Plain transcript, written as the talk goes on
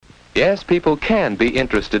Yes, people can be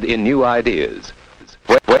interested in new ideas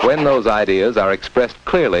when those ideas are expressed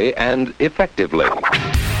clearly and effectively.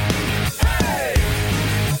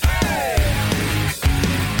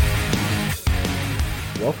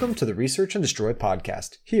 Welcome to the Research and Destroy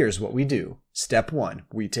podcast. Here's what we do. Step 1,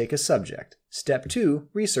 we take a subject. Step 2,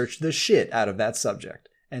 research the shit out of that subject.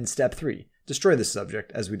 And Step 3, destroy the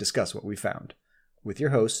subject as we discuss what we found. With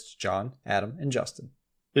your hosts, John, Adam, and Justin.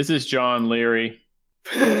 This is John Leary.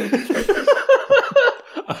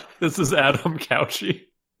 This is Adam Couchy.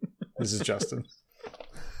 This is Justin.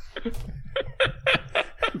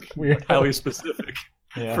 Weird. Highly specific.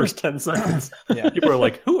 Yeah. First 10 seconds. Yeah. People are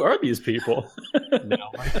like, who are these people? Now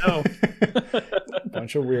I know.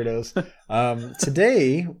 Bunch of weirdos.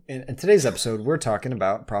 Today, in today's episode, we're talking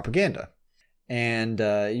about propaganda. And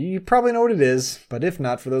you probably know what it is, but if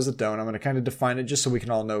not, for those that don't, I'm going to kind of define it just so we can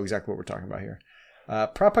all know exactly what we're talking about here.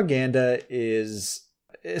 Propaganda is,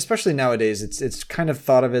 especially nowadays, it's kind of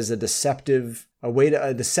thought of as a deceptive way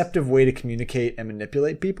to communicate and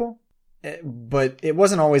manipulate people. But it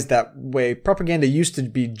wasn't always that way. Propaganda used to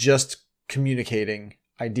be just communicating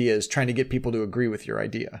ideas, trying to get people to agree with your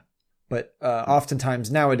idea. But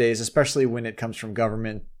oftentimes nowadays, especially when it comes from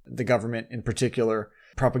the government in particular,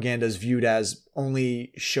 propaganda is viewed as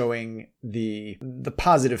only showing the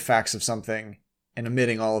positive facts of something and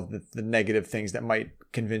omitting all of the negative things that might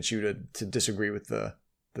convince you to disagree with the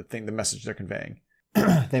message they're conveying.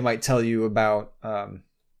 They might tell you about,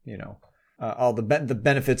 all the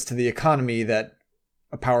benefits to the economy that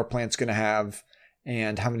a power plant's going to have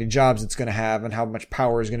and how many jobs it's going to have and how much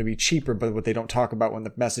power is going to be cheaper. But what they don't talk about when the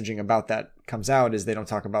messaging about that comes out is they don't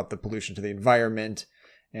talk about the pollution to the environment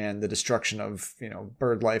and the destruction of,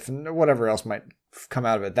 bird life and whatever else might come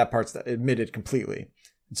out of it. That part's omitted completely.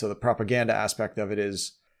 And so the propaganda aspect of it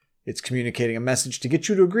is it's communicating a message to get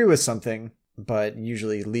you to agree with something, but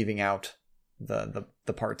usually leaving out the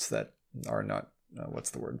parts that are not,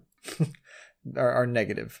 what's the word? are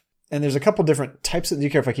negative. And there's a couple different types of, do you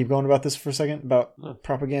care if I keep going about this for a second, about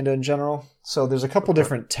propaganda in general? So there's a couple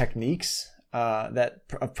different techniques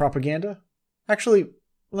of propaganda. Actually,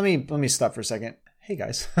 let me stop for a second. Hey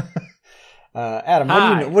guys.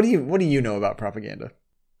 Adam, what do you know about propaganda?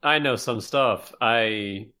 I know some stuff.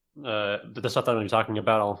 The stuff that I'm going to be talking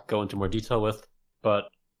about, I'll go into more detail with. But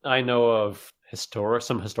I know of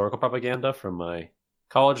some historical propaganda from my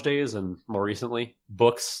college days, and more recently,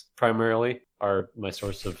 books primarily are my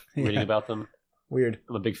source of reading about them. Weird.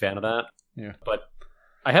 I'm a big fan of that. Yeah. But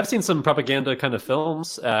I have seen some propaganda kind of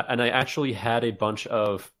films, and I actually had a bunch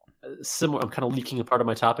of similar. I'm kind of leaking a part of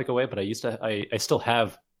my topic away, but I still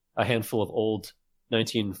have a handful of old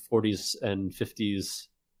 1940s and 50s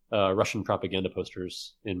Russian propaganda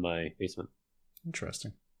posters in my basement.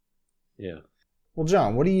 Interesting. Yeah. Well,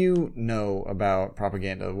 John, what do you know about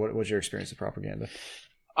propaganda? What's your experience with propaganda?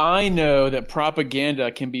 I know that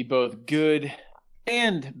propaganda can be both good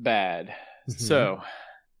and bad. Mm-hmm. So,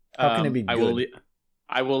 how can it be good?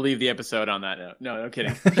 I will leave the episode on that note. No,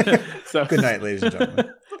 kidding. So, good night, ladies and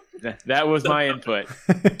gentlemen. That was my input.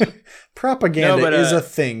 Propaganda is a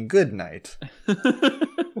thing. Good night.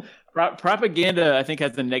 Propaganda, I think,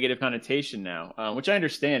 has the negative connotation now, which I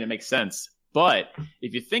understand. It makes sense. But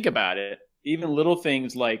if you think about it, even little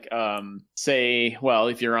things like, say, well,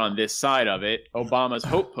 if you're on this side of it, Obama's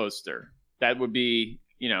hope poster, that would be,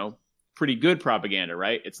 pretty good propaganda,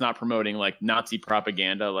 right? It's not promoting like Nazi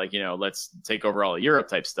propaganda, like, let's take over all of Europe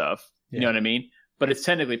type stuff. You know what I mean? But it's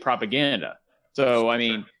technically propaganda. So, I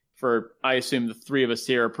mean, I assume the three of us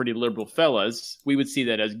here are pretty liberal fellas. We would see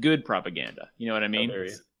that as good propaganda. You know what I mean?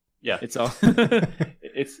 Yeah. It's all,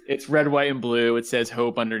 it's red, white, and blue. It says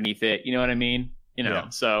hope underneath it. You know what I mean?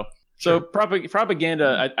 So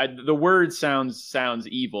propaganda, the word sounds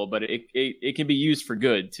evil, but it can be used for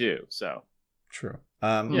good too. So true.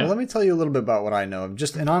 Well, let me tell you a little bit about what I know.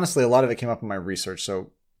 And honestly, a lot of it came up in my research.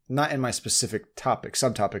 So not in my specific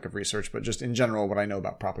subtopic of research, but just in general, what I know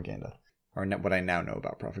about propaganda, or what I now know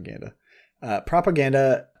about propaganda.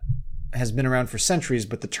 Propaganda has been around for centuries,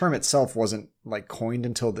 but the term itself wasn't coined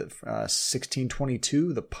until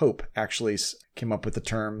 1622. The Pope actually came up with the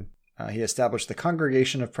term. He established the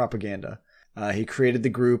Congregation of Propaganda. He created the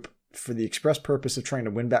group for the express purpose of trying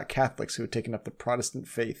to win back Catholics who had taken up the Protestant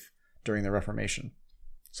faith during the Reformation.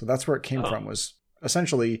 So that's where it came from, was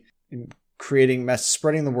essentially spreading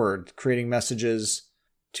the word, creating messages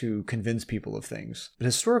to convince people of things. But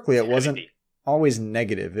historically, it wasn't always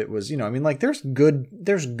negative. It was, there's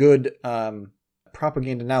good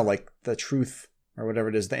propaganda now, like the Truth or whatever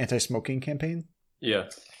it is, the anti-smoking campaign. Yeah.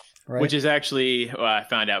 Right? Which is actually, I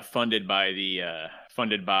found out, funded by the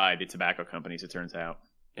tobacco companies, it turns out.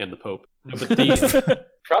 And the Pope. But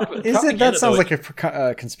Is it? That sounds like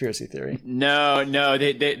a conspiracy theory. No,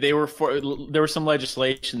 they were there was some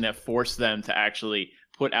legislation that forced them to actually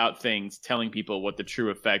put out things telling people what the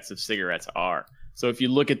true effects of cigarettes are. So if you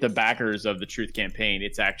look at the backers of the Truth campaign,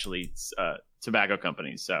 it's actually tobacco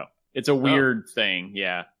companies. So it's a weird thing.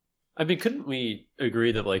 Yeah. I mean, couldn't we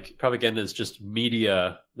agree that like propaganda is just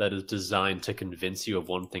media that is designed to convince you of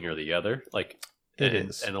one thing or the other? Like it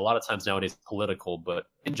is, and a lot of times nowadays political, but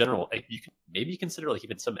in general, you can maybe consider like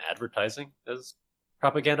even some advertising as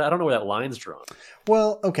propaganda. I don't know where that line's drawn.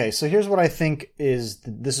 Well, okay, so here's what I think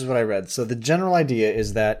this is what I read. So the general idea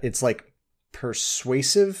is that it's like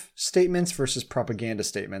persuasive statements versus propaganda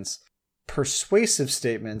statements. Persuasive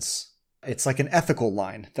statements, it's like an ethical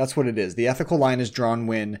line. That's what it is. The ethical line is drawn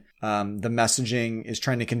when the messaging is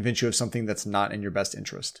trying to convince you of something that's not in your best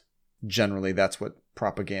interest. Generally, that's what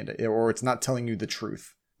propaganda, or it's not telling you the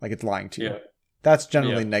truth, like it's lying to you. Yeah. That's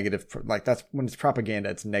generally negative. Like that's when it's propaganda,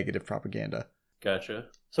 it's negative propaganda. Gotcha.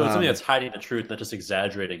 So it's something that's hiding the truth, not just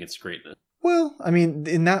exaggerating its greatness. Well, I mean,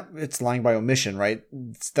 in that, it's lying by omission, right?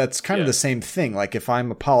 That's kind of the same thing. Like if I'm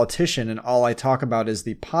a politician and all I talk about is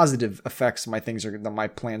the positive effects my plans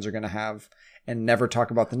are going to have and never talk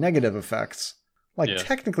about the negative effects,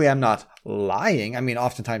 technically I'm not lying. I mean,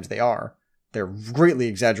 oftentimes they are. They're greatly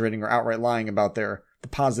exaggerating or outright lying about the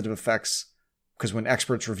positive effects, because when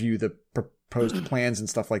experts review the proposed plans and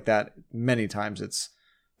stuff like that, many times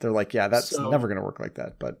they're like, yeah, that's never going to work like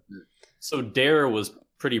that. But so Dare was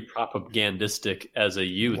pretty propagandistic as a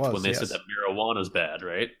youth when they said that marijuana is bad,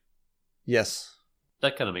 right? Yes.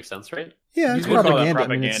 That kind of makes sense, right? Yeah, it's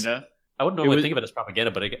propaganda. I wouldn't normally think of it as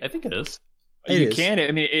propaganda, but I think it is. I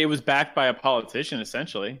mean, it was backed by a politician,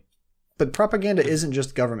 essentially. But propaganda isn't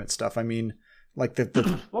just government stuff. I mean, like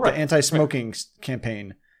the anti-smoking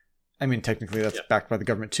campaign. I mean, technically that's backed by the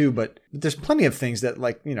government too, but there's plenty of things that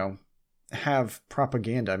have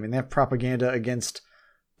propaganda. I mean, they have propaganda against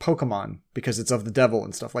Pokemon because it's of the devil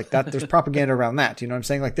and stuff like that. There's propaganda around that. You know what I'm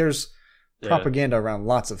saying? Like there's propaganda around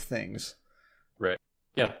lots of things. Right.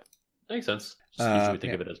 Yeah. That makes sense. Just usually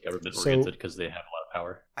think of it as government oriented because they have a lot of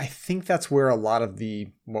power. I think that's where a lot of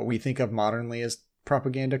what we think of modernly as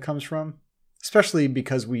propaganda comes from, especially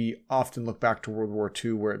because we often look back to World War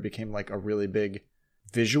II where it became like a really big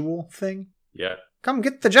visual thing. Yeah. Come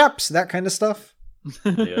get the Japs, that kind of stuff.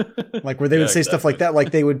 Yeah. Like where they would say stuff like that,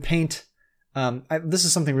 like they would paint. This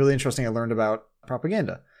is something really interesting I learned about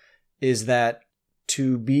propaganda, is that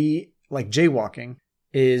to be like jaywalking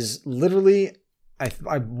is literally,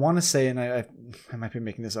 I want to say, and I might be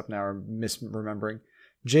making this up now or misremembering,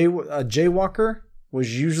 a jaywalker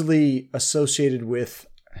was usually associated with,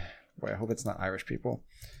 boy, I hope it's not Irish people.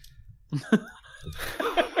 But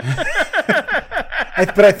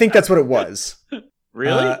I think that's what it was.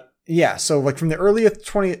 Really? Yeah. So like from the earliest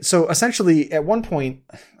 20, so essentially at one point,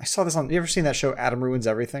 I saw this on, you ever seen that show Adam Ruins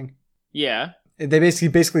Everything? Yeah. They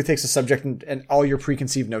basically takes a subject and all your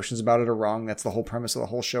preconceived notions about it are wrong. That's the whole premise of the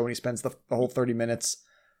whole show. And he spends the whole 30 minutes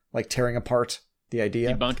like tearing apart the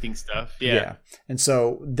idea. Debunking stuff. Yeah. And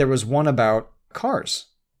so there was one about cars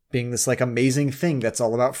being this like amazing thing that's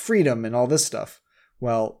all about freedom and all this stuff.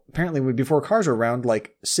 Well, apparently before cars were around,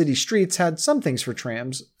 like city streets had some things for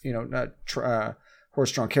trams,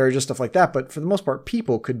 horse-drawn carriages, stuff like that. But for the most part,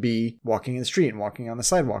 people could be walking in the street and walking on the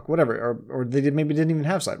sidewalk, whatever. Or they maybe didn't even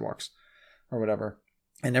have sidewalks or whatever.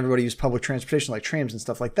 And everybody used public transportation like trams and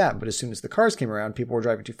stuff like that. But as soon as the cars came around, people were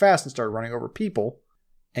driving too fast and started running over people.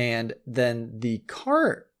 And then the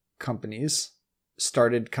car companies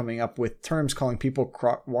started coming up with terms calling people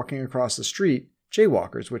walking across the street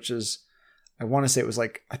jaywalkers, which is, I want to say it was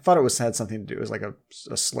like, I thought it had something to do. It was like a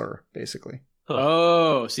slur, basically.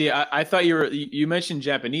 Oh, see, I thought you mentioned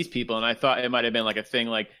Japanese people, and I thought it might have been like a thing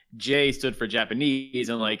like J stood for Japanese,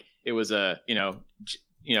 and like it was a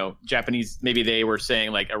Japanese. Maybe they were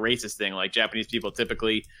saying like a racist thing, like Japanese people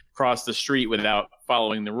typically cross the street without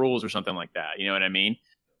following the rules or something like that. You know what I mean?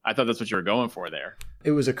 I thought that's what you were going for there.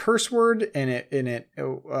 It was a curse word, and it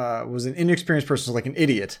was an inexperienced person, like an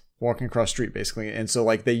idiot walking across the street, basically. And so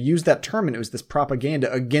like they used that term, and it was this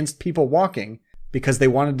propaganda against people walking. Because they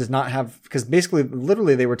wanted to not have, because basically,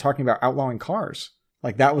 literally, they were talking about outlawing cars.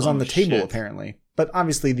 Like that was on the table, apparently. But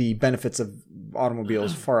obviously, the benefits of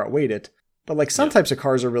automobiles far outweighed it. But like some types of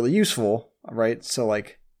cars are really useful, right? So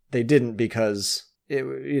like they didn't because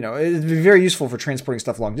it'd be very useful for transporting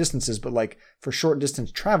stuff long distances. But like for short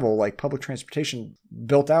distance travel, like public transportation,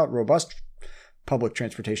 built out, robust public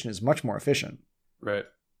transportation is much more efficient. Right.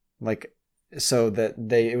 Like so that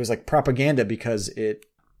it was like propaganda because it.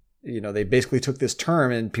 They basically took this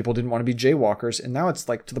term and people didn't want to be jaywalkers. And now it's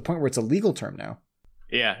like to the point where it's a legal term now.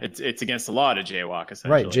 Yeah, it's against the law to jaywalk,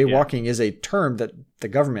 essentially. Right, jaywalking is a term that the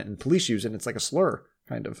government and police use, and it's like a slur,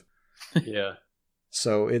 kind of. Yeah.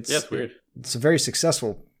 So it's weird. It's a very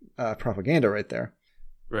successful propaganda right there.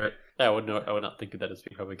 Right. I would not think of that as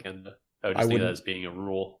being propaganda. I would just think of that as being a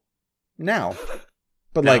rule. Now.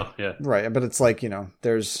 But right, but it's like,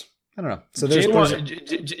 there's, I don't know. So there's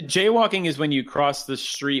jaywalking is when you cross the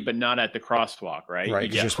street, but not at the crosswalk, right?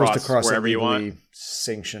 Right, you're supposed to cross wherever you want.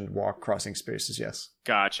 Sanctioned crossing spaces, yes.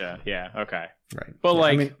 Gotcha. Yeah. Okay. Right.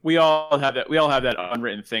 But we all have that. We all have that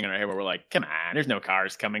unwritten thing in our head where we're like, "Come on, there's no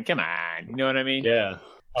cars coming. Come on." You know what I mean? Yeah.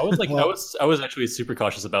 I was like, I was actually super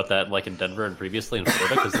cautious about that, like in Denver and previously in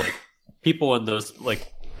Florida, because like people in those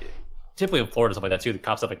like. Typically in Florida, stuff like that too, the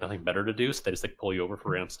cops have like nothing better to do, so they just like pull you over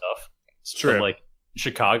for random stuff. It's true. So, like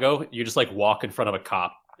Chicago, you just like walk in front of a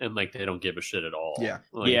cop and like they don't give a shit at all. Yeah,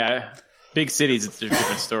 yeah. Big cities, it's a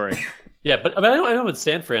different story. Yeah, but I know in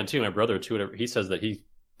San Fran too. My brother too. Whatever, he says that he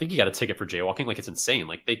got a ticket for jaywalking. Like it's insane.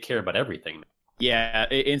 Like they care about everything. Yeah,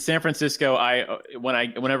 in San Francisco,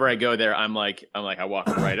 whenever I go there, I walk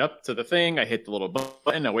right up to the thing. I hit the little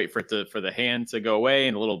button. I wait for the hand to go away,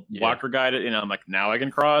 and the little walker guide it. And I'm like, now I can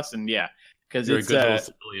cross. And yeah, because it's a good little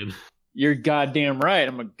civilian. You're goddamn right.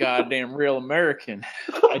 I'm a goddamn real American.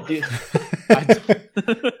 I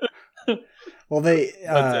do. Well,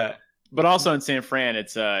 but also in San Fran,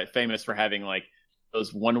 it's famous for having like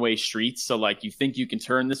those one-way streets. So like you think you can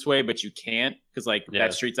turn this way, but you can't because like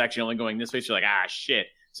that street's actually only going this way. So you're like, shit.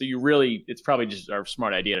 So it's probably just a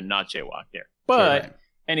smart idea to not jaywalk there. But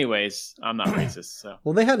anyways, I'm not racist. So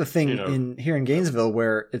well, they had a thing here in Gainesville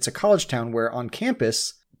where it's a college town where on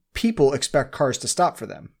campus people expect cars to stop for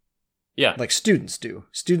them. Yeah, like students do.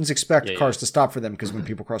 Students expect cars to stop for them because when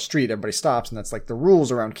people cross the street, everybody stops, and that's like the rules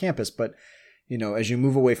around campus. But as you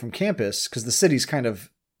move away from campus, because the city's kind of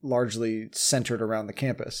largely centered around the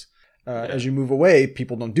campus. As you move away,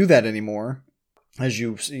 people don't do that anymore. As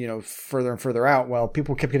you further and further out,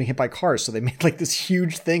 people kept getting hit by cars, so they made like this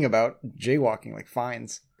huge thing about jaywalking, like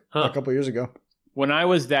fines, a couple of years ago. When I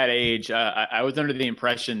was that age, I was under the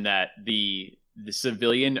impression that the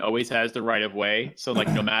civilian always has the right of way. So like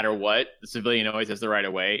no matter what, the civilian always has the right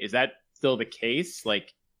of way. Is that still the case?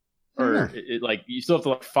 Like, or like you still have to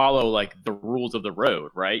like follow like the rules of the road,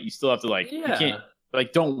 right? You still have to like you can't.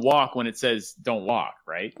 Like, don't walk when it says don't walk,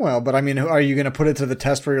 right? Well, but I mean, are you going to put it to the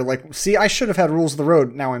test where you're like, see, I should have had rules of the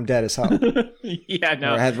road. Now I'm dead as hell. Yeah,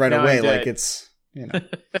 no. Or I had right away. Like, it's, If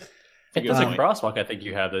there's a crosswalk, I think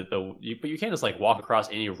you have but you can't just like walk across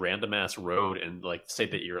any random ass road and like say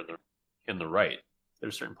that you're in the right.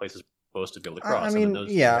 There's certain places you're supposed to be able to cross. I mean, and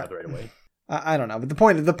those you have the right away. I don't know. But the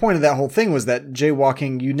point of that whole thing was that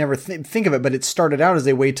jaywalking, you never think of it, but it started out as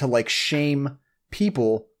a way to like shame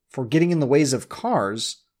people for getting in the ways of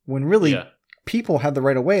cars when really people had the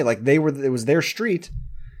right of way. Like it was their street,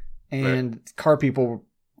 and car people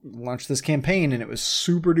launched this campaign, and it was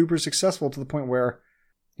super duper successful to the point where,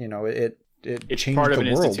 it's changed part of the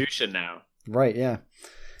an world. Institution now. Right. Yeah.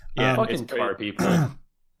 Yeah. Fucking car people. I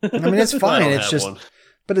mean, it's fine. It's just,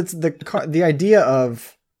 but it's the idea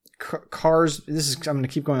of cars. I'm going to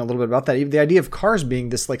keep going a little bit about that. The idea of cars being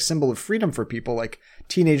this like symbol of freedom for people, like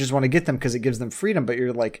teenagers want to get them because it gives them freedom, but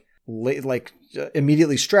you're like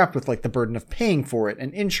immediately strapped with like the burden of paying for it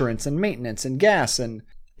and insurance and maintenance and gas, and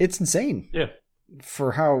it's insane. Yeah.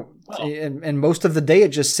 For how and most of the day it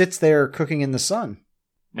just sits there cooking in the sun.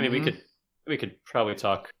 I mean, we could probably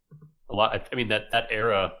talk a lot. I mean, that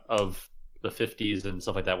era of the 50s and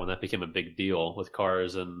stuff like that, when that became a big deal with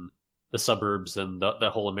cars and the suburbs and the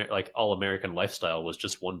whole all American lifestyle was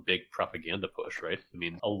just one big propaganda push, right? I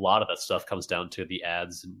mean, a lot of that stuff comes down to the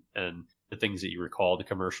ads and the things that you recall, the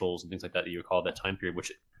commercials and things like that you recall that time period,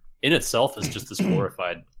 which in itself is just this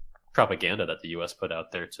glorified propaganda that the U.S. put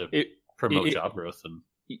out there to promote job growth. And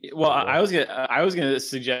I was gonna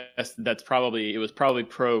suggest it was probably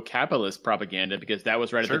pro-capitalist propaganda, because that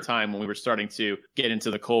was right at the time when we were starting to get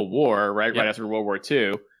into the Cold War, right after World War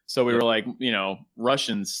II. So we were like,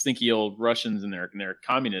 Russians, stinky old Russians and their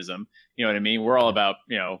communism. You know what I mean? We're all about,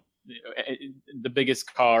 the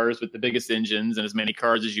biggest cars with the biggest engines and as many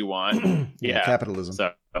cars as you want. Yeah, capitalism.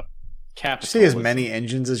 So, capitalism. See as many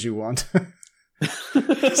engines as you want. Is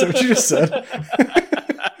that what you just said?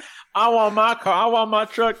 I want my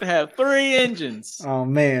truck to have 3 engines. Oh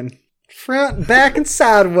man, front, back, and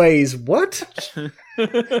sideways. What?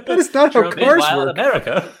 That is not how cars work. In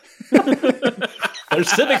America, their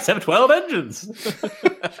Civics have 12 engines.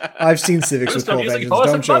 I've seen Civics with 12 engines.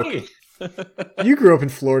 Don't joke. You grew up in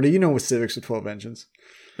Florida. You know with Civics with 12 engines.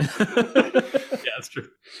 Yeah, that's true.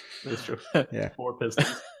 That's true. Yeah, 4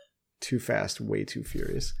 pistons. Too fast, way too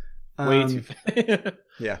furious. Way too.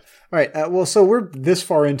 Yeah. All right. Well, so we're this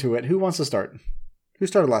far into it. Who wants to start? Who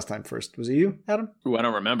started last time first? Was it you, Adam? Ooh, I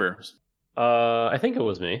don't remember. I think it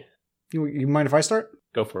was me. You mind if I start?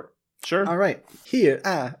 Go for it. Sure. All right. Here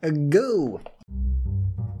I go.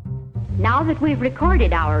 Now that we've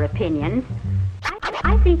recorded our opinions,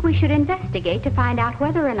 I think we should investigate to find out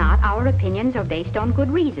whether or not our opinions are based on good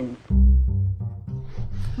reasons.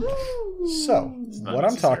 So, what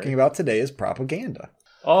I'm talking about today is propaganda.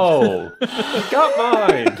 Oh, you got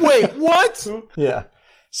mine. Wait, what? Yeah.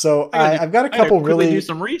 So I've got a couple really do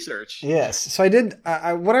some research. Yes. So I did.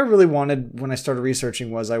 What I really wanted when I started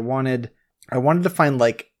researching was I wanted to find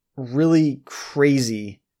like really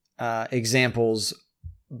crazy examples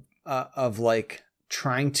of like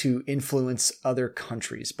trying to influence other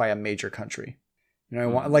countries by a major country. You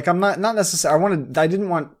know, I didn't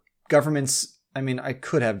want governments. I mean, I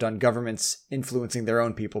could have done governments influencing their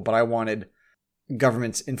own people, but I wanted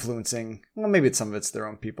governments influencing. Well, maybe some of it's their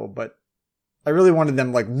own people, but I really wanted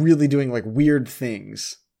them like really doing like weird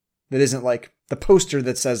things that isn't like the poster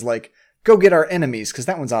that says like "Go get our enemies" because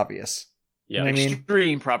that one's obvious. Yeah, you know what I mean?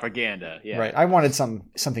 Extreme propaganda. Yeah, right. I wanted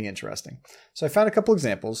something interesting, so I found a couple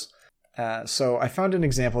examples. So I found an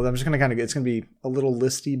example that I'm just going to it's going to be a little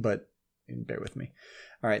listy, but bear with me.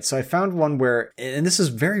 All right. So I found one where, and this is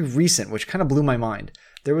very recent, which kind of blew my mind.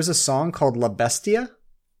 There was a song called La Bestia. Have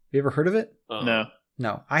you ever heard of it? No.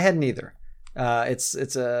 No, I hadn't either.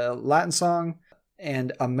 It's a Latin song,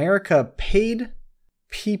 and America paid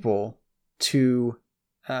people to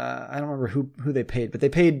I don't remember who they paid, but they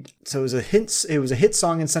paid. So it was a hit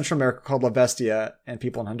song in Central America called La Bestia, and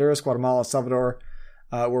people in Honduras, Guatemala, El Salvador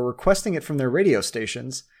were requesting it from their radio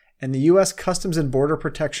stations, and the U.S. Customs and Border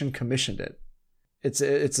Protection commissioned it. It's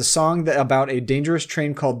a song about a dangerous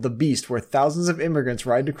train called The Beast, where thousands of immigrants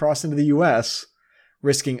ride to cross into the U.S.,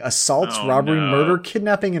 risking assaults, robbery, murder,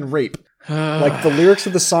 kidnapping, and rape. Like the lyrics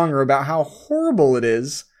of the song are about how horrible it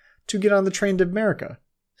is to get on the train to America.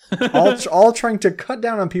 all trying to cut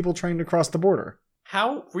down on people trying to cross the border.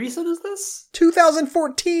 How recent is this?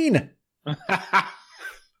 2014! I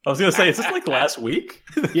was going to say, is this like last week?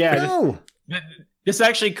 Yeah. No! This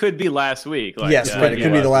actually could be last week. Like, yes, right. It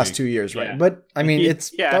could be the last 2 years, right? Yeah. But, I mean,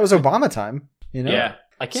 that was Obama time, you know? Yeah.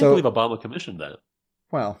 I can't believe Obama commissioned that.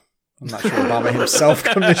 Well, I'm not sure Obama himself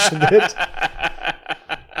commissioned it.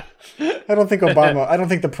 I don't think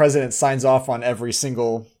the president signs off on every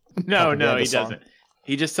single. No, he song. doesn't.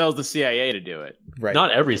 He just tells the CIA to do it. Right.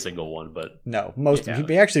 Not every single one, but no, most. Yeah.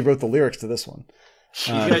 He actually wrote the lyrics to this one.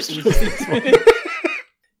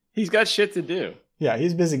 He's got shit to do. Yeah,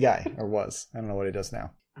 he's a busy guy, or was. I don't know what he does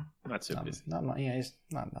now. Not so busy. He's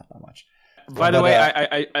not that much. By the way,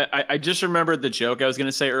 I just remembered the joke I was going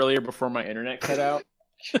to say earlier before my internet cut out.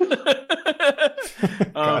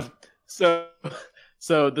 So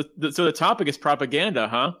the topic is propaganda,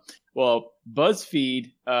 huh? Well, BuzzFeed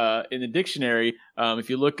in the dictionary, if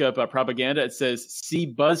you look up propaganda, it says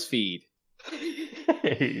 "see BuzzFeed."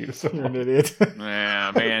 You're an idiot.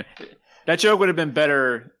 Yeah, man, that joke would have been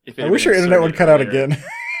better if it. I wish your internet would cut out again.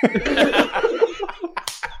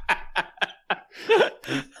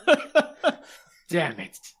 Damn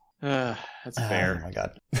it! That's fair. Oh my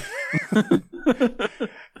god.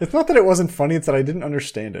 It's not that it wasn't funny; it's that I didn't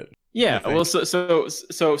understand it. Yeah, well, so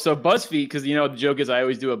BuzzFeed, because the joke is I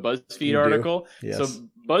always do a BuzzFeed article. Yes. So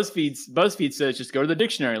BuzzFeed says just go to the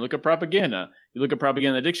dictionary and look at propaganda. You look at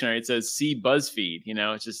propaganda in the dictionary, it says see BuzzFeed.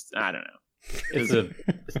 It's just I don't know.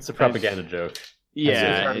 It's a propaganda joke.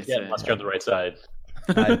 Yeah, unless you're on the right side.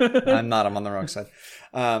 I'm not. I'm on the wrong side.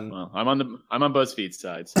 Well, I'm on BuzzFeed's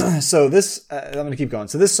side. So this, I'm going to keep going.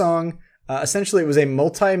 So this song, essentially, it was a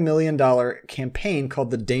multi-million-dollar campaign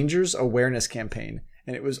called the Dangers Awareness Campaign,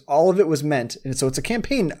 and all of it was meant. And so it's a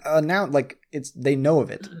campaign now, like they know of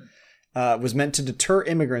it. Was meant to deter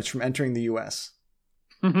immigrants from entering the U.S.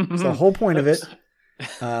 So the whole point of it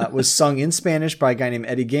was sung in Spanish by a guy named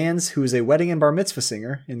Eddie Gans, who is a wedding and bar mitzvah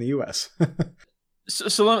singer in the U.S.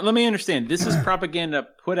 So let me understand. This is propaganda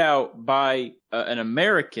put out by an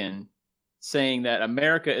American saying that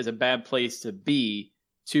America is a bad place to be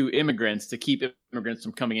to immigrants to keep immigrants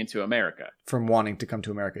from coming into America. From wanting to come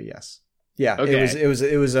to America, yes. Yeah, okay. It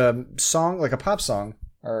was a song, like a pop song,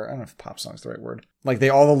 or I don't know if pop song is the right word. Like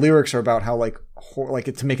all the lyrics are about how like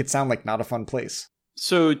to make it sound like not a fun place.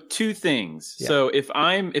 So two things. Yeah. So if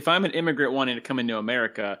I'm an immigrant wanting to come into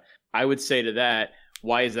America, I would say to that,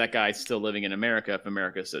 why is that guy still living in America if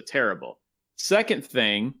America is so terrible? Second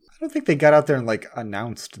thing, I don't think they got out there and like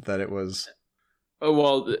announced that it was. Oh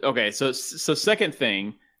well, okay. So second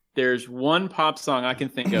thing, there's one pop song I can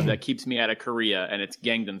think of that keeps me out of Korea, and it's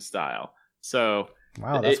Gangnam Style. So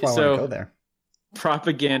wow, that's why I want to go there.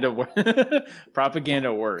 propaganda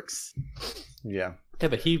propaganda works. Yeah.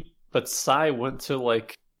 Yeah, but Psy went to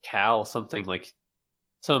like Cal something like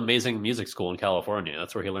some amazing music school in California.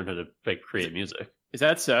 That's where he learned how to create music. Is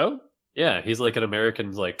that so? Yeah, he's like an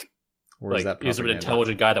American Where's that he's an propaganda?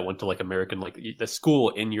 intelligent guy that went to like American like the school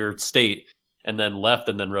in your state and then left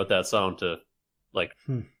and then wrote that song to like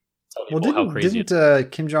tell people how crazy.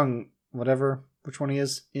 Didn't Kim Jong whatever which one he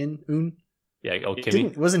is Un? Yeah,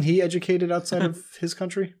 Kimmy. Wasn't he educated outside of his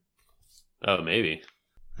country? Oh, maybe.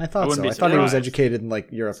 I thought so. wouldn't be I thought he was surprised. educated in like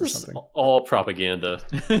Europe or This is something. all propaganda.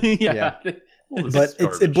 Yeah. But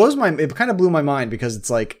it kind of blew my mind because it's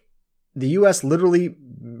like the U.S. literally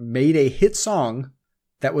made a hit song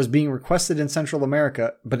that was being requested in Central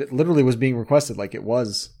America, but it literally was being requested like it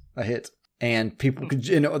was a hit. And people could,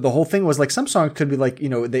 the whole thing was like some songs could be like,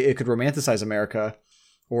 it could romanticize America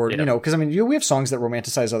or, because I mean, we have songs that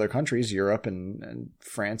romanticize other countries, Europe and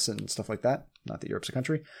France and stuff like that. Not that Europe's a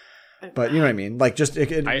country, but you know what I mean? Like just it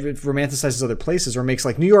romanticizes other places or makes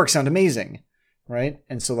like New York sound amazing. Right.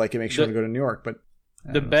 And so like it makes you want to go to New York, but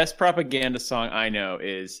the best propaganda song I know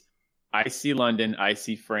is I see London, I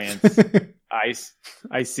see France,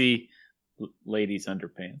 I see ladies'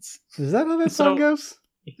 underpants. Is that how that song goes?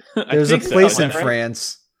 I There's a think so. place Is that in right?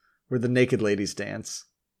 France where the naked ladies dance.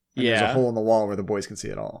 And there's a Yeah. hole in the wall where the boys can see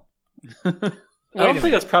it all. I don't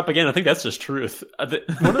think that's propaganda. I think that's just truth. One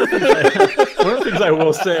of the things I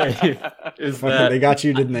will say is that They got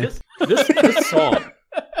you, didn't they?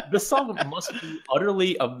 This song must be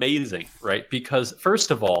utterly amazing, right? Because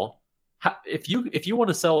first of all, if you want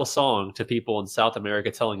to sell a song to people in South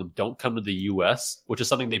America, telling them don't come to the U.S., which is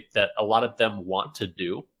something that a lot of them want to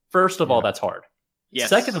do, first of all, that's hard. Yes.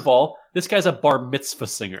 Second of all, this guy's a bar mitzvah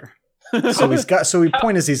singer. So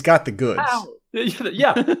point is he's got the goods.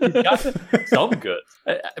 Yeah, he's got some good.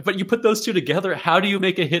 But you put those two together, how do you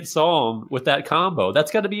make a hit song with that combo?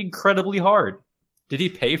 That's got to be incredibly hard. Did he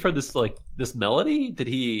pay for this melody? Did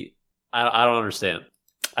he? I don't understand.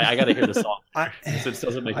 I got to hear the song. It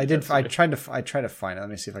doesn't make. I tried to find it. Let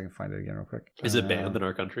me see if I can find it again real quick. Is it banned in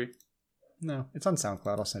our country? No, it's on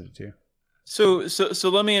SoundCloud. I'll send it to you. So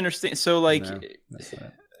let me understand. So like, No, that's not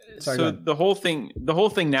it. Sorry, go so ahead. the whole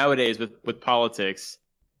thing nowadays with politics,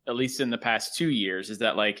 at least in the past 2 years, is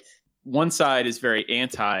that like one side is very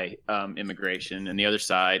anti immigration and the other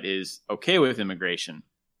side is okay with immigration,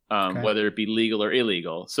 whether it be legal or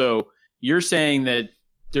illegal. So you're saying that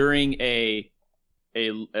during a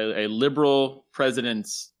liberal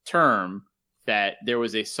president's term, that there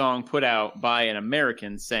was a song put out by an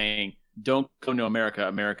American saying, "Don't come to America.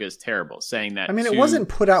 America is terrible." Saying that. I mean, it to wasn't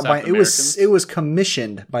put out South by Americans. it was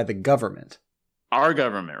commissioned by the government. Our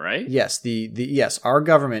government, right? Yes, yes, our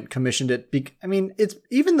government commissioned it. I mean, it's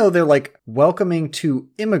even though they're like welcoming to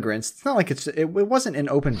immigrants, it's not like it wasn't an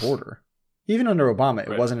open border. Even under Obama,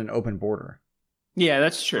 it wasn't an open border. Yeah,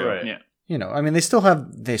 that's true. Right. Yeah. I mean, they still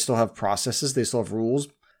have processes, they still have rules.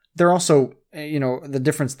 They're also,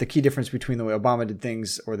 the key difference between the way Obama did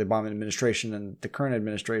things, or the Obama administration and the current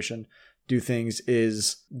administration do things,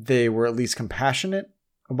 is they were at least compassionate.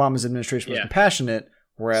 Obama's administration was compassionate,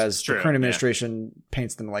 whereas the current administration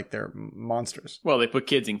paints them like they're monsters. Well, they put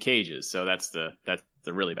kids in cages, so that's the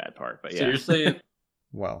really bad part. But yeah, So you're saying,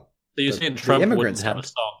 The Trump immigrants wouldn't have don't. a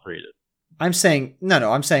song created? I'm saying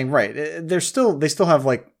no. I'm saying right. They still have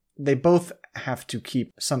like, they both have to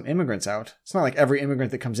keep some immigrants out. It's not like every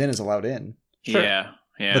immigrant that comes in is allowed in. Sure. yeah.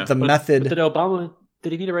 But the method. But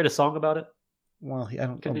did he need to write a song about it? Well,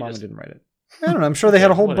 Couldn't he Obama just- didn't write it. I don't know. I'm sure they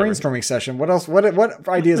had a whole Whatever. brainstorming session. What else? What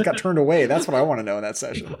ideas got turned away? That's what I want to know in that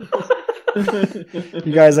session.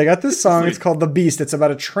 You guys, I got this song. It's called "The Beast." It's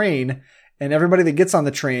about a train, and everybody that gets on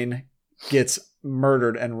the train gets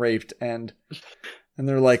murdered and raped, and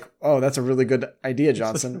they're like, "Oh, that's a really good idea,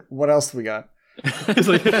 Johnson. What else we got?" It's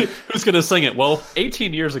like, who's going to sing it? Well,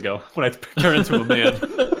 18 years ago, when I turned into a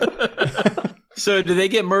man. So do they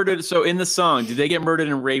get murdered? So in the song, do they get murdered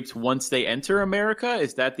and raped once they enter America?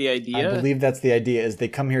 Is that the idea? I believe that's the idea. Is they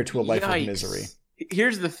come here to a life Yikes. of misery.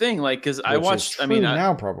 Here's the thing, like, because I Which watched. is I true mean,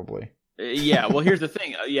 now probably. yeah. Well, here's the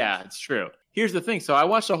thing. Yeah, it's true. Here's the thing. So I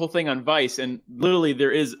watched the whole thing on Vice, and literally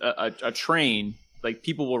there is a train. Like,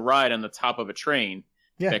 people will ride on the top of a train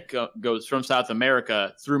that goes from South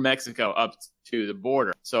America through Mexico up to the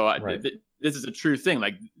border. So this is a true thing.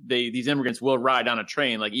 Like, these immigrants will ride on a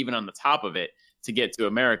train, like even on the top of it, to get to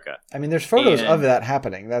America. I mean, there's photos of that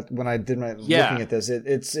happening. That when I did my looking at this,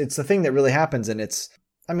 it's the thing that really happens, and it's.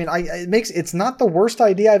 I mean, it's not the worst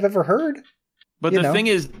idea I've ever heard. But the thing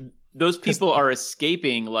is, those people are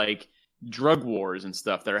escaping like drug wars and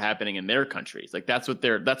stuff that are happening in their countries. Like that's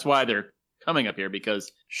why they're coming up here,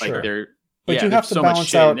 because like But Yeah, you have there's to so much balance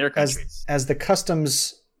shit in out their countries. as the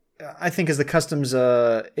customs. I think as the customs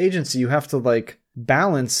agency, you have to like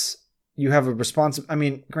balance. You have a I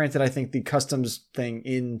mean, granted, I think the customs thing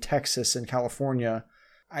in Texas and California,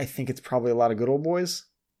 I think it's probably a lot of good old boys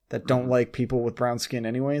that don't like people with brown skin,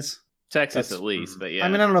 anyways. Texas at least, but yeah. I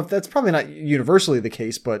mean, I don't know if that's probably not universally the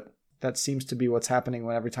case, but that seems to be what's happening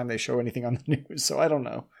when every time they show anything on the news. So I don't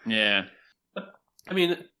know. Yeah. I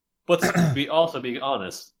mean, let's be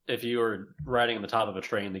honest. If you were riding on the top of a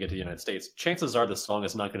train to get to the United States, chances are the song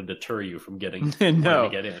is not going to deter you from getting No. to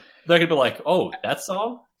get in. They're going to be like, "Oh, that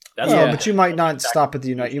song." But you might not stop at the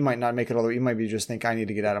You might not make it all the way. You might be just think, I need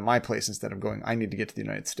to get out of my place instead of going, I need to get to the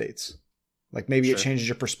United States. Like maybe it changes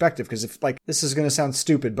your perspective because if like this is going to sound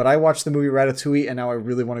stupid, but I watched the movie Ratatouille and now I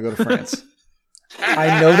really want to go to France.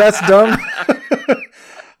 I know that's dumb.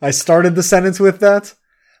 I started the sentence with that,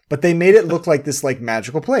 but they made it look like this like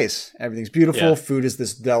magical place. Everything's beautiful. Yeah. Food is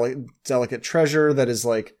this delicate treasure that is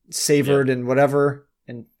like savored and whatever.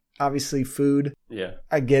 And obviously food. Yeah.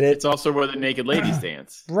 I get it. It's also where the naked ladies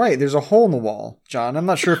dance. Right. There's a hole in the wall, John. I'm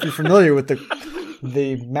not sure if you're familiar with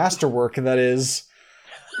the masterwork that is.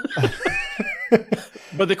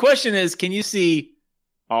 But the question is, can you see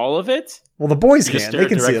all of it? Well, the boys You just can. stare They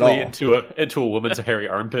can see it all. into a woman's hairy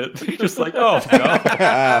armpit. You're just like, oh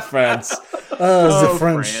god. France. Oh, the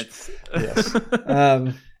French. France.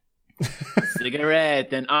 Yes.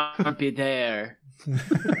 Cigarette and armpit there.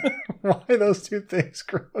 Why those two things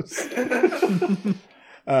gross? So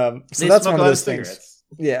They that's smoke one a of lot those things. cigarettes.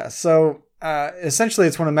 Yeah. So essentially,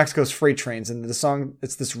 it's one of Mexico's freight trains, and the song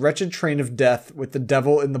it's this wretched train of death with the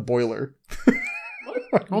devil in the boiler.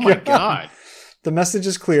 Oh my god. The message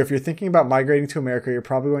is clear. If you're thinking about migrating to America, you're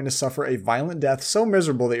probably going to suffer a violent death so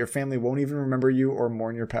miserable that your family won't even remember you or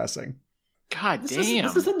mourn your passing. God This damn.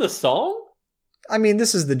 is in the song? I mean,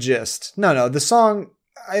 this is the gist. No, the song.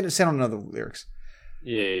 I don't know the lyrics.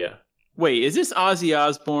 Yeah. Wait, is this Ozzy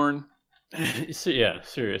Osbourne? Yeah,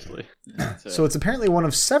 seriously. So it's apparently one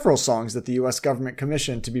of several songs that the U.S. government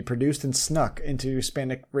commissioned to be produced and snuck into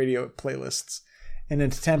Hispanic radio playlists in an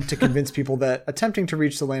attempt to convince people that attempting to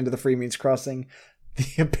reach the land of the free means crossing the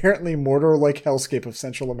apparently Mordor-like hellscape of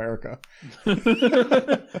Central America.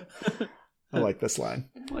 I like this line.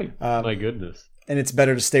 My goodness. And it's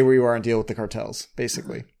better to stay where you are and deal with the cartels,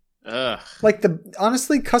 basically. Ugh. Like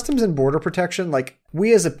honestly, Customs and Border Protection, like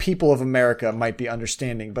we as a people of America might be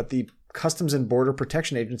understanding, but the Customs and Border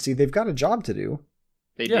Protection Agency, they've got a job to do.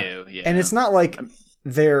 They do, yeah. And it's not like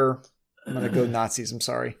they're, I'm going to go Nazis, I'm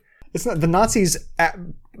sorry. It's not, the Nazis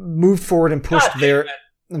moved forward and pushed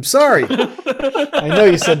I'm sorry. I know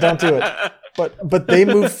you said don't do it. But they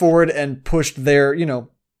moved forward and pushed their,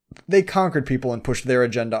 they conquered people and pushed their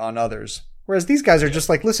agenda on others. Whereas these guys are just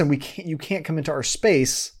like, listen, you can't come into our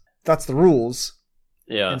space. That's the rules.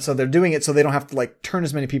 Yeah. And so they're doing it so they don't have to like turn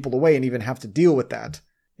as many people away and even have to deal with that.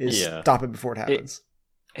 Stop it before it happens.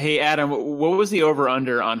 Hey, Adam, what was the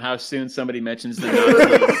over-under on how soon somebody mentions the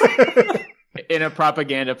Nazis in a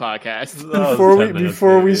propaganda podcast?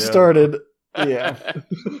 Before we started,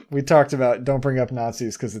 we talked about don't bring up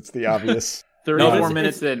Nazis because it's the obvious. 34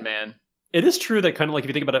 minutes in, man. It is true that kind of like if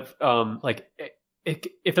you think about it,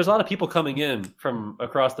 if there's a lot of people coming in from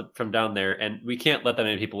from down there, and we can't let that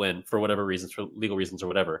many people in for whatever reasons, for legal reasons or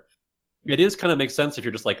whatever, it is kind of makes sense if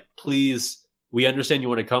you're just like, please, we understand you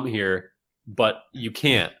want to come here, but you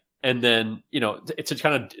can't. And then, to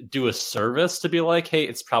kind of do a service to be like, hey,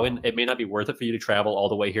 it may not be worth it for you to travel all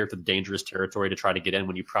the way here to the dangerous territory to try to get in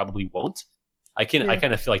when you probably won't. I kind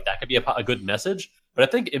of feel like that could be a good message, but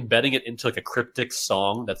I think embedding it into like a cryptic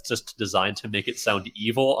song that's just designed to make it sound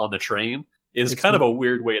evil on the train is kind of a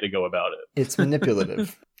weird way to go about it. It's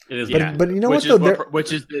manipulative. It is, but you know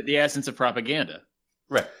which is the essence of propaganda.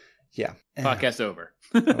 Right. Yeah. Podcast over.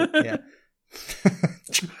 Yeah.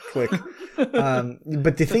 Click.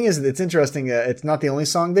 But the thing is, it's interesting. It's not the only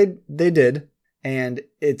song they did, and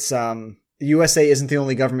it's the USA isn't the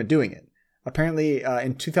only government doing it. Apparently,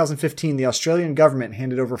 in 2015, the Australian government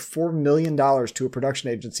handed over $4 million to a production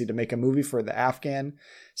agency to make a movie for the Afghan,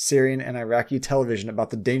 Syrian, and Iraqi television about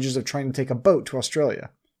the dangers of trying to take a boat to Australia.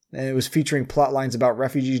 And it was featuring plot lines about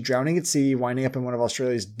refugees drowning at sea, winding up in one of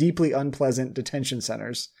Australia's deeply unpleasant detention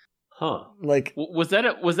centers. Huh. Like, was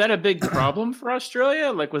that a big problem for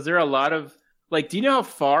Australia? Like, was there a lot of do you know how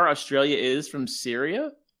far Australia is from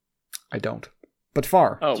Syria? I don't. But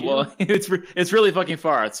far. Oh, well, it's really fucking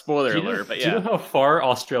far. It's spoiler alert, but yeah. Do you know how far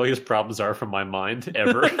Australia's problems are from my mind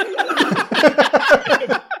ever?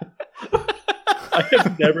 I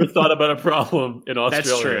have never thought about a problem in Australia.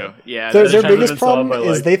 That's true. Yeah. Their biggest problem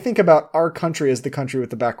is they think about our country as the country with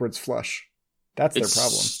the backwards flush. That's their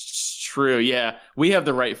problem. True. Yeah, we have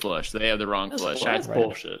the right flush. They have the wrong flush. That's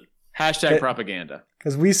bullshit. Hashtag propaganda.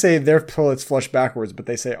 Because we say their toilets flush backwards, but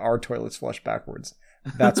they say our toilets flush backwards.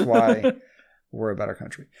 That's why we're a better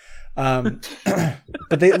country. But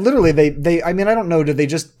they literally, I mean, I don't know. Do they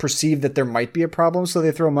just perceive that there might be a problem, so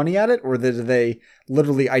they throw money at it? Or do they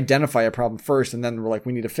literally identify a problem first and then we're like,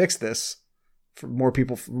 we need to fix this for more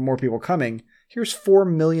people coming? Here's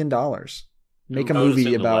 $4 million. Make a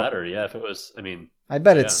movie about... the latter. Yeah, if it was, I mean... I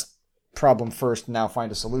bet it's problem first, now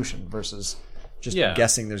find a solution versus just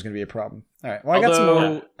guessing there's going to be a problem. All right. Well, I got some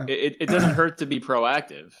more. It doesn't hurt to be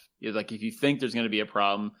proactive. Like if you think there's going to be a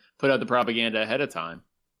problem, put out the propaganda ahead of time.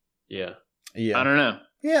 Yeah. I don't know.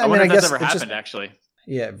 Yeah, I wonder if guess that's ever happened, actually.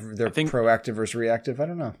 Yeah, they're proactive versus reactive. I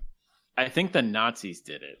don't know. I think the Nazis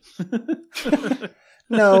did it.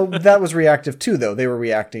 No, that was reactive too, though. They were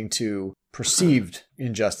reacting to perceived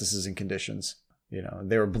injustices and conditions. You know,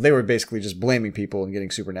 they were basically just blaming people and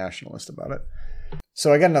getting super nationalist about it.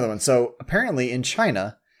 So I got another one. So apparently in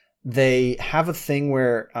China, they have a thing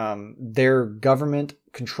where their government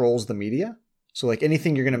controls the media. So like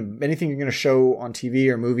anything you're gonna show on TV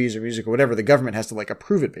or movies or music or whatever, the government has to like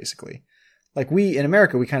approve it basically. Like we in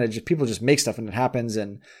America, we kind of people just make stuff and it happens.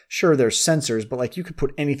 And sure, there's censors, but like you could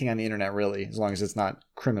put anything on the internet really, as long as it's not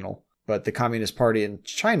criminal. But the Communist Party in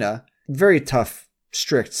China, very tough,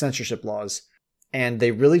 strict censorship laws. And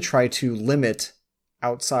they really try to limit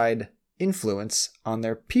outside influence on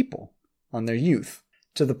their people, on their youth,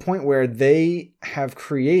 to the point where they have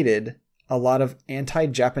created a lot of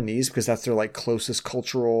anti-Japanese, because that's their like closest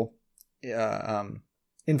cultural influencer.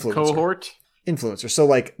 So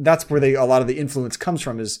like that's where a lot of the influence comes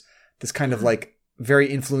from, is this kind of like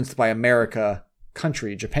very influenced by America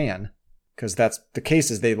country, Japan, because that's the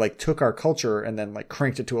case. Is they like took our culture and then like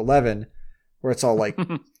cranked it to 11, where it's all like.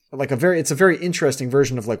 It's a very interesting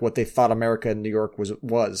version of like what they thought America and New York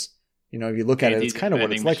was. You know, if you look at it, it's kind of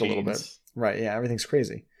what it's like a little bit. Right. Yeah. Everything's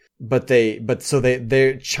crazy. But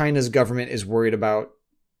China's government is worried about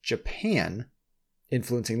Japan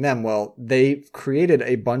influencing them. Well, they created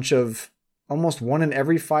a bunch of almost 1 in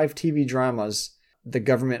every 5 TV dramas the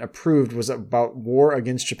government approved was about war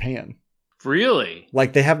against Japan. Really?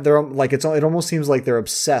 Like they have their own, like it almost seems like they're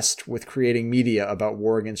obsessed with creating media about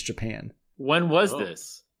war against Japan. When was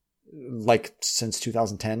this? Like since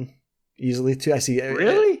 2010, easily too. I see.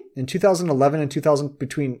 Really? In 2011 and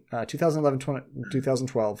between 2011 and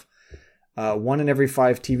 2012, 1 in every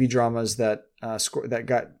 5 TV dramas that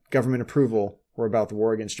got government approval were about the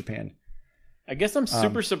war against Japan. I guess I'm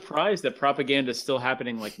super surprised that propaganda is still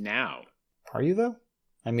happening like now. Are you though?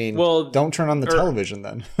 I mean, don't turn on the television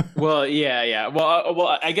then. Well, yeah.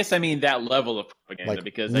 Well, I guess I mean that level of propaganda, like,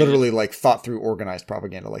 because literally like thought through organized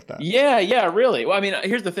propaganda like that. Yeah, really. Well, I mean,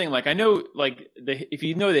 here's the thing. Like, I know, like, if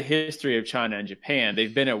you know the history of China and Japan,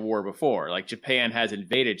 they've been at war before. Like, Japan has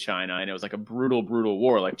invaded China, and it was like a brutal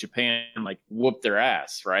war. Like, Japan like whooped their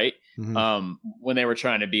ass, right? Mm-hmm. When they were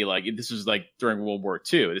trying to be like, this was like during World War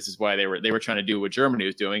II. This is why they were trying to do what Germany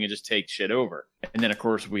was doing and just take shit over. And then of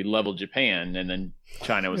course we leveled Japan, and then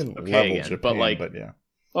China was okay again. Japan, but yeah.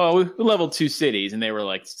 Well, we leveled 2 cities and they were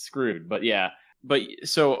like screwed. But yeah. But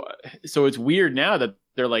so it's weird now that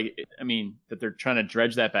they're like, I mean, that they're trying to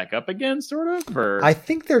dredge that back up again, sort of? Or I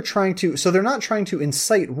think they're trying to, so they're not trying to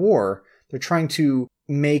incite war. They're trying to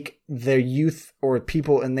make their youth or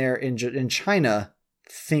people in China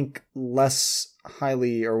think less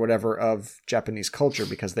highly or whatever of Japanese culture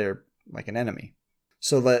because they're like an enemy.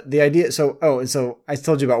 So the idea, so I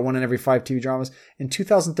told you about 1 in every 5 TV dramas. In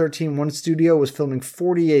 2013, one studio was filming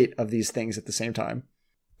 48 of these things at the same time,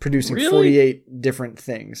 producing 48 different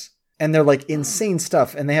things. And they're like insane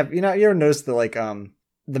stuff. And they have, you ever notice the like,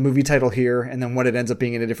 the movie title here and then what it ends up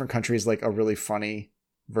being in a different country is like a really funny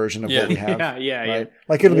version of what we have. Yeah.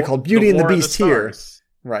 Like it'll be called Beauty and the Beast here.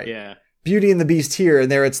 Right. Yeah. Beauty and the Beast here.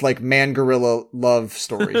 And there it's like man gorilla love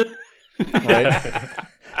story. Right.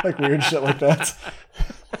 Like weird shit like that.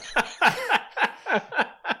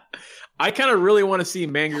 I kind of really want to see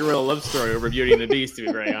Man Gorilla Love Story over Beauty and the Beast, to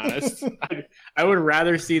be very honest. I would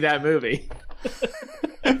rather see that movie.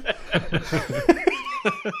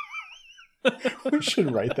 We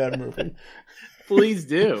should write that movie. Please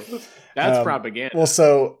do. That's propaganda. Well,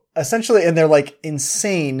 so essentially, and they're like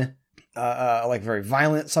insane, like very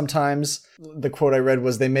violent sometimes. The quote I read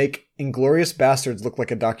was, they make Inglourious Bastards look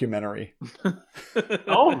like a documentary.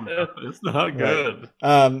 Oh, no, it's not good.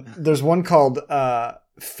 Right. There's one called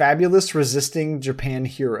Fabulous Resisting Japan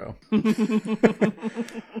Hero.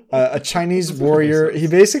 A Chinese warrior.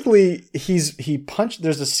 He punched.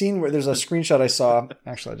 There's a scene where there's a screenshot I saw.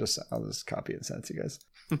 Actually, I'll just copy it and send it to you guys.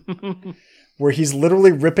 Where he's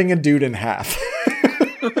literally ripping a dude in half.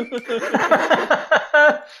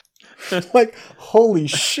 Like, holy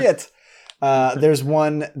shit. There's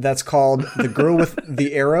one that's called The Girl with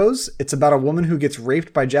the Arrows. It's about a woman who gets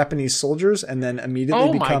raped by Japanese soldiers and then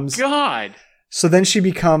immediately becomes... Oh my god! So then she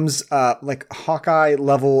becomes like Hawkeye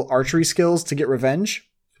level archery skills to get revenge.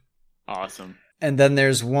 Awesome. And then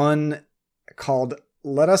there's one called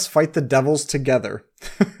Let Us Fight the Devils Together,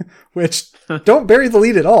 which don't bury the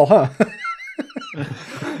lead at all, huh?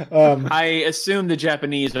 I assume the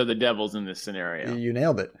Japanese are the devils in this scenario. You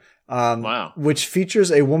nailed it. Wow. Which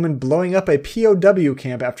features a woman blowing up a POW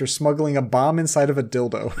camp after smuggling a bomb inside of a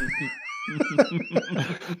dildo.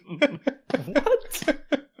 What?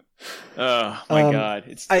 Oh my god!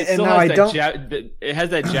 It has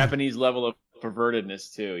that Japanese level of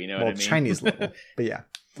pervertedness too. You know what I mean? Chinese level, but yeah.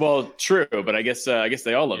 Well, true, but I guess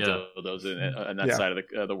they all love dildos on that side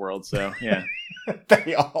of the world. So yeah,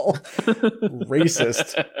 they all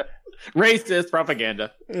racist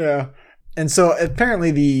propaganda. Yeah, and so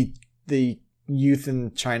apparently the youth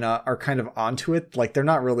in China are kind of onto it. Like they're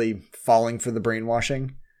not really falling for the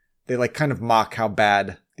brainwashing. They like kind of mock how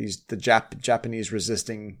bad the Japanese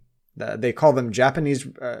resisting. They call them Japanese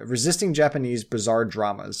resisting Japanese bizarre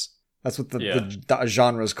dramas. That's what the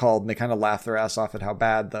genre is called, and they kind of laugh their ass off at how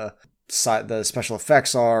bad the special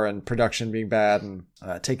effects are and production being bad, and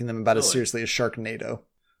taking them about as seriously as Sharknado.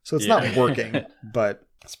 So it's not working, but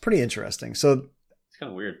it's pretty interesting. So it's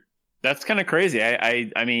kind of weird. That's kind of crazy.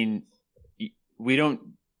 I mean, we don't.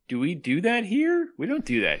 Do we do that here? We don't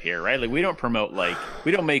do that here, right? Like we don't promote. Like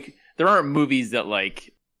we don't make. There aren't movies that like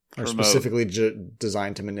are specifically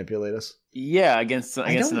designed to manipulate us. Yeah, against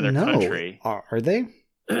another country. Are they?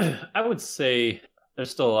 I would say there's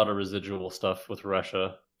still a lot of residual stuff with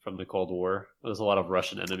Russia from the Cold War. There's a lot of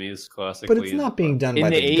Russian enemies classically. But it's not being done by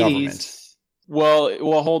the 80s, government.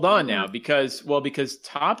 Well, hold on now, because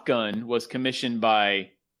Top Gun was commissioned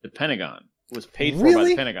by the Pentagon. It was paid for by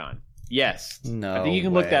the Pentagon. Yes. No, I think you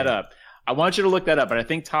can look that up. I want you to look that up, but I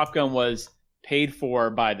think Top Gun was paid for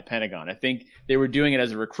by the Pentagon. I think they were doing it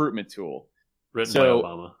as a recruitment tool. Written by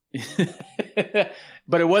Obama.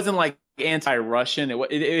 But it wasn't like anti-Russian.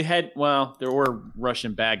 It had, well, there were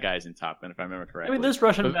Russian bad guys in Top Gun, if I remember correctly. I mean, there's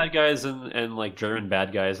Russian bad guys and like German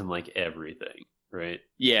bad guys and like everything, right?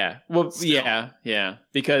 Yeah. Well, still, yeah.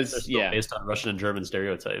 Because they're still based on Russian and German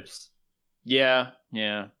stereotypes. Yeah.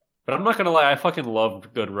 But I'm not gonna lie, I fucking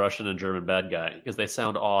love good Russian and German bad guy because they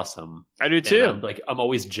sound awesome. I do too. I'm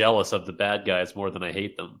always jealous of the bad guys more than I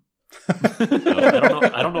hate them.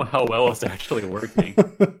 I don't know how well it's actually working.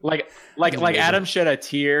 Like Adam shed a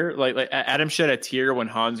tear. Like Adam shed a tear when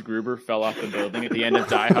Hans Gruber fell off the building at the end of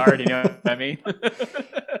Die Hard. You know what I mean?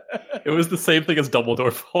 It was the same thing as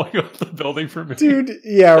Dumbledore falling off the building for me, dude.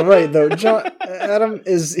 Yeah, right. Though Adam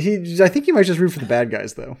I think he might just root for the bad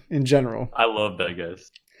guys though. In general, I love bad guys.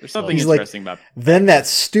 There's something interesting about. Then that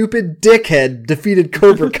stupid dickhead defeated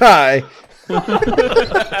Cobra Kai.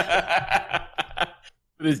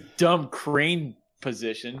 This dumb crane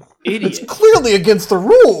position. Idiot. It's clearly against the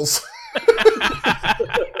rules.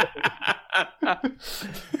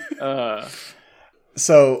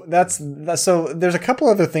 So there's a couple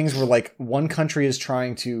other things where like one country is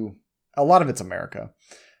trying to, a lot of it's America.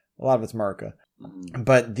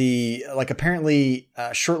 But apparently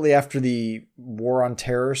shortly after the War on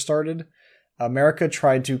Terror started, America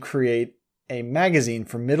tried to create a magazine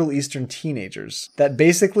for Middle Eastern teenagers that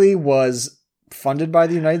basically was funded by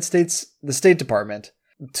the United States, the State Department,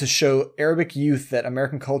 to show Arabic youth that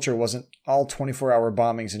American culture wasn't all 24-hour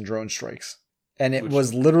bombings and drone strikes. And it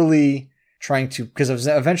was literally trying to, because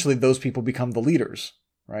eventually those people become the leaders,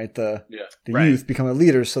 right? The youth become the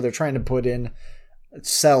leaders, so they're trying to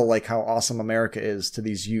sell like how awesome America is to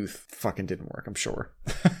these youth. Fucking didn't work, I'm sure.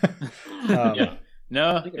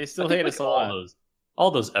 No, they still hate us a lot.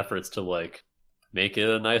 All those efforts to like make it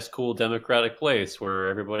a nice, cool, democratic place where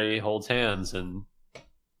everybody holds hands and,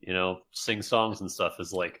 you know, sing songs and stuff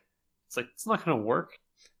is like, it's not going to work.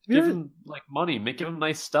 Give them like money, give them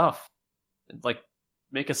nice stuff, and, like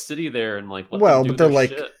make a city there and like. But they're like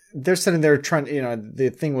shit. They're sitting there trying. You know, the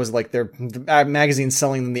thing was like the magazine's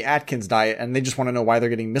selling them the Atkins diet, and they just want to know why they're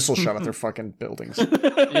getting missiles shot at their fucking buildings.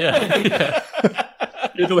 Yeah.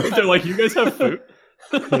 They're like, you guys have food.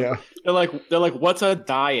 Yeah. They're like, what's a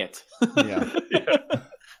diet? Yeah.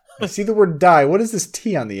 I see the word die. What is this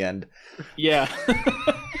T on the end? Yeah.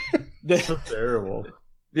 So terrible.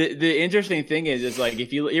 The interesting thing is like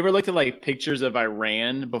if you ever looked at like pictures of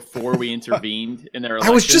Iran before we intervened in their elections.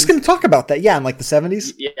 I was just going to talk about that. Yeah, in like the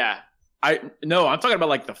 70s. Yeah. No, I'm talking about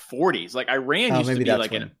like the 40s. Like Iran used to be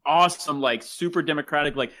like an awesome, like super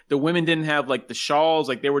democratic. Like the women didn't have like the shawls.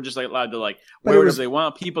 Like they were just like allowed to like wear whatever they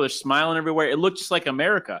want. People are smiling everywhere. It looked just like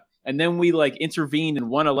America. And then we like intervened in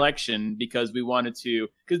one election because they wanted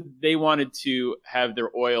to have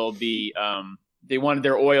their oil be they wanted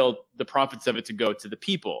their oil, the profits of it, to go to the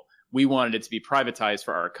people. We wanted it to be privatized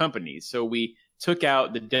for our companies. So we took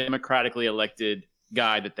out the democratically elected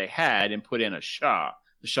guy that they had and put in the Shah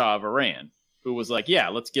of Iran, who was like, yeah,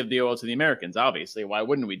 let's give the oil to the Americans. Obviously, why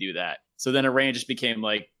wouldn't we do that? So then Iran just became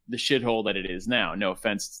like the shithole that it is now. No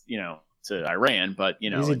offense, to Iran, but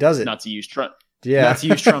Easy does it. Not to use Trump. Yeah. Not to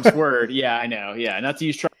use Trump's word. Yeah, I know. Yeah, not to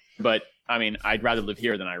use Trump. But I mean, I'd rather live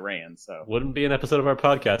here than Iran. So wouldn't be an episode of our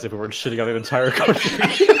podcast if we weren't shitting on an entire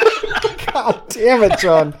country. God damn it,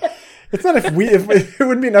 John. It's not if it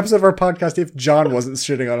wouldn't be an episode of our podcast if John wasn't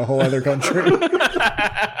shitting on a whole other country.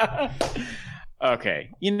 Okay,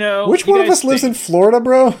 which one of us lives in Florida,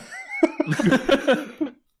 bro?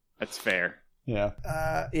 That's fair. Yeah.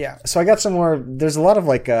 Yeah. So I got some more. There's a lot of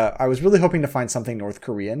like. I was really hoping to find something North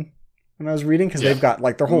Korean when I was reading because they've got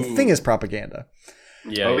like their whole thing is propaganda.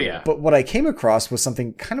 Yeah. Oh yeah. But what I came across was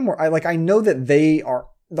something kind of more. I know that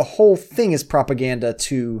the whole thing is propaganda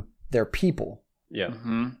to their people. Yeah.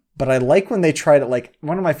 Mm-hmm. But I like when they try to, like,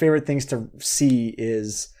 one of my favorite things to see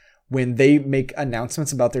is when they make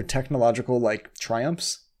announcements about their technological, like,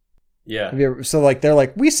 triumphs. Yeah. So, like, they're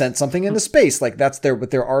like, we sent something into space. Like, that's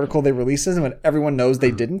what their article they releases, and when everyone knows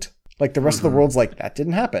they didn't. Like, the rest of the world's like, that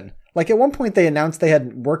didn't happen. Like, at one point, they announced they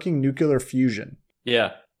had working nuclear fusion.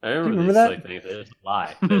 Yeah. I remember that? Like, it's a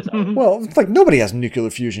lie. Well, it's like, nobody has nuclear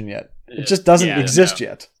fusion yet. It just doesn't exist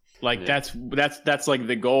yet. Like that's like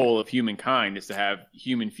the goal of humankind is to have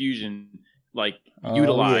human fusion like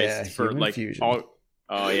utilized for like fusion.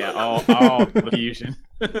 all the fusion.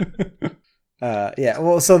 Yeah.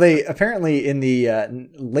 Well, so they apparently in the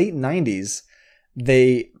late 90s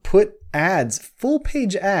they put full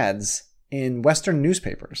page ads in Western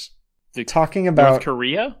newspapers talking about North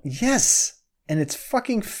Korea. Yes, and it's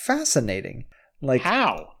fucking fascinating. Like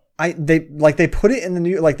how they put it in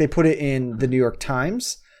the New York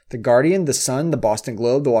Times, the Guardian, the Sun, the Boston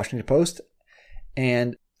Globe, the Washington Post,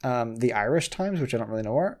 and the Irish Times, which I don't really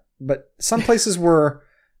know are. But some places were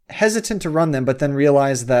hesitant to run them, but then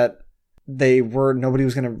realized that nobody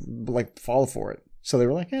was going to like fall for it. So they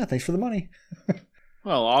were like, yeah, thanks for the money.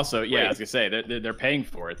 Well, also, yeah, I was going to say, they're paying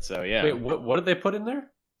for it, so yeah. Wait, what did they put in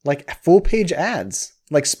there? Like full page ads,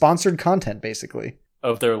 like sponsored content, basically.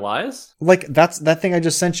 Of their lies? Like that thing I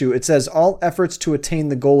just sent you. It says all efforts to attain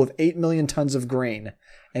the goal of 8 million tons of grain.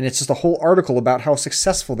 And it's just a whole article about how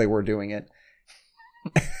successful they were doing it.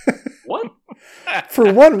 What?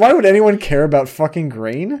 For one, why would anyone care about fucking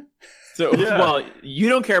grain? So, well, you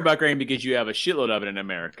don't care about grain because you have a shitload of it in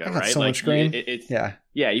America, right? So much grain. Yeah,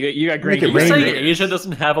 you got grain. You're saying Asia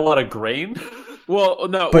doesn't have a lot of grain? Well,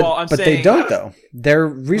 no. But they don't though. Their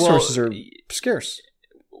resources are scarce.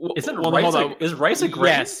 Isn't rice a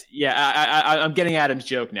grain? Yes. Yeah, I'm getting Adam's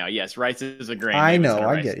joke now. Yes, rice is a grain. I know.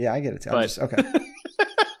 I get it. But, okay.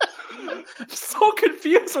 I'm so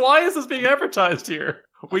confused. Why is this being advertised here?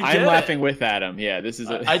 I'm laughing with Adam. Yeah, this is.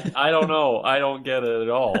 I don't know. I don't get it at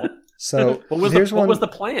all. So what was the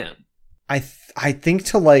plan? I think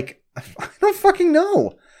to like I don't fucking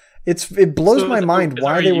know. It blows my mind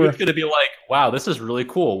why they were going to be like, wow, this is really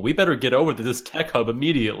cool. We better get over to this tech hub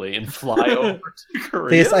immediately and fly over to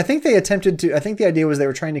Korea. I think the idea was they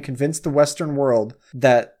were trying to convince the Western world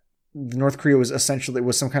that North Korea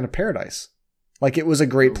was some kind of paradise. Like it was a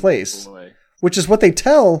great place, which is what they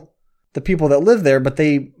tell the people that live there, but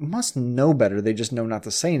they must know better. They just know not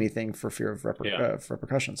to say anything for fear of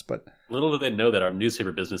repercussions. But little do they know that our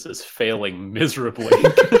newspaper business is failing miserably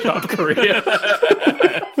in South Korea.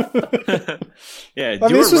 Yeah,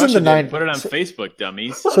 this was in the 90s. Put it on Facebook,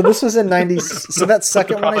 dummies. So this was in 90s. So that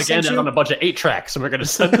second one I sent you on a bunch of 8-tracks, and we're going to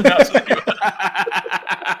send them out to you.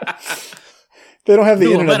 They don't have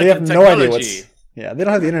the internet. They have no idea they don't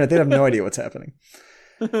have the internet. They have no idea what's happening.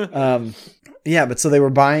 Yeah, but so they were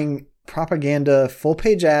buying propaganda,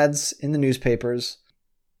 full-page ads in the newspapers.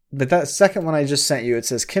 But that second one I just sent you, it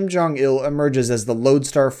says Kim Jong-il emerges as the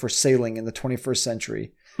lodestar for sailing in the 21st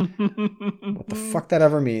century. What the fuck that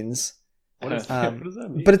ever means. What does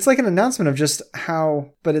that mean? But it's like an announcement of just how...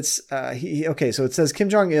 But it's... okay, so it says Kim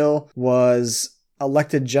Jong-il was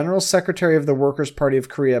elected General Secretary of the Workers' Party of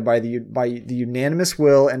Korea by the unanimous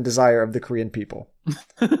will and desire of the Korean people.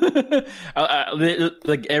 Like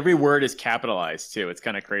every word is capitalized too. It's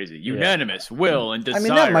kind of crazy. Unanimous will and desire. I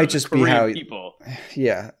mean, that might just be how people.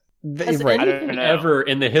 Yeah, has anything ever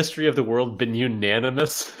in the history of the world been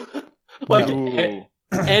unanimous? Like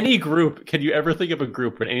any group, can you ever think of a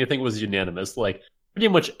group where anything was unanimous? Like, pretty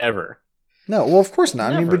much ever. No, well, of course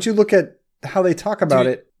not. I mean, Never. but you look at how they talk about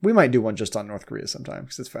it. We might do one just on North Korea sometime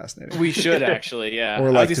because it's fascinating. We should actually, yeah. Or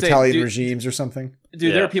I like was gonna say, totalitarian regimes or something. Dude,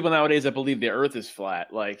 there Yeah. are people nowadays that believe the Earth is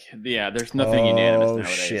flat. Like, yeah, there's nothing unanimous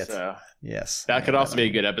nowadays. Shit. So Yes. that could also be a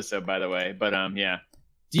good episode, by the way. But yeah.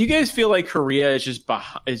 Do you guys feel like Korea is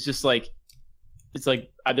just like it's like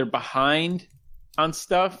either behind on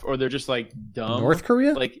stuff or they're just like dumb? North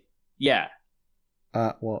Korea? Like, yeah.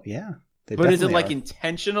 Well, yeah. They But is it definitely like are.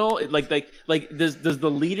 intentional? Like does the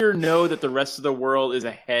leader know that the rest of the world is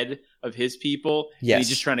ahead of his people? And Yes. he's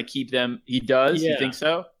just trying to keep them. He does. You Yeah. think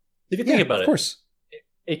so? If you Yeah, think about of it, course.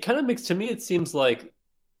 it kind of makes, to me, it seems like,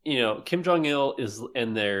 Kim Jong Il is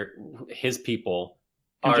and his people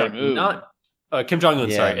Kim are Jong-un. not. Kim Jong Un,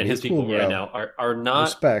 Yeah, sorry, and he's his people cool, right bro. now are not.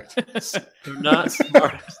 Respect. They're not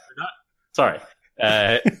smart. Sorry.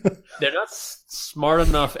 They're not smart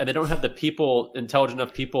enough, and they don't have the people, intelligent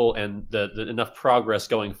enough people, and the enough progress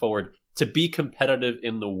going forward to be competitive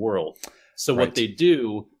in the world. So Right. what they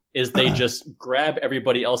do is they just grab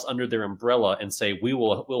everybody else under their umbrella and say, we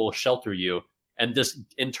will shelter you, and just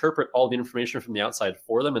interpret all the information from the outside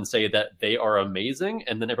for them and say that they are amazing,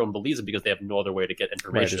 and then everyone believes it because they have no other way to get Right.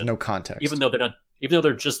 information. There's no context. Even though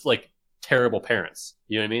they're just like terrible parents.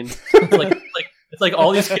 You know what I mean? It's like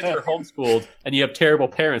all these kids are homeschooled and you have terrible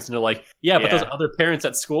parents, and they're like, yeah, but those other parents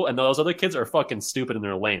at school and those other kids are fucking stupid and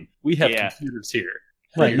they're lame. We have computers here.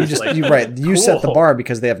 right. And You you're just like, you set the cool. bar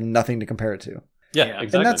because they have nothing to compare it to. Yeah, Yeah.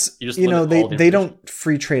 exactly. And that's You just they limit all the they information. don't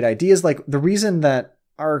free trade ideas. Like the reason that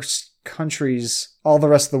our countries, all the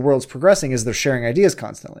rest of the world's progressing is they're sharing ideas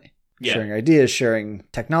constantly. Yeah. Sharing ideas, sharing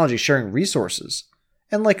technology, sharing resources.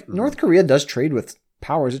 And like Mhm. North Korea does trade with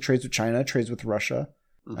powers. It trades with China, it trades with Russia.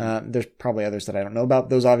 Mhm. There's probably others that I don't know about.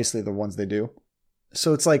 Those obviously are the ones they do.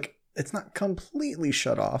 So it's like it's not completely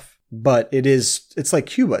shut off, but it's like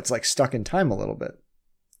Cuba. It's like stuck in time a little bit.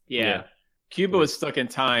 Yeah. Yeah. Cuba was stuck in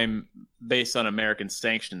time based on American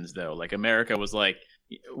sanctions, though. Like America was like,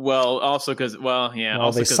 well, also because, well, yeah. Well,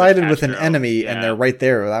 also they 'cause of sided with an Castro. enemy Yeah. and they're right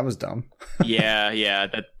there. That was dumb. yeah,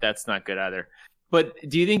 that's not good either. But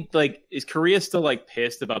do you think like is Korea still like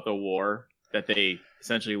pissed about the war that they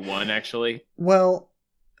essentially won? Actually, Well,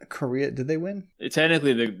 Korea, did they win?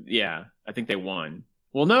 technically, I think they won.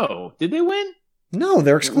 Well, no, did they win? No,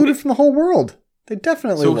 they're excluded from the whole world. They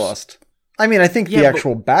definitely So- lost. I mean, I think the Yeah, but-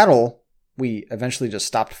 actual battle, we eventually just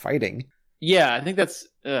stopped fighting. Yeah, I think that's.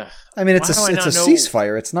 I mean, it's Why do I a not know-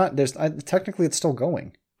 ceasefire. It's not. Technically, it's still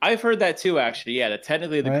going. I've heard that too. Actually, yeah, that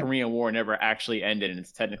technically the Right. Korean War never actually ended, and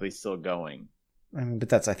it's technically still going. I mean,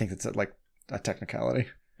 but I think that's like a technicality.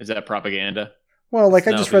 Is that propaganda? Well, like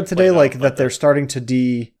I No, just we read today, played out like like that they're that. starting to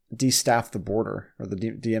de-staff the border or the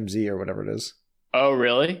DMZ or whatever it is. Oh,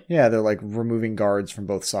 really? Yeah, they're like removing guards from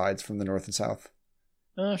both sides, from the north and south.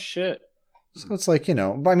 Oh shit. So it's like,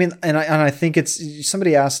 but I mean, and I think it's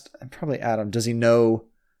somebody asked, probably Adam, does he know?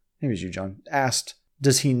 Maybe it was you, John. Asked,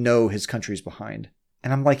 does he know his country's behind?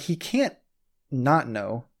 And I'm like, he can't not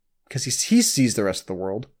know because he sees the rest of the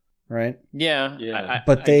world, right? Yeah. Yeah.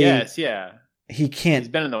 But I they- guess, yeah. He He's can't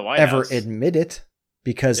been in the White ever House. admit it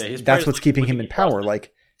because Yeah, he's that's probably what's like keeping him looking in power. across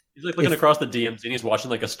Like, He's like looking If- across the DMZ and he's watching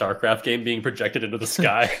like a StarCraft game being projected into the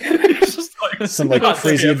sky. He's just like some like "God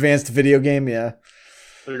crazy damn, advanced video game, yeah.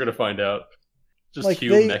 They're gonna find out. Just Like,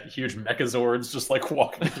 huge mechazords just like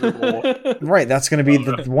walking through the wall. Right, that's going to be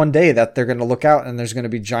the one day that they're going to look out and there's going to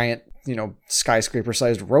be giant,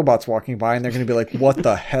 skyscraper-sized robots walking by and they're going to be like, what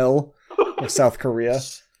the hell? Like South Korea.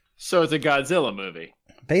 So it's a Godzilla movie.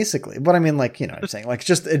 Basically. But I mean, like, what I'm saying? Like,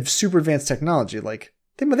 just super advanced technology. Like,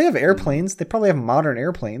 they have airplanes. They probably have modern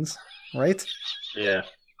airplanes, right? Yeah.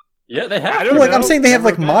 Yeah, they have. I don't Well, like, know. I'm saying they have,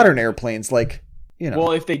 Never like, been. modern airplanes. Like,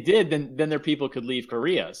 Well, if they did, then their people could leave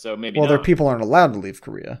Korea. So maybe well, their not. people aren't allowed to leave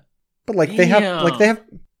Korea. But, like, they have,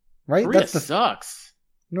 right? Korea That's the sucks.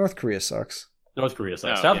 North Korea sucks. North Korea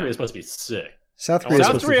sucks. Oh, South yeah. Korea is supposed to be sick. South Korea is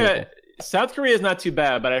South supposed to be Korea, cool. South Korea is not too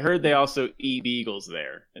bad, but I heard they also eat beagles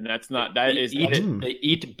there, and that's not that is Mm. They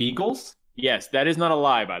eat beagles? yes, that is not a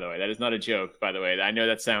lie, by the way. That is not a joke, by the way. I know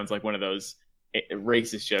that sounds like one of those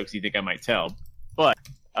racist jokes you think I might tell, but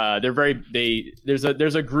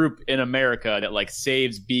there's a group in America that like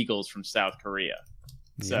saves beagles from South Korea.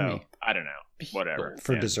 So Yummy. I don't know, whatever.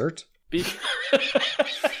 For Yeah. dessert? Be-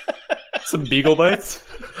 Some beagle bites?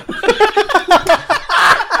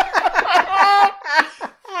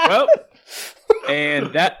 well, and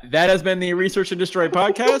that has been the Research and Destroy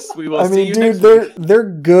podcast. We will I see mean, you dude, next week. they're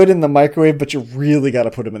good in the microwave, but you really got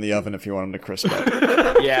to put them in the oven if you want them to crisp up.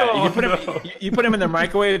 Yeah, Oh, you put them in the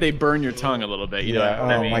microwave, they burn your tongue a little bit. You know what Oh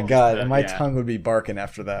I mean? my god, So, and my yeah. tongue would be barking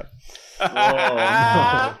after that.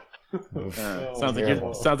 Sounds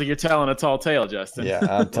like you're telling a tall tale, Justin. Yeah,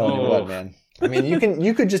 I'm telling you what, man. I mean,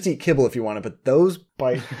 you could just eat kibble if you wanted, but those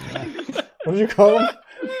bite. What did you call them?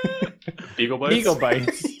 Beagle bites. Eagle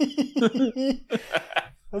bites.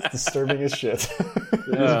 That's disturbing as shit.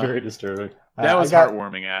 It is very disturbing. That was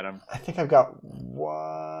heartwarming, Adam. I think I've got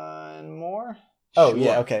one more. Oh,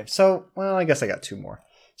 yeah, okay. So, well, I guess I got two more.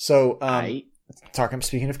 So,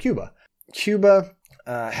 speaking of Cuba. Cuba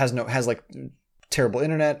has like terrible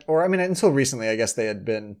internet, or I mean, until recently, I guess they had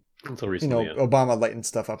been, Obama lightened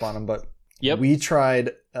stuff up on them, but we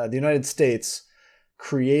tried, the United States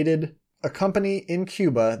created a company in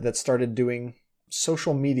Cuba that started doing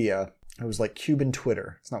social media. It was like Cuban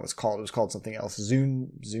Twitter. It's not what it's called. It was called something else.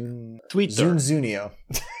 Zunio.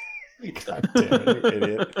 God damn it, you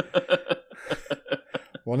idiot.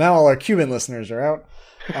 Well, now all our Cuban listeners are out.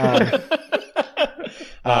 Come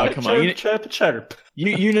on.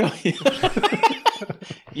 You know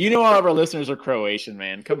you know all of our listeners are Croatian,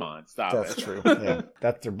 man. Come on, stop That's it. true. Yeah,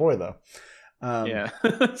 that's their boy, though. Yeah,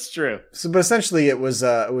 that's true. So, but essentially, it was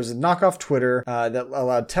a knockoff Twitter that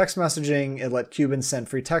allowed text messaging. It let Cubans send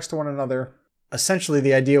free text to one another. Essentially,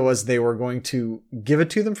 the idea was they were going to give it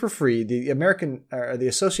to them for free. The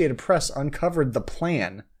Associated Press uncovered the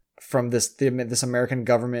plan from this American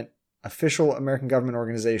government, official American government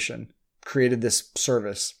organization, created this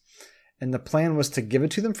service, and the plan was to give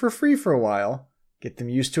it to them for free for a while, get them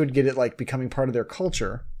used to it, get it like becoming part of their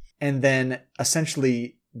culture, and then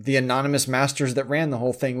essentially the anonymous masters that ran the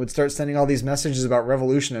whole thing would start sending all these messages about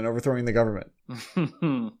revolution and overthrowing the government.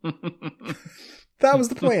 That was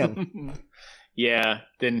the plan. Yeah,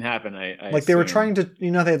 didn't happen. They were trying to, they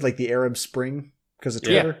had like the Arab Spring because of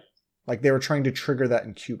Twitter. Yeah. Like they were trying to trigger that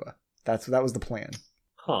in Cuba. That was the plan.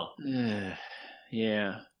 Huh.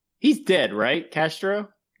 Yeah. He's dead, right? Castro?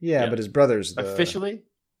 Yeah, but his brother's officially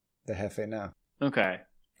the jefe now. Okay.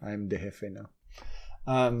 I'm the jefe now.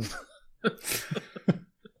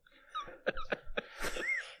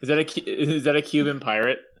 Is that a Cuban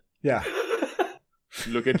pirate? Yeah.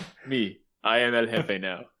 Look at me. I am El Jefe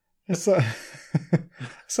now. I saw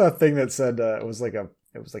a thing that said it was like a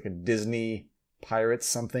Disney Pirates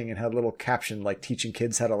something, and had a little caption like teaching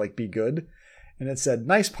kids how to like be good, and it said,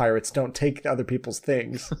 "Nice pirates don't take other people's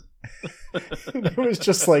things." And it was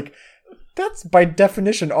just like, that's by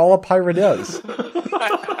definition all a pirate does.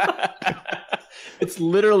 It's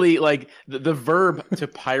literally like the verb to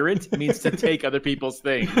pirate means to take other people's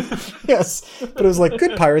things. Yes, but it was like,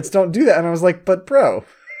 good pirates don't do that, and I was like, but bro.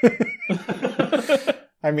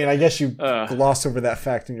 I mean, I guess you gloss over that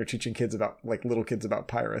fact when you're teaching kids about, like, little kids about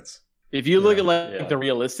pirates. If you look at the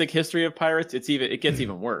realistic history of pirates, it gets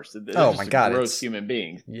even worse. Oh my god, gross human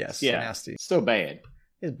beings. Yes, yeah, nasty. So bad.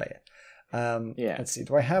 It's bad. Let's see.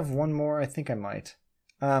 Do I have one more? I think I might.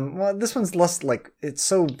 Well, this one's less like, it's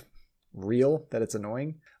so real that it's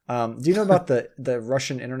annoying. Do you know about the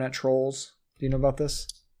Russian internet trolls? Do you know about this?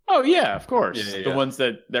 Oh yeah, of course. Yeah. The ones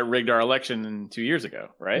that rigged our election 2 years ago,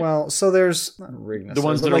 right? Well, so there's not rigged the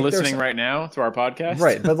ones that are listening right now to our podcast,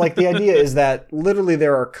 right? But like the idea is that literally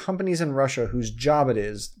there are companies in Russia whose job it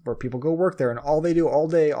is, where people go work there, and all they do all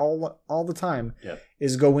day, all the time,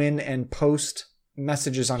 is go in and post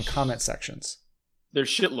messages on comment sections. They're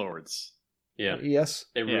shitlords. Yeah. Yes.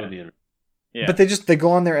 They ruin the internet. Yeah. But they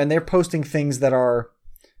go on there and they're posting things that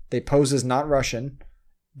they pose as not Russian,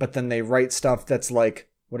 but then they write stuff that's like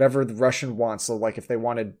whatever the Russian wants. So like if they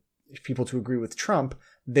wanted people to agree with Trump,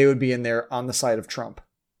 they would be in there on the side of Trump,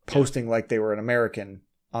 posting like they were an American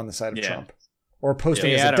on the side of Trump, or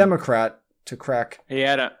posting as a Democrat to crack. Hey,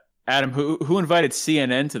 Adam, who invited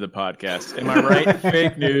CNN to the podcast? Am I right?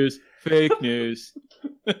 Fake news.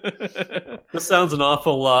 This sounds an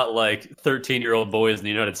awful lot like 13-year-old boys in the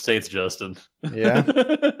United States, Justin. Yeah,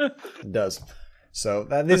 it does. So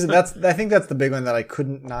I think that's the big one that I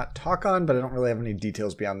couldn't not talk on, but I don't really have any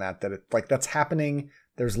details beyond that. That that's happening.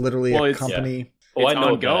 There's literally a company. Yeah. Oh, it's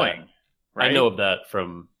ongoing. Right? I know of that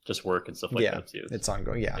from just work and stuff like that too. It's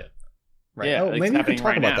ongoing. Yeah. Right. Yeah, maybe you can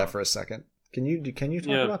talk about that for a second. Can you talk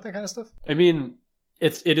about that kind of stuff? I mean,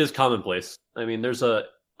 it is commonplace. I mean, there's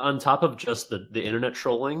on top of just the internet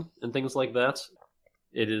trolling and things like that,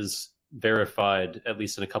 it is verified, at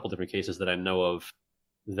least in a couple different cases that I know of,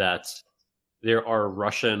 that there are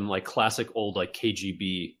Russian, like classic old like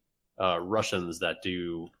KGB Russians that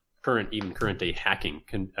do current day hacking,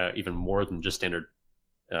 even more than just standard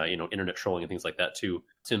internet trolling and things like that to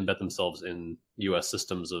embed themselves in U.S.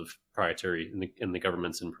 systems of proprietary in the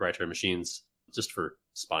governments and proprietary machines just for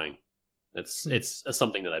spying. It's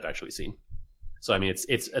something that I've actually seen. So I mean,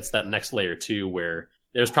 it's that next layer too, where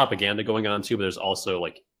there's propaganda going on too, but there's also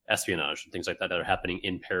like espionage and things like that are happening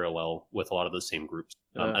in parallel with a lot of those same groups.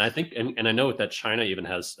 And I think, and I know that China even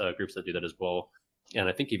has groups that do that as well. And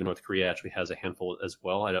I think even North Korea actually has a handful as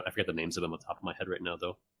well. I forget the names of them on the top of my head right now,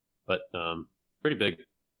 though. But pretty big.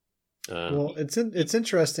 Well, it's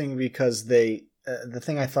interesting because the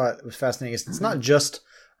thing I thought was fascinating is it's not just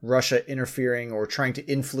Russia interfering or trying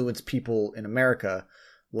to influence people in America.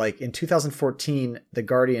 Like in 2014, The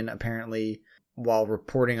Guardian apparently, while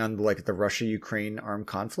reporting on like the Russia-Ukraine armed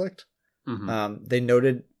conflict,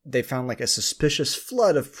 they found like a suspicious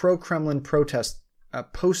flood of pro-Kremlin protest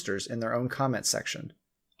posters in their own comment section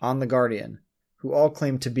on The Guardian, who all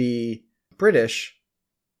claim to be British,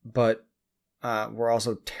 but were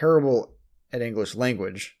also terrible at English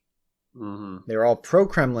language. They were all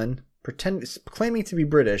pro-Kremlin, claiming to be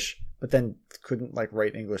British, but then couldn't like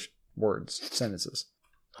write English sentences.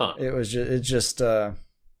 It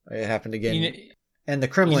happened again. And the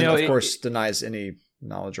Kremlin, of course, denies any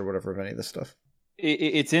knowledge or whatever of any of this stuff.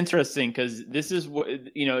 It's interesting because this is what,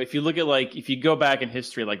 if you look at like, if you go back in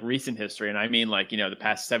history, like recent history, and I mean like, the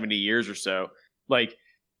past 70 years or so, like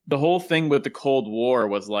the whole thing with the Cold War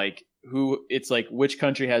was like, which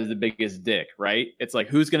country has the biggest dick, right? It's like,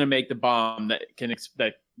 who's going to make the bomb that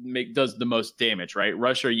does the most damage, right?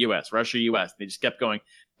 Russia or US, Russia, US. They just kept going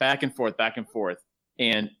back and forth, back and forth.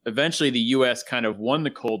 And eventually the US kind of won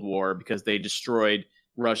the Cold War because they destroyed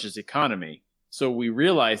Russia's economy. So we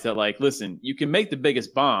realized that, like, listen, you can make the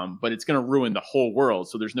biggest bomb, but it's going to ruin the whole world.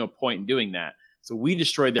 So there's no point in doing that. So we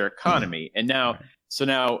destroyed their economy. And now,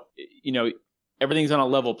 everything's on a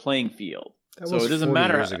level playing field. So it doesn't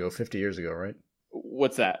matter. 50 years ago, right?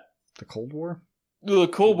 What's that? The Cold War? The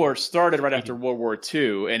Cold War started right after World War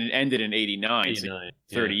II and it ended in 89,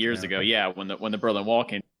 30 years ago. Yeah, when the Berlin Wall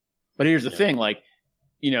came. But here's the thing, like,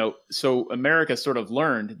 so America sort of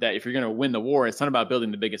learned that if you're going to win the war, it's not about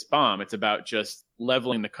building the biggest bomb. It's about just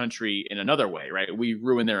leveling the country in another way, right? We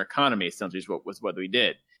ruined their economy, essentially, was what we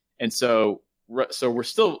did. And so we're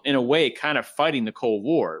still, in a way, kind of fighting the Cold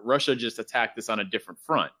War. Russia just attacked us on a different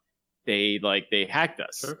front. They hacked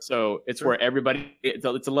us. Sure. So it's where everybody,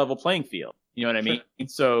 it's a level playing field. You know what I mean? Sure.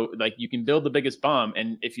 So like you can build the biggest bomb.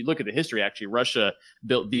 And if you look at the history, actually, Russia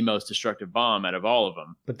built the most destructive bomb out of all of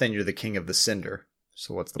them. But then you're the king of the cinder.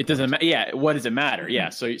 So what's the point? Doesn't matter. Yeah. What does it matter? Yeah.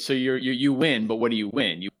 So you win, but what do you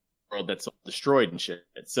win? You win a world that's destroyed and shit.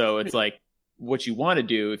 So it's like what you want to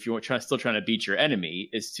do if you're still trying to beat your enemy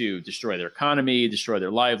is to destroy their economy, destroy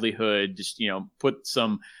their livelihood, just, put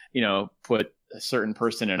a certain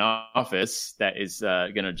person in office that is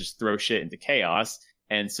going to just throw shit into chaos.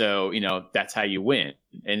 And so, that's how you win.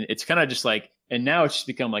 And it's kind of just like, and now it's just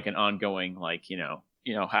become like an ongoing, like,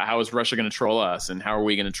 how is Russia going to troll us and how are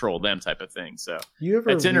we going to troll them type of thing. So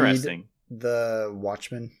it's interesting. The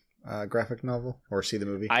Watchmen graphic novel or see the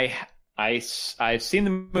movie? I've seen the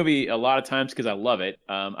movie a lot of times because I love it.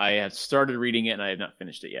 I have started reading it and I have not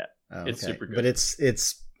finished it yet. Oh, okay. It's super good. But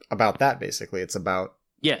it's about that basically. It's about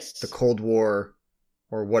the Cold War,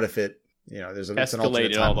 or what if it, there's it's an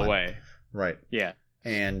alternate escalated all the way. Right. Yeah.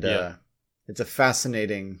 And it's a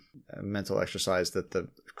fascinating mental exercise that the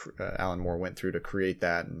Alan Moore went through to create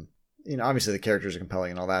that. And, obviously the characters are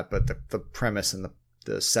compelling and all that, but the premise and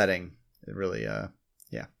the setting, it really,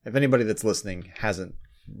 if anybody that's listening hasn't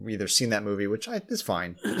either seen that movie, which is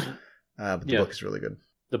fine, but the book is really good.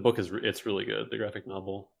 The book it's really good, the graphic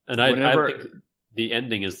novel. And I think the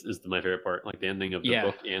ending is my favorite part. Like the ending of the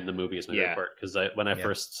book and the movie is my favorite part. Because when I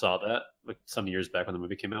first saw that, like some years back when the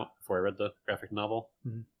movie came out, before I read the graphic novel,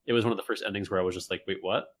 it was one of the first endings where I was just like, wait,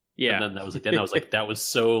 what? Yeah. And then I was like, that was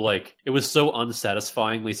so like, it was so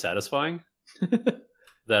unsatisfyingly satisfying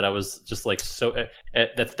that I was just like, so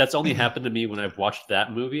that's only happened to me when I've watched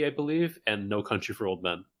that movie, I believe, and No Country for Old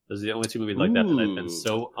Men. Those are the only two movies like that I've been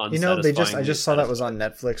so unsatisfying. I just saw that was on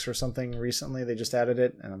Netflix or something recently. They just added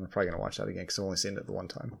it, and I'm probably going to watch that again because I've only seen it the one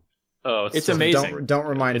time. Oh, it's amazing. Don't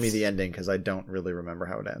remind me the ending because I don't really remember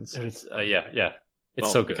how it ends. It's,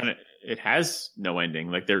 It's so good. It has no ending.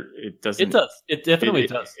 Like it doesn't. It does. It definitely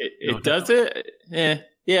does. It does it.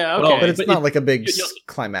 Yeah. Okay. Well, but it's not like a big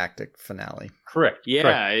climactic finale. Correct. Yeah.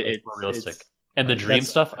 Correct. It's more realistic. And the dream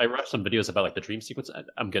stuff, I watched some videos about like the dream sequence.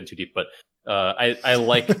 I'm getting too deep, but I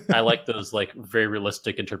like those like very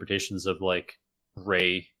realistic interpretations of like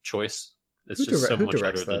Rey choice. It's just so much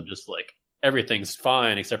better than just like everything's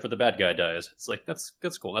fine except for the bad guy dies. It's like that's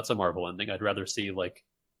cool. That's a Marvel ending. I'd rather see like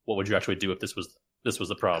what would you actually do if this was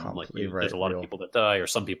the problem? Like there's a lot of people that die, or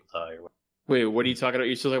some people die, or Wait, what are you talking about? Are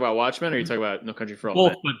you still talking about Watchmen, or are you talking about No Country for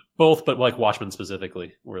Old Men? Both, but like Watchmen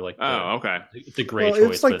specifically, where like okay, it's a great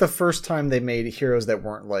choice. It's like the first time they made heroes that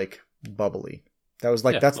weren't like bubbly. That was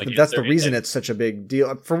like that's the reason it's such a big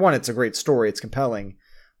deal. For one, it's a great story, it's compelling,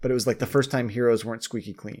 but it was like the first time heroes weren't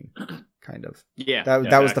squeaky clean, kind of. Yeah. That was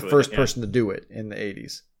the exactly. first Yeah. person to do it in the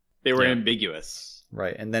 80s. They were Yeah. ambiguous.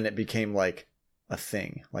 Right. And then it became like a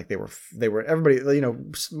thing. Like they were everybody,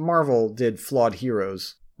 Marvel did flawed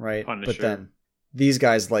heroes, right? Punisher. But then these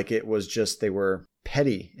guys, like, it was just, they were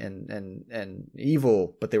petty and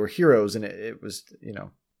evil, but they were heroes, and it was, I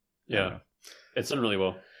don't Yeah. know. It's done really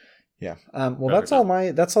well. Yeah. Well, that's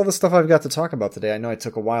all the stuff I've got to talk about today. I know I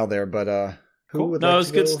took a while there, but who Cool. would No, like it was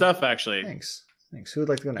to good go? stuff, actually. Thanks. Who would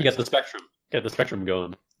like to go next? You got the spectrum. Get the spectrum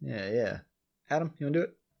going. Yeah. Adam, you want to do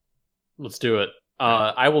it? Let's do it.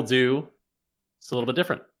 I will do. It's a little bit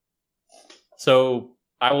different. So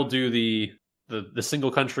I will do the single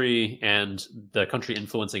country and the country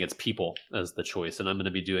influencing its people as the choice, and I'm going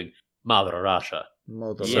to be doing Mother Russia.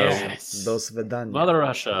 Mother Yes. Dos Vedanya. Mother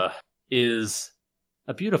Russia is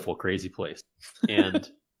a beautiful, crazy place, and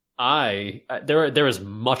there is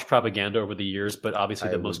much propaganda over the years, but obviously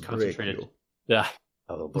I the will most break concentrated. you. Yeah,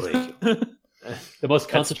 I will break you. The most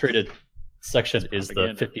concentrated section is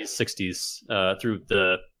the propaganda. 50s, 60s, through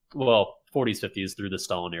the 40s, 50s through the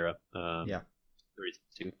Stalin era. Yeah. 30s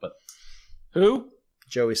too, but Who?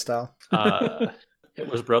 Joey style.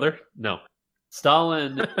 Hitler's brother? No,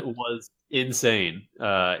 Stalin was insane.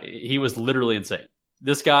 He was literally insane.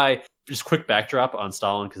 This guy. Just quick backdrop on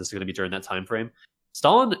Stalin because it's going to be during that time frame.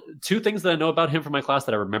 Stalin. Two things that I know about him from my class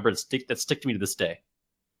that I remember that stick to me to this day.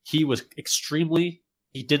 He was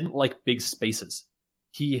He didn't like big spaces.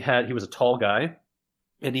 He was a tall guy,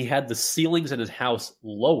 and he had the ceilings in his house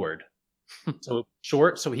lowered, so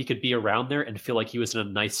short, so he could be around there and feel like he was in a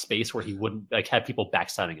nice space where he wouldn't like have people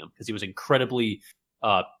backstabbing him because he was incredibly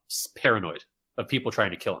paranoid of people trying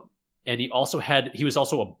to kill him. And he was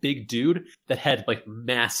also a big dude that had like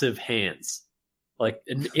massive hands, like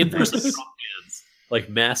inverse of Trump hands, like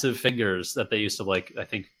massive fingers that they used to like, I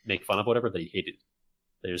think, make fun of, whatever, that he hated.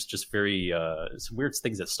 There's just very some weird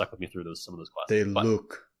things that stuck with me through some of those classes. They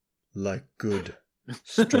look like good,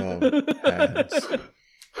 strong hands.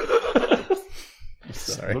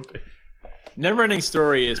 Sorry. Neverending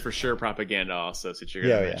Story is for sure propaganda also, since you're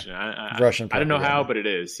going to mention it. Russian I don't know how, propaganda. but it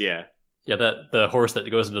is, yeah. Yeah, the horse that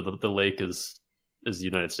goes into the lake is the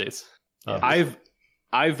United States.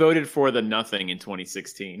 I voted for the nothing in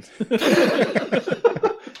 2016.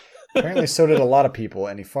 Apparently so did a lot of people,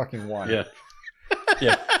 and he fucking won.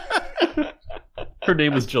 Yeah. Her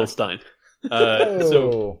name was Jill Stein.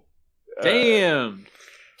 Oh. Damn.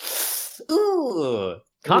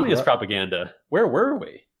 Communist propaganda. Where were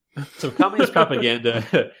we? So communist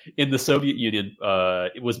propaganda in the Soviet Union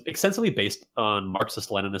it was extensively based on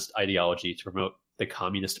Marxist-Leninist ideology to promote the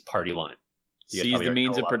Communist Party line. Seize the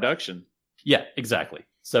means of production. Yeah, exactly.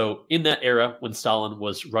 So in that era, when Stalin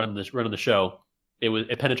was running the show,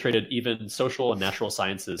 it penetrated even social and natural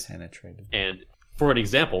sciences. And for an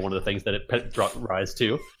example, one of the things that it brought rise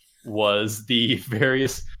to was the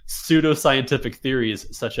various pseudoscientific theories,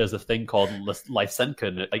 such as a thing called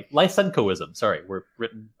Lysenkoism. Sorry, were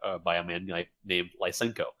written by a man named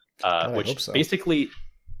Lysenko, which basically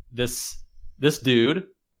this dude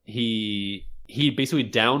he basically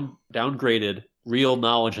downgraded real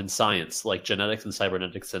knowledge in science like genetics and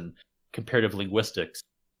cybernetics and comparative linguistics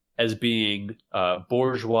as being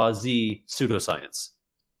bourgeoisie pseudoscience.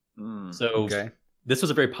 So this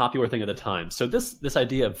was a very popular thing at the time. So this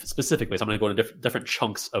idea of specifically, so I'm going to go into different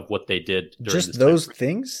chunks of what they did. Just those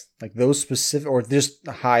things, like those specific, or just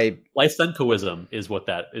high. Lysenkoism is what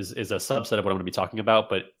that is a subset of what I'm going to be talking about,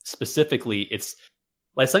 but specifically, it's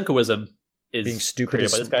Lysenkoism is being stupid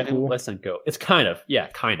created by this guy cool. named Lysenko. It's kind of.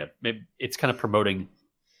 Maybe it's kind of promoting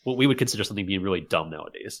what we would consider something being really dumb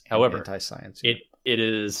nowadays. However, anti-science.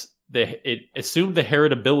 It assumed the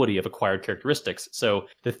heritability of acquired characteristics. So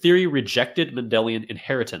the theory rejected Mendelian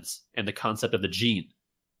inheritance and the concept of the gene,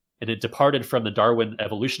 and it departed from the Darwin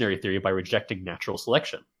evolutionary theory by rejecting natural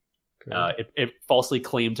selection. It falsely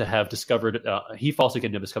claimed to have discovered,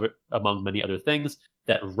 among many other things,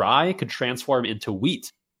 that rye could transform into wheat,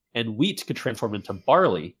 and wheat could transform into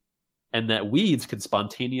barley, and that weeds could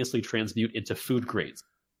spontaneously transmute into food grains,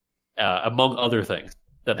 among other things.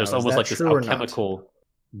 That there's almost like this alchemical.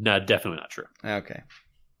 No, definitely not true. Okay.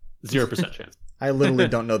 0% chance. I literally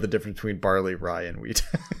don't know the difference between barley, rye, and wheat.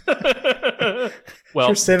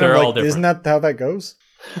 Well, they're all different. Isn't that how that goes?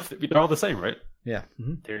 They're all the same, right? Yeah.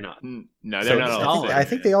 Mm-hmm. They're not. No, they're not all the same. I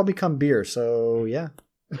think they all become beer, so yeah.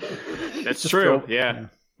 That's true, yeah.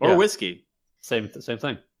 Or whiskey. Same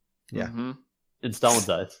thing. Yeah. Mm-hmm. In Stalin's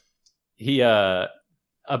eyes.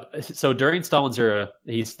 So during Stalin's era,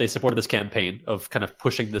 they supported this campaign of kind of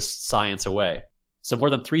pushing this science away. So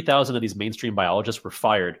more than 3,000 of these mainstream biologists were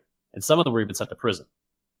fired, and some of them were even sent to prison.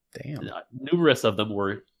 Damn. Numerous of them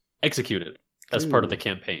were executed as part of the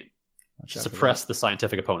campaign. Suppress the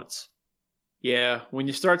scientific opponents. Yeah, when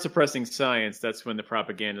you start suppressing science, that's when the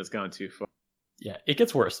propaganda's gone too far. Yeah, it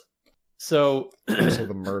gets worse. So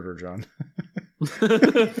the murder, John.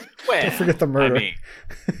 Well, Don't forget the murder. I mean,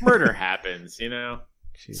 murder happens,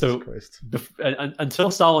 Jesus Christ.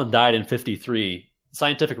 Until Stalin died in 1953,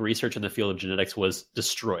 scientific research in the field of genetics was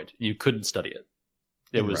destroyed. You couldn't study it.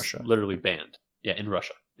 It was Russia. literally banned. Yeah, in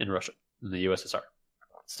Russia, in the USSR.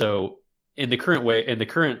 So in the current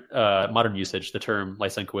modern usage, the term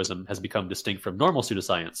Lysenkoism has become distinct from normal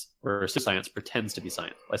pseudoscience, where pseudoscience pretends to be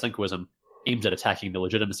science. Lysenkoism aims at attacking the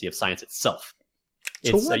legitimacy of science itself.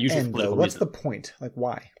 So It's what usually end, for though? political What's reason. the point? Like,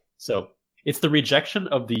 why? So it's the rejection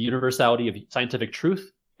of the universality of scientific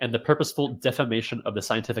truth and the purposeful defamation of the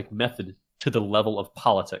scientific method to the level of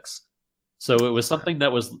politics. So it was something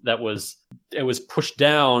that was pushed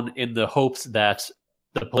down in the hopes that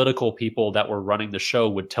the political people that were running the show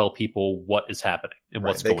would tell people what is happening and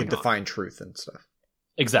what's going on. They could define truth and stuff.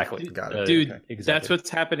 Exactly. Got it. Dude, Okay. Exactly. that's what's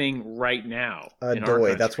happening right now. in our Doy,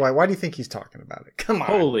 country. that's why. Why do you think he's talking about it? Come on.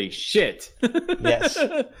 Holy shit. Yes.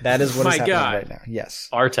 That is what is My happening God. right now. Yes.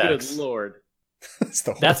 Good Artax. Lord. That's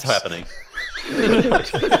the That's horse. happening.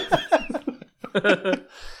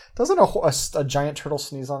 Doesn't a giant turtle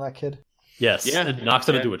sneeze on that kid? Yes. Yeah. And knocks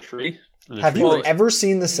him Yeah. into a tree. And the Have tree- you ever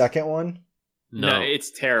seen the second one? No, No.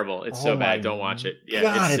 it's terrible. It's Oh so my bad. Don't watch it. Yeah,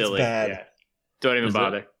 God, it's it's silly. bad. Yeah. Don't even Is it?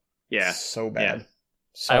 bother. Yeah. So bad. Yeah.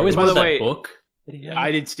 So I always By wanted the that way, book. that he had.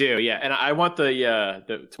 I did too. Yeah, and I want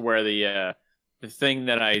the to wear the thing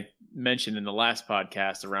that I mentioned in the last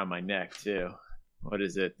podcast around my neck too. What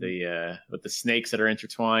is it? The with the snakes that are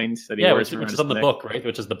intertwined. That he Yeah, wears which around is his on the neck. book, right?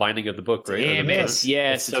 Which is the binding of the book, right? Damn Or the it! front.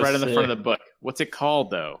 Yes, it's so right on the front of sick. the book. What's it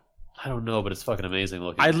called though? I don't know, but it's fucking amazing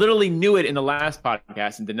looking. I literally knew it in the last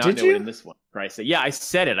podcast and did not Did know you? it in this one. Right? So yeah, I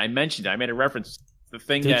said it. I mentioned it. I made a reference. The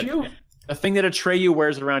thing Did that you? the thing that Atreyu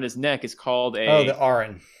wears around his neck is called a. Oh, the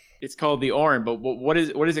Aran. It's called the Orin, but what is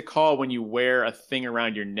it called when you wear a thing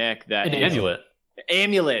around your neck that An is- amulet.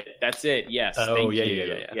 Amulet. That's it. Yes. Oh, Thank yeah, you. yeah,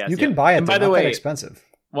 yeah, yeah. Yes, You yeah. can buy it. And They're by the not that way, expensive.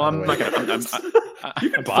 well, by I'm the not way. gonna. You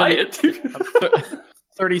can buy it.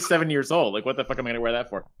 37 years old. Like, what the fuck am I gonna wear that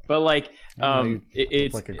for? But like,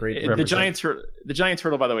 it's like a great the giant the giant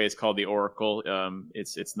turtle. By the way, is called the Oracle.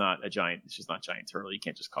 It's not a giant. It's just not giant turtle. You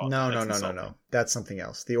can't just call it. No. That's insulting. That's something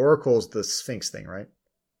else. The Oracle's the Sphinx thing, right?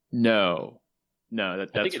 No,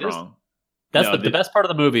 that's think it is. wrong. That's No, the best part of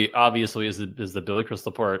the movie. Obviously, is the Billy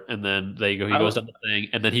Crystal part, and then he goes down the thing,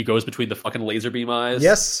 and then he goes between the fucking laser beam eyes.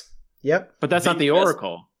 Yes. Yep. But that's not the The best-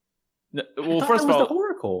 Oracle. No, I well, thought first that of was all, the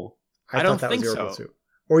Oracle. I don't thought that think was the Oracle so. too.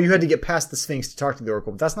 Or you had to get past the Sphinx to talk to the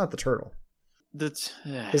Oracle, but that's not the turtle. that's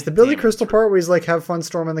Is the Billy damn it. Crystal part where he's like, have fun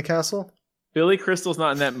storming the castle? Billy Crystal's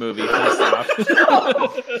not in that movie. Full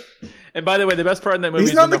stop. And by the way, the best part in that movie He's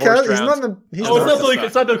is not when the the horse castle. He's drowns. not the. He's Oh, not.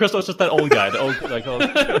 it's not Billy Crystal. It's just that old guy. The old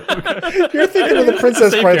You're thinking of the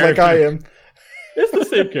Princess Same Bride like I character. am. It's the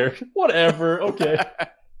same character. Whatever. Okay.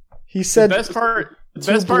 He The said, best part. The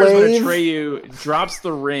to best part is when blame- Atreyu drops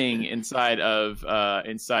the ring inside of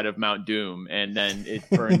Mount Doom, and then it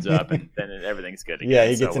burns up, and then everything's good again. "Yeah,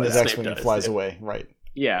 he gets So, in his uh, X-wing and does, flies yeah. away." Right.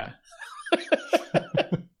 Yeah.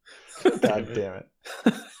 God damn it.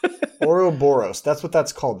 Ouroboros. That's what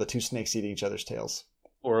that's called. The two snakes eating each other's tails.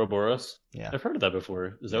 Ouroboros. Yeah. I've heard of that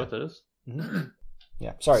before. Is that what that is? Mhm.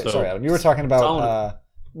 Yeah. Sorry, So- Adam. You were talking about Solomon-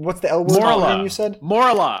 what's the L word Morla. again you said?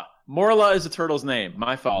 Morla. Morla is the turtle's name.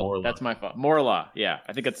 My fault. Morla. That's my fault. Morla. Yeah,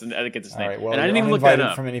 I think it's his All name. right. Well, and I you're didn't even look that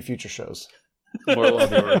uninvited up. from any future shows. Moral of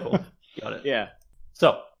the Oracle. Got it. Yeah.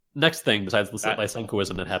 So, next thing besides the That-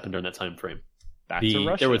 Lysenkoism that happened during that time frame. Back to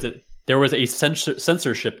Russia. There was a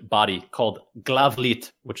censorship body called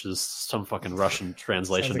Glavlit, which is some fucking Russian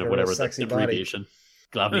translation like or a whatever real the sexy body. abbreviation.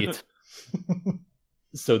 Glavlit.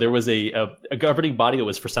 So there was a governing body that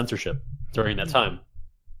was for censorship during that time,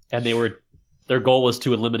 and their goal was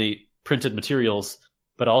to eliminate printed materials,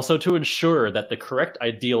 but also to ensure that the correct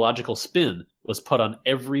ideological spin was put on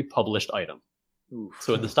every published item.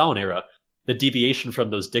 So in the Stalin era, the deviation from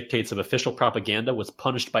those dictates of official propaganda was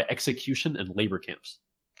punished by execution and labor camps.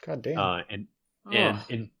 God damn.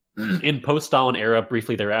 And in post-Stalin era,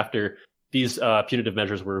 briefly thereafter, these punitive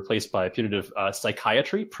measures were replaced by punitive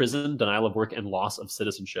psychiatry, prison, denial of work, and loss of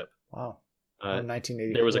citizenship. Wow. Uh,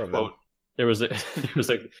 1984. there was a of them. quote.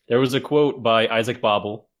 There was a quote by Isaac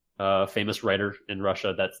Babel, famous writer in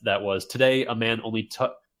Russia. That was today a man only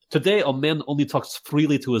talks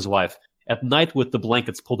freely to his wife at night with the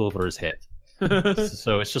blankets pulled over his head.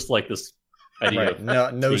 So it's just like this idea. Right. Of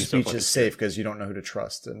No being so speech fucking- is safe because you don't know who to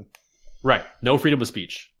trust. And Right. No freedom of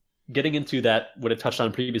speech. Getting into that, what I touched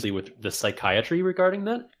on previously with the psychiatry regarding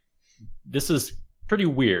that, this is pretty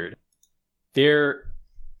weird.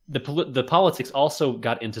 The politics also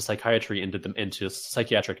got into psychiatry, into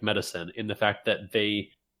psychiatric medicine, in the fact that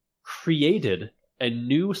they created a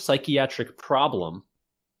new psychiatric problem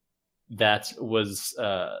that was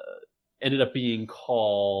ended up being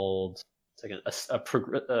called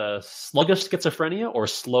sluggish schizophrenia or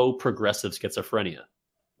slow progressive schizophrenia.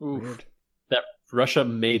 Weird. That Russia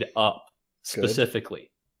made up specifically. Good.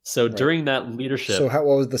 So during that leadership, so what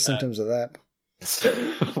was the symptoms of that?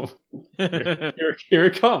 Here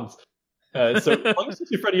it comes. So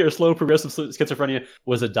schizophrenia or slow progressive schizophrenia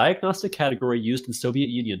was a diagnostic category used in Soviet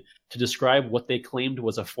Union to describe what they claimed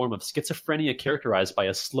was a form of schizophrenia characterized by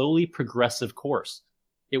a slowly progressive course.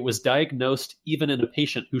 It was diagnosed even in a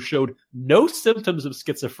patient who showed no symptoms of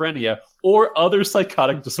schizophrenia or other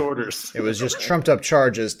psychotic disorders. It was just trumped up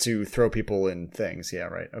charges to throw people in things. Yeah,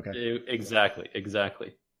 right. Okay. Exactly.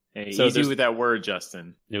 Hey, so easy with that word,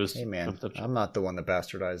 Justin. It was. Hey, man, I'm not the one that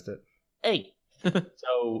bastardized it. Hey.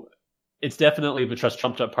 So it's definitely the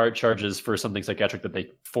trumped up charges for something psychiatric that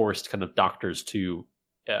they forced kind of doctors to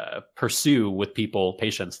pursue with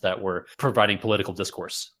patients that were providing political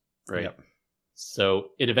discourse, right? Yep. So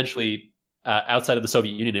it eventually, outside of the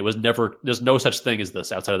Soviet Union, there's no such thing as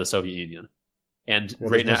this outside of the Soviet Union. And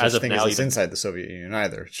right now, as of now, it's inside the Soviet Union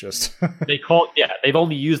either. It's just they've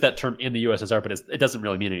only used that term in the USSR, but it doesn't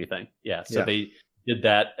really mean anything. Yeah, so they did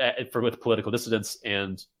that with political dissidents,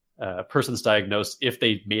 and persons diagnosed, if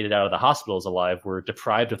they made it out of the hospitals alive, were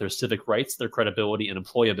deprived of their civic rights, their credibility, and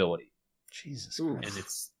employability. Jesus, and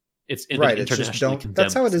it's right. It's just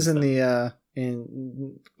that's how it is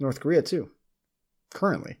in North Korea too.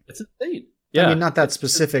 Currently, it's insane. Yeah, I mean, not that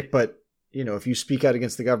specific, but if you speak out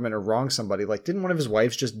against the government or wrong somebody, like, didn't one of his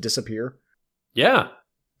wives just disappear? Yeah,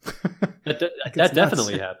 that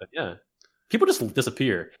definitely happened. Yeah, people just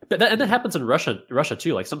disappear, and that happens in Russia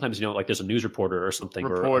too. Like sometimes like there's a news reporter or something,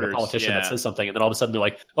 or a politician that says something, and then all of a sudden they're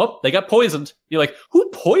like, "Oh, they got poisoned." You're like, "Who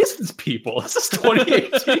poisons people? This is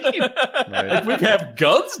 2018. Like, we have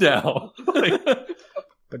guns now."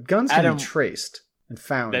 But guns can be traced and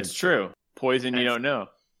found. That's true. Poison you don't know.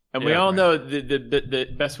 And we all know the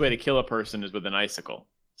best way to kill a person is with an icicle.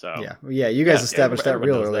 So you guys established that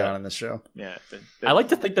real early on in the show. Yeah, I like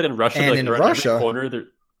to think that in Russia, and in Russia, corner,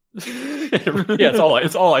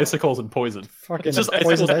 it's all icicles and poison. It's just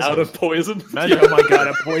icicles out of poison. Oh my god,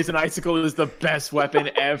 a poison icicle is the best weapon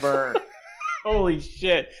ever. Holy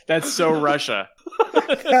shit, that's so Russia.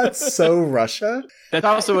 That's so Russia. That's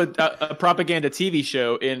also a propaganda TV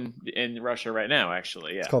show in Russia right now.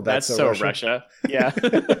 Actually, yeah, it's called That's So Russia. Yeah.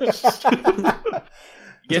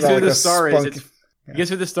 Guess who the star is? Guess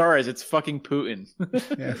who the star is? It's fucking Putin.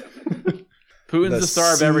 Yeah. Putin's the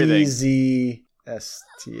star of everything.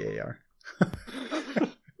 CZSTAR.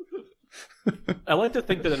 I like to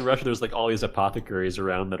think that in Russia there's like all these apothecaries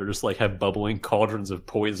around that are just like have bubbling cauldrons of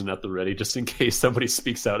poison at the ready just in case somebody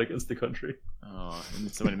speaks out against the country. Oh,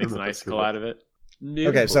 and somebody makes an icicle out of it.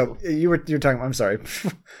 Okay, so you're talking. I'm sorry.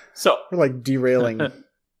 So we're like derailing.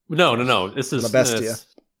 No. This is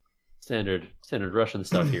standard Russian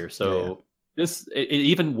stuff here. So it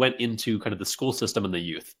even went into kind of the school system and the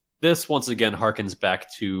youth. This once again harkens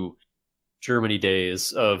back to Germany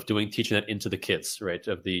days of teaching that into the kids, right?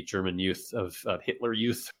 Of the German youth, of Hitler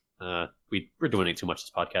youth. We're doing it too much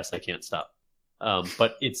this podcast. I can't stop.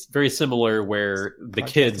 But it's very similar where the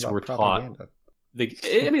kids were taught. There's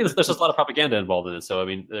just a lot of propaganda involved in it. So I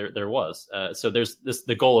mean, there was. So there's this.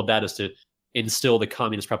 The goal of that is to instill the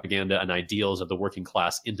communist propaganda and ideals of the working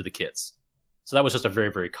class into the kids. So that was just a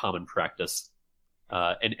very, very common practice.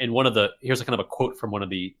 And here's a kind of a quote from one of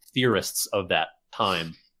the theorists of that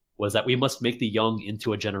time. Was that we must make the young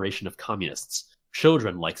into a generation of communists.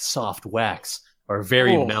 Children, like soft wax, are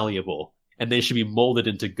very malleable, and they should be molded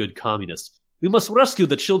into good communists. We must rescue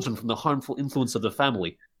the children from the harmful influence of the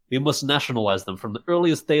family. We must nationalize them from the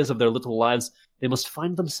earliest days of their little lives. They must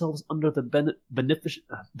find themselves under the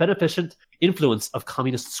beneficent influence of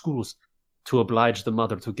communist schools. To oblige the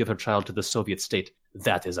mother to give her child to the Soviet state,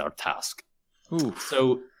 that is our task.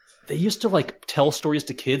 So they used to like tell stories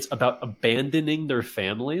to kids about abandoning their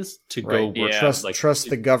families to go work. Trust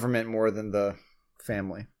the government more than the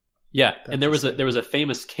family. Yeah, and there was a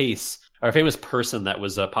famous case or a famous person that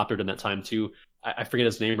was popular in that time too. I forget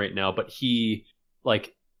his name right now, but he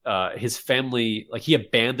his family, like he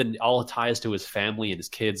abandoned all ties to his family and his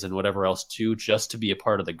kids and whatever else too, just to be a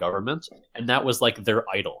part of the government, and that was like their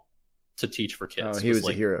idol to teach for kids. Oh, he was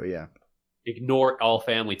like, a hero, yeah. Ignore all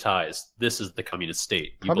family ties. This is the communist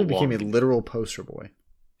state. Probably became a literal poster boy.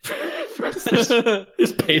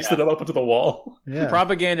 Just pasted them up into the wall. Yeah.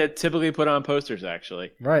 Propaganda typically put on posters,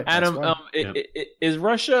 actually. Right. Adam, Yeah. is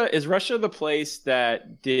Russia the place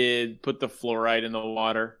that did put the fluoride in the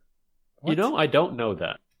water? You know, I don't know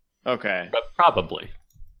that. Okay. But probably.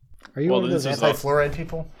 Are you one of those anti-fluoride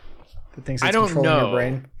people that thinks it's I don't controlling your know.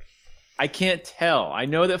 brain? I can't tell. I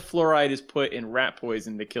know that fluoride is put in rat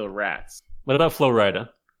poison to kill rats. What about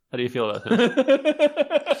Florida? How do you feel about him?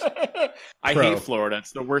 I Pro. hate Florida.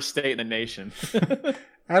 It's the worst state in the nation.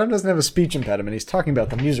 Adam doesn't have a speech impediment. He's talking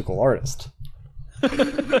about the musical artist.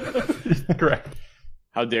 Correct.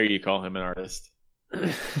 How dare you call him an artist?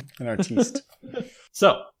 An artiste.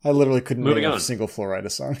 So, I literally couldn't Moving name a on. single Florida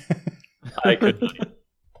song. I could not.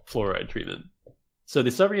 Fluoride treatment. So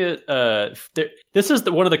the Soviet, this is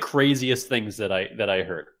one of the craziest things that I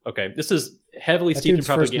heard. Okay, this is heavily That steeped in dude's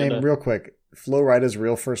first propaganda. name, real quick. Flo Rida's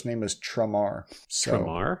real first name is Tramar. So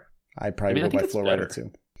Tramar? I'd probably I go think by it's Flo better. Rida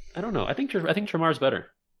too. I don't know. I think Tramar's better.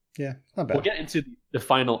 Yeah, not bad. We'll get into the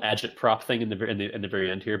final agitprop thing in the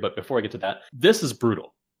very end here, but before I get to that, this is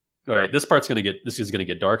brutal. All right, this is gonna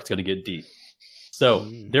get dark. It's gonna get deep. So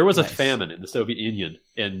there was a nice. famine in the Soviet Union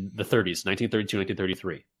in the 30s, 1932,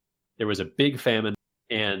 1933. There was a big famine,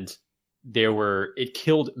 and it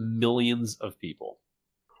killed millions of people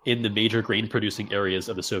in the major grain producing areas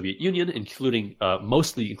of the Soviet Union,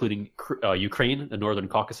 mostly including Ukraine, the Northern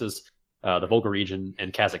Caucasus, the Volga region,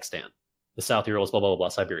 and Kazakhstan, the South Urals, blah, blah, blah, blah,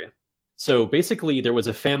 Siberia. So basically, there was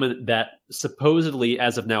a famine that supposedly,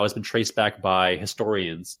 as of now, has been traced back by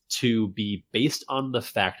historians to be based on the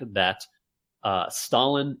fact that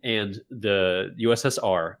Stalin and the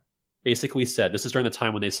USSR basically said, this is during the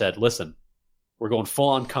time when they said, listen, we're going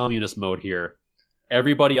full-on communist mode here.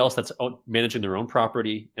 Everybody else that's managing their own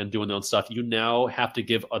property and doing their own stuff, you now have to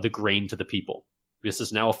give the grain to the people. This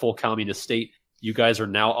is now a full communist state. You guys are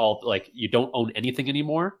now all, you don't own anything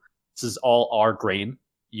anymore. This is all our grain.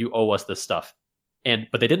 You owe us this stuff.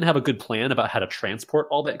 But they didn't have a good plan about how to transport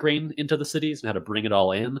all that grain into the cities and how to bring it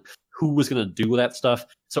all in. Who was going to do that stuff?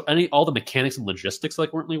 So all the mechanics and logistics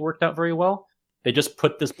weren't really worked out very well. They just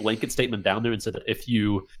put this blanket statement down there and said that if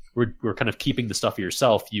you were kind of keeping the stuff for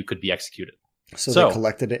yourself, you could be executed. So they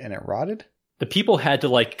collected it and it rotted? The people had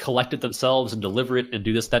to collect it themselves and deliver it and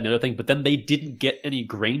do this, that, and the other thing, but then they didn't get any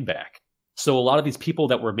grain back. So a lot of these people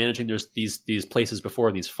that were managing these places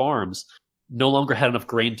before, these farms, no longer had enough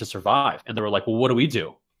grain to survive. And they were like, well, what do we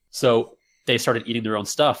do? So they started eating their own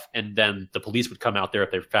stuff, and then the police would come out there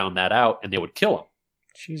if they found that out, and they would kill them.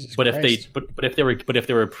 Jesus But Christ. if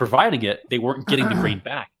they were providing it, they weren't getting the grain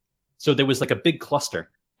back. So there was a big cluster,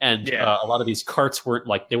 and a lot of these carts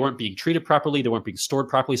weren't being treated properly. They weren't being stored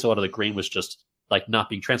properly. So a lot of the grain was just not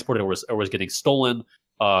being transported, or was getting stolen,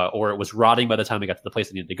 or it was rotting by the time they got to the place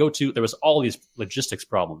they needed to go to. There was all these logistics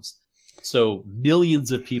problems. So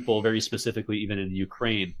millions of people, very specifically, even in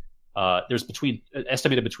Ukraine, there's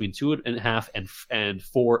estimated between 2.5 and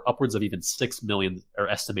 4, upwards of even 6 million are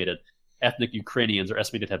estimated. Ethnic Ukrainians are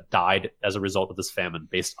estimated to have died as a result of this famine,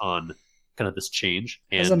 based on kind of this change.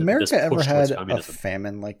 And Has America this ever push had towards a communism.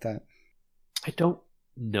 famine like that? I don't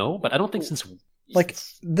know, but I don't think since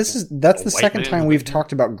That's a the white second man time was we've making-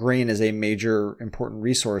 talked about grain as a major important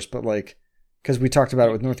resource, but because we talked about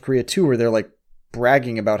it with North Korea too, where they're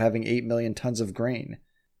bragging about having 8 million tons of grain.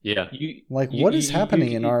 Yeah. What is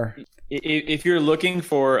happening in our... If you're looking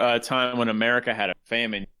for a time when America had a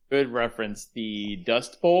famine, you could reference the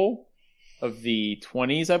Dust Bowl of the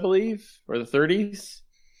 20s, I believe, or the 30s,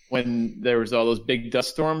 when there was all those big dust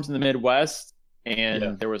storms in the Midwest.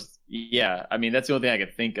 And there was, I mean, that's the only thing I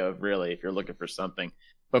could think of, really, if you're looking for something.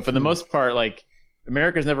 But for the most part,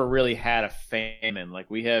 America's never really had a famine.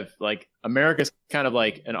 We have, America's kind of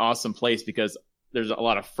an awesome place because there's a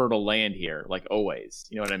lot of fertile land here, always.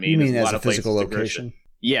 You know what I mean? You mean There's as lot a of places physical to grow location? shit.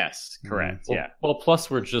 Yes, correct. Well, Yeah. Well, plus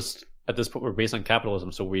we're just at this point we're based on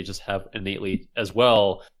capitalism, so we just have innately as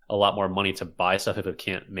well a lot more money to buy stuff if we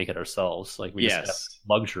can't make it ourselves. We just have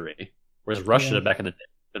luxury. Whereas Russia back in the day,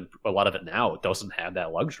 and a lot of it now doesn't have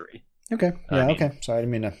that luxury. Okay. Yeah. Okay. Sorry, I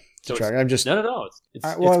didn't mean to track. I'm just no.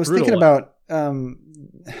 I was thinking about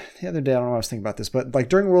the other day. I don't know what I was thinking about this, but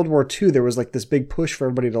during World War II, there was this big push for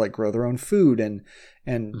everybody to grow their own food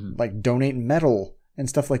and donate metal and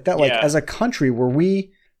stuff like that. As a country, were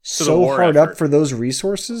we so hard up for those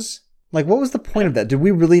resources? What was the point of that? Did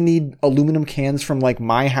we really need aluminum cans from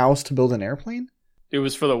my house to build an airplane? It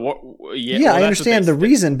was for the war. Yeah, I understand the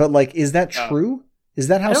reason, but is that true? Is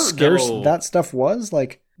that how scarce that stuff was?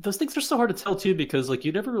 Those things are so hard to tell too, because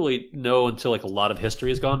you never really know until a lot of history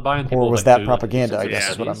has gone by. And people or was that propaganda? I guess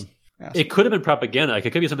is what I'm asking. It could have been propaganda. It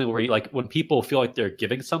could be something where when people feel like they're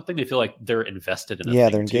giving something, they feel like they're invested in it. Yeah,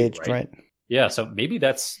 they're engaged, right? Yeah, so maybe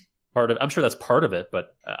that's part of. I'm sure that's part of it,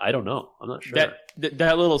 but I don't know. I'm not sure.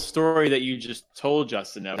 That little story that you just told,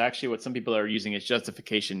 Justin, is actually what some people are using as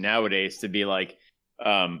justification nowadays to be like.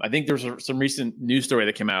 I think there's some recent news story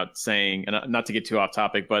that came out saying, and not to get too off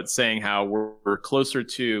topic, but saying how we're closer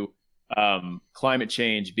to climate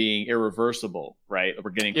change being irreversible, right? We're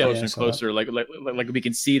getting closer and closer. Like we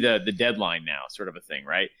can see the deadline now, sort of a thing,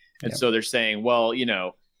 right? And so they're saying, well,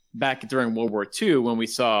 back during World War II, when we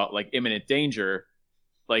saw like imminent danger,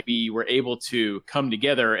 like we were able to come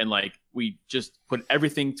together and like we just put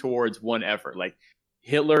everything towards one effort. Like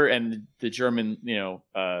Hitler and the German,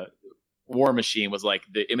 war machine was like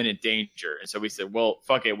the imminent danger, and so we said, well,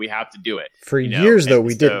 fuck it, we have to do it. For years, though,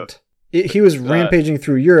 we didn't. He was rampaging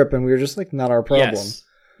through Europe, and we were just like, not our problem. Yes.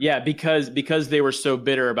 Yeah, because they were so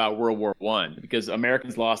bitter about World War I, because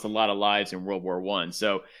Americans lost a lot of lives in World War I.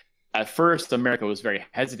 So at first, America was very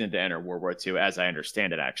hesitant to enter World War II, as I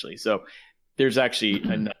understand it, actually. So there's actually,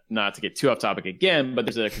 not to get too off topic again, but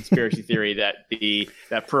there's a conspiracy theory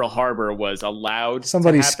that Pearl Harbor was allowed.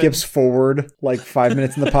 Somebody skips forward like 5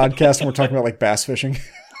 minutes in the podcast, and we're talking about like bass fishing.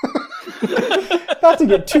 Not to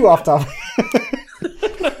get too off topic.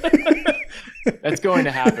 That's going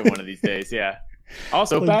to happen one of these days, yeah.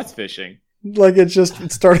 Also, like, bass fishing. Like it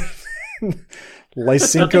started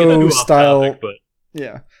Lysenko style. Topic, but...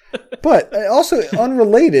 Yeah. But also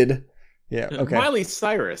unrelated. Yeah, okay. Miley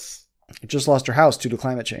Cyrus just lost her house due to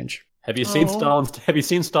climate change. Have you seen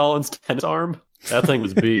Stalin's tennis arm? That thing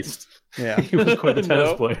was beast. Yeah. He was quite a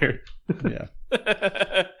tennis player. Yeah.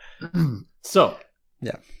 So,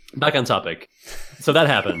 yeah. Back on topic. So that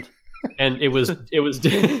happened. And it was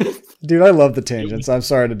Dude, I love the tangents. I'm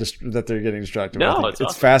sorry that they're getting distracted. No, it's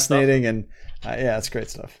awesome. fascinating and it's great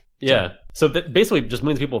stuff. Yeah. So basically, just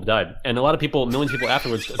millions of people have died, and a lot of people, millions of people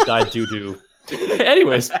afterwards, died due to.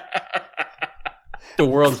 Anyways, the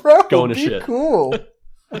world's going to shit. Cool.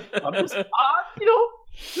 I'm just,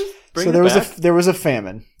 so there was a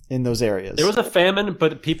famine in those areas. There was a famine,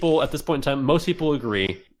 but people at this point in time, most people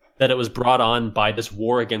agree that it was brought on by this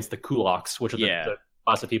war against the kulaks, which are the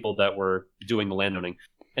class of people that were doing the landowning,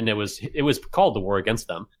 and it was called the war against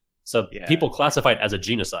them. So people classify it as a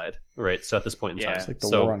genocide, right? So at this point in time, it's like the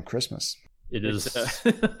war on Christmas. It is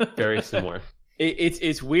very similar.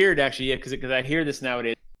 It's weird actually, because I hear this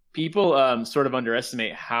nowadays. People sort of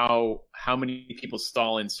underestimate how many people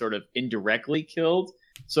Stalin sort of indirectly killed.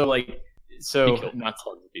 So he killed not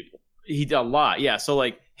tons of people. He did a lot, yeah. So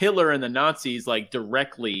like Hitler and the Nazis like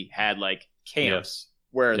directly had like camps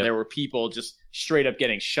where there were people just straight up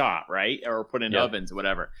getting shot, right, or put in ovens or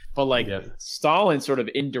whatever. But like Stalin sort of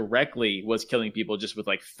indirectly was killing people just with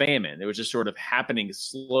like famine. It was just sort of happening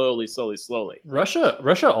slowly.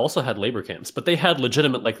 Russia also had labor camps, but they had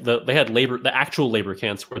legitimate the actual labor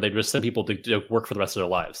camps where they just sent people to work for the rest of their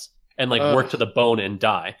lives and like work to the bone and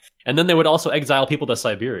die. And then they would also exile people to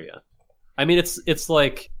Siberia. I mean, it's very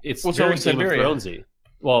Game of Thronesy.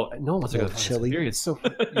 Well, no one wants to go to Siberia. It's so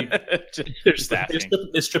they're just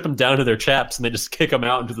they strip them down to their chaps and they just kick them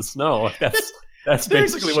out into the snow. That's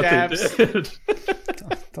basically what they did.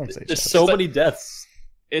 Don't say There's so many deaths.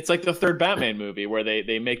 It's like the third Batman movie where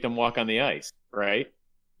they make them walk on the ice, right?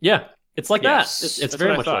 Yeah, it's like that. It's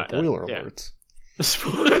very much like that. Spoiler alerts.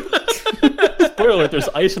 Spoiler alert, there's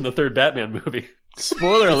ice in the third Batman movie.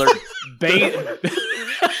 Spoiler alert, Bane...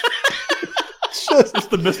 It's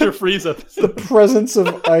the Mr. Freeze episode. The presence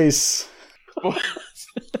of ice. What?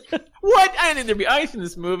 I didn't think there'd be ice in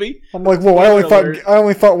this movie. I'm like, whoa! I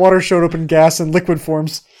only thought water showed up in gas and liquid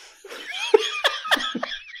forms.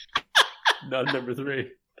 Not number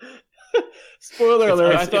 3. Spoiler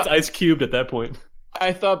alert! It's ice cubed at that point.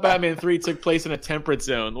 I thought Batman 3 took place in a temperate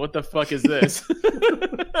zone. What the fuck is this?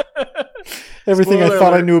 Everything Spoiler I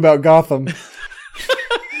thought alert. I knew about Gotham.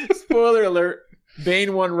 Spoiler alert.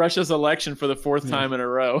 Bane won Russia's election for the 4th time in a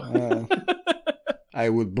row. I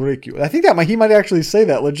will break you. I think he might actually say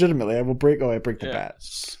that legitimately. I break the bat.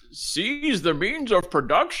 Seize the means of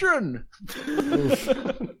production.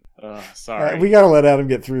 Sorry. We got to let Adam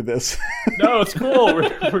get through this. No, it's cool.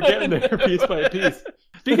 We're getting there piece by piece.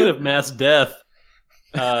 Speaking of mass death,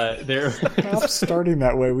 Stop starting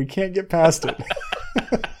that way. We can't get past it.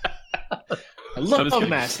 I love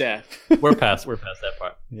mass death. We're past that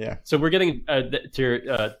part. Yeah. So we're getting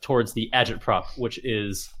towards the agitprop, which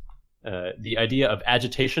is the idea of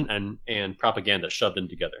agitation and propaganda shoved in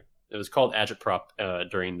together. It was called agitprop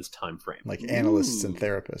during this time frame. Like analysts and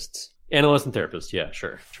therapists. Analysts and therapists, yeah,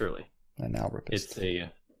 sure, surely. And alrapists.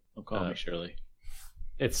 Don't call me Shirley.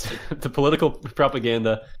 It's the political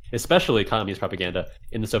propaganda, especially communist propaganda,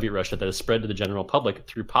 in the Soviet Russia that is spread to the general public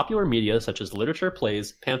through popular media such as literature,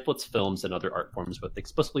 plays, pamphlets, films, and other art forms with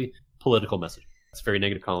explicitly political message. It's very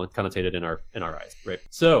negative connotated in our eyes, right?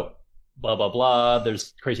 So blah blah blah.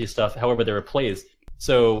 There's crazy stuff. However, there are plays.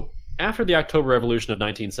 So after the October Revolution of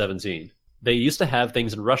 1917, they used to have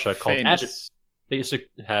things in Russia called They used to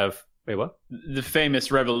have what? The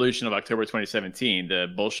famous revolution of October 2017, the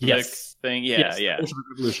Bolshevik thing. Yeah. Bolshevik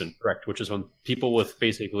Revolution, correct? Which is when people with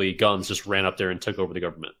basically guns just ran up there and took over the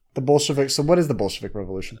government. The Bolshevik. So what is the Bolshevik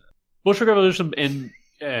Revolution? Bolshevik Revolution,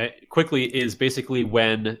 quickly, is basically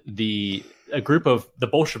when a group of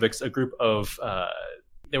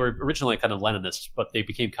they were originally kind of Leninists, but they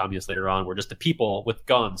became communists later on, where just the people with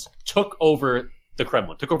guns took over the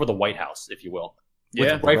Kremlin, took over the White House, if you will,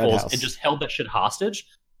 with rifles, and just held that shit hostage.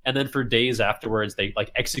 And then for days afterwards, they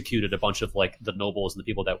like executed a bunch of like the nobles and the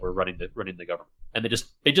people that were running the government. And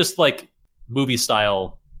they just like movie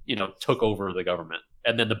style, took over the government.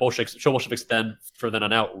 And then the Bolsheviks then from then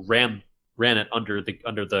on out ran it under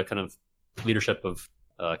the kind of leadership of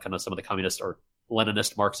kind of some of the communist or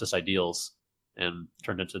Leninist Marxist ideals, and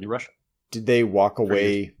turned into New Russia. Did they walk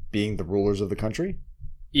away being the rulers of the country?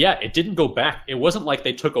 Yeah, it didn't go back. It wasn't like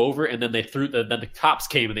they took over and then then the cops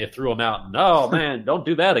came and they threw them out. And, oh man, don't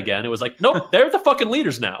do that again. It was like, nope, they're the fucking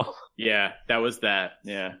leaders now. Yeah, that was that.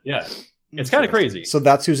 Yeah. It's kind of crazy. So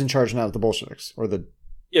that's who's in charge now, the Bolsheviks, or the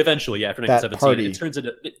eventually, after that 1917, party. It turns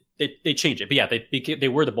into they change it. But yeah, they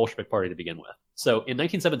were the Bolshevik Party to begin with. So in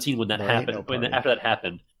 1917, when that happened, after that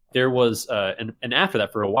happened, there was and after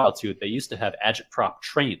that for a while too, they used to have agitprop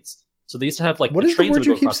trains. So they used to have like what the is the trains word that would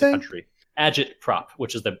you go keep across saying? the country. Agitprop,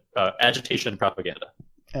 which is the agitation and propaganda.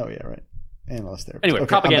 Oh yeah, right. Analyst there. Anyway, okay,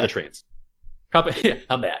 propaganda trains.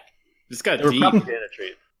 I'm back. This got There deep. were propaganda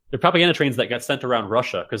trains. They're propaganda trains that got sent around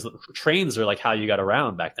Russia, because trains are like how you got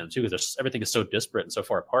around back then too, because everything is so disparate and so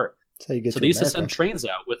far apart. That's how you get So to they used to America. send trains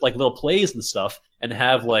out with like little plays and stuff, and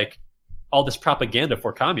have like all this propaganda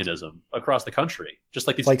for communism across the country, just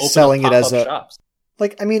like these Like open selling it as pop-up a shops.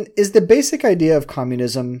 like. I mean, is the basic idea of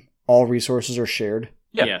communism all resources are shared?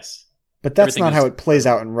 Yeah. Yes. But that's Everything not is- how it plays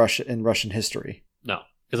out in Russian history. No,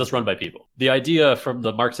 because that's run by people. The idea from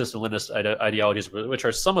the Marxist and Leninist ideologies, which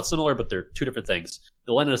are somewhat similar, but they're two different things.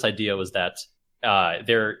 The Leninist idea was that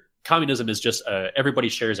their communism is just everybody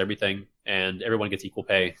shares everything and everyone gets equal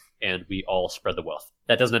pay and we all spread the wealth.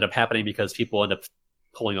 That doesn't end up happening because people end up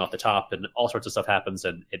pulling off the top and all sorts of stuff happens,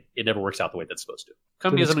 and it never works out the way that's supposed to.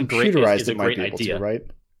 Communism When it's is computerized, a it might great be able idea. to, right?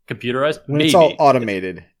 Computerized? When Maybe. it's all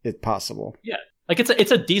automated, it's possible. Yeah. Like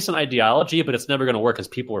it's a decent ideology, but it's never going to work because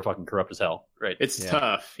people are fucking corrupt as hell, right? It's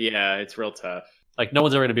tough. Yeah, it's real tough. Like no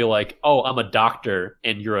one's ever going to be like, "Oh, I'm a doctor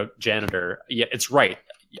and you're a janitor." Yeah, it's right.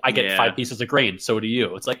 I get 5 pieces of grain, so do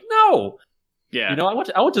you. It's like, no. Yeah.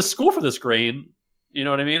 I went to school for this grain. You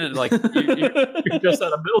know what I mean? And like you're just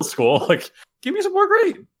out of middle school. Like, give me some more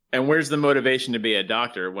grain. And where's the motivation to be a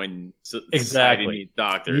doctor when society Exactly. needs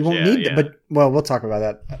doctors? You won't need them, but we'll talk about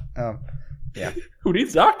that. Yeah. Who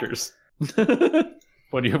needs doctors?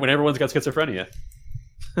 when everyone's got schizophrenia.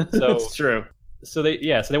 So It's true. So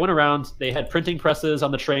they went around. They had printing presses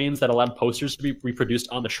on the trains that allowed posters to be reproduced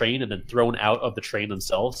on the train and then thrown out of the train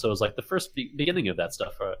themselves. So it was like the first beginning of that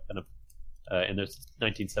stuff in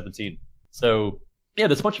 1917. So yeah,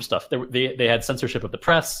 there's a bunch of stuff. They had censorship of the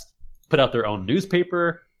press, put out their own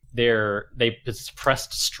newspaper. They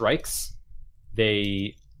suppressed strikes.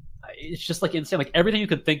 It's just like insane. Like everything you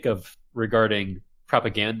could think of regarding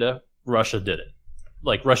propaganda, Russia did it.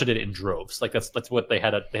 Like Russia did it in droves. Like that's what they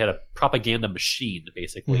had. They had a propaganda machine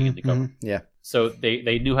basically in the government. Yeah. So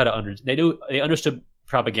they knew how to they understood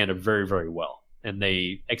propaganda very, very well, and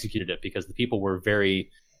they executed it because the people were very.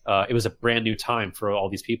 It was a brand new time for all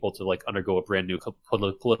these people to like undergo a brand new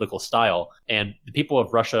political style, and the people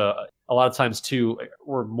of Russia a lot of times too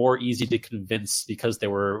were more easy to convince because they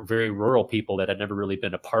were very rural people that had never really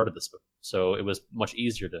been a part of this. So it was much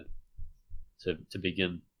easier to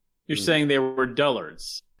begin. You're saying they were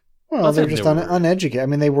dullards. Well, they're just uneducated. I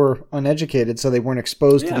mean, they were uneducated, so they weren't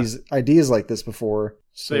exposed to these ideas like this before.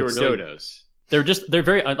 So they were dodos. They're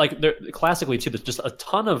very they're classically too. There's just a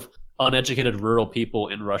ton of uneducated rural people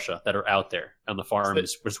in Russia that are out there on the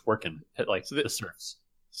farms, just working like the serfs.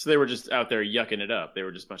 So they were just out there yucking it up. They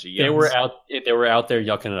were just a bunch of yucks. They were out there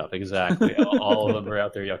yucking it up. Exactly. All of them were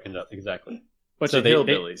out there yucking it up. Exactly. Bunch of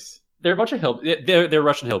hillbillies. They're a bunch of they're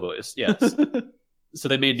Russian hillbillies. Yes. So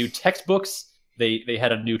they made new textbooks. They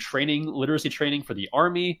had a new literacy training for the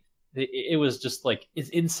army. It was just like, it's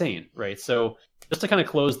insane, right? So just to kind of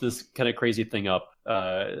close this kind of crazy thing up,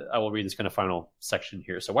 I will read this kind of final section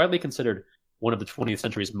here. So widely considered one of the 20th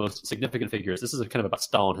century's most significant figures, this is kind of about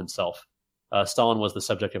Stalin himself. Stalin was the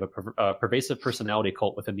subject of a pervasive personality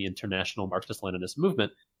cult within the international Marxist-Leninist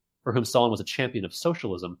movement, for whom Stalin was a champion of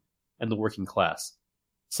socialism and the working class.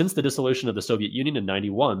 Since the dissolution of the Soviet Union in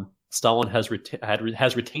 91, Stalin has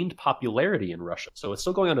retained popularity in Russia. So it's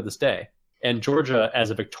still going on to this day. And Georgia,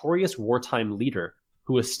 as a victorious wartime leader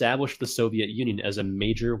who established the Soviet Union as a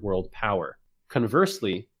major world power.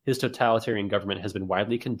 Conversely, his totalitarian government has been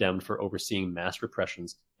widely condemned for overseeing mass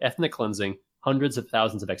repressions, ethnic cleansing, hundreds of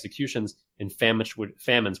thousands of executions, and famines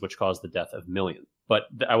which caused the death of millions. But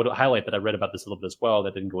I would highlight that I read about this a little bit as well.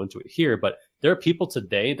 That didn't go into it here, but there are people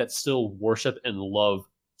today that still worship and love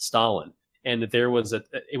Stalin. And there was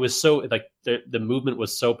it was so like the movement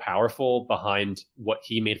was so powerful behind what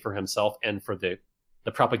he made for himself and for the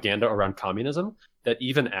propaganda around communism that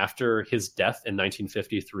even after his death in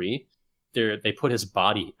 1953, they put his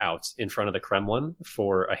body out in front of the Kremlin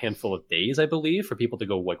for a handful of days, I believe, for people to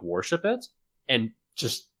go like worship it. And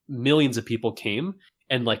just millions of people came,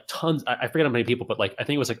 and like tons, I forget how many people, but like I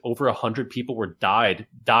think it was like over 100 people died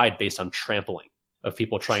based on trampling of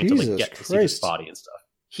people trying to like get to see his body and stuff.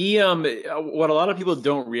 He what a lot of people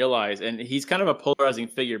don't realize, and he's kind of a polarizing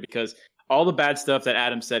figure because all the bad stuff that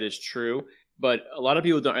Adam said is true, but a lot of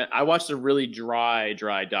people don't. I watched a really dry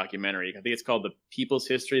documentary. I think it's called The People's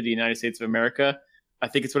History of the United States of America. I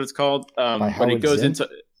think it's what it's called. But it goes into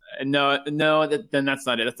no, then that's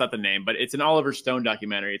not it. That's not the name, but it's an Oliver Stone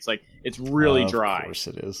documentary. It's like it's really dry. Of course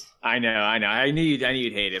it is. I know. I knew you'd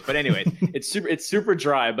hate it, but anyway, it's super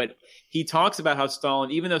dry. But he talks about how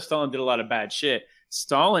Stalin, even though Stalin did a lot of bad shit,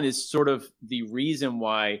 Stalin is sort of the reason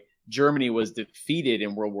why Germany was defeated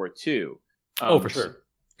in World War II. For sure.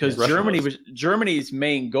 Because Germany's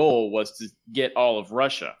main goal was to get all of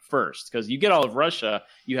Russia first. Because you get all of Russia,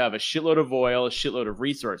 you have a shitload of oil, a shitload of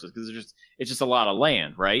resources. Because it's just a lot of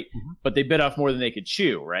land, right? Mm-hmm. But they bit off more than they could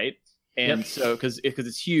chew, right? And so because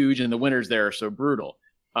it's huge and the winters there are so brutal.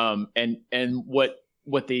 And what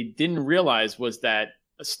they didn't realize was that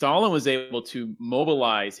Stalin was able to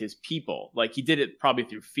mobilize his people. Like he did it probably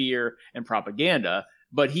through fear and propaganda.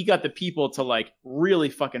 But he got the people to like really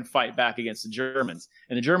fucking fight back against the Germans.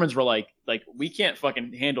 And the Germans were like, we can't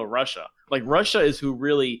fucking handle Russia. Like Russia is who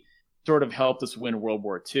really sort of helped us win World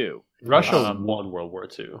War II. Russia won World War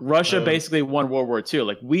II. Russia basically won World War II.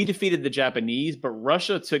 Like we defeated the Japanese, but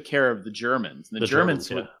Russia took care of the Germans. And the Germans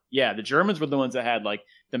the Germans were the ones that had like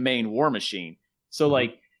the main war machine. So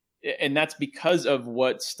like, and that's because of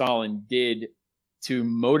what Stalin did to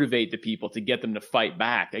motivate the people to get them to fight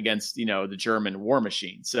back against, the German war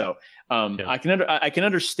machine. So I can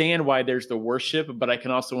understand why there's the worship, but I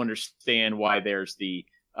can also understand why there's the,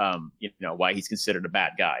 why he's considered a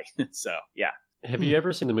bad guy. So, yeah. Have you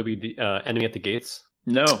ever seen the movie Enemy at the Gates?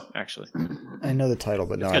 No, actually. I know the title,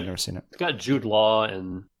 but I've never seen it. It's got Jude Law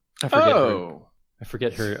and I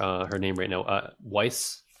forget her name right now.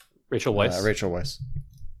 Rachel Weisz. Rachel Weisz.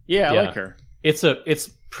 Yeah, I like her.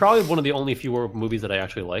 It's probably one of the only few movies that I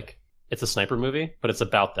actually like. It's a sniper movie, but it's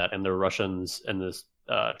about that, and the Russians and this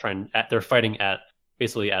they're fighting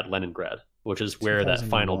basically at Leningrad, which is where that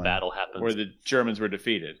final battle happens, where the Germans were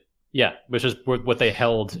defeated. Yeah, which is what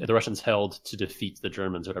the Russians held to defeat the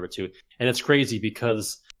Germans, or whatever. Too, and it's crazy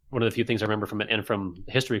because one of the few things I remember from it and from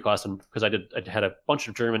history class, and because I had a bunch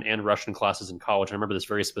of German and Russian classes in college, and I remember this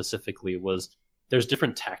very specifically was there's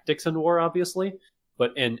different tactics in war, obviously,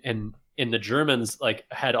 but and the Germans like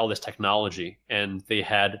had all this technology, and they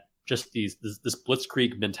had just this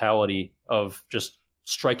blitzkrieg mentality of just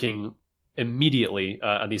striking immediately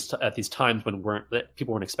at these times when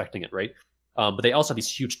people weren't expecting it, right? But they also have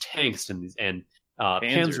these huge tanks and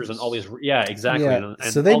panzers and all these. Yeah, exactly. Yeah.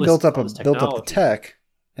 And so they built up the tech,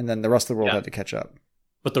 and then the rest of the world had to catch up.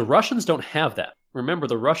 But the Russians don't have that. Remember,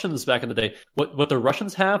 the Russians back in the day, what the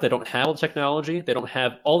Russians have, they don't have all the technology. They don't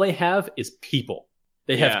have. All they have is people.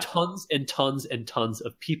 They have tons and tons and tons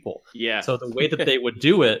of people. Yeah. So the way that they would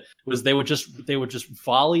do it was they would just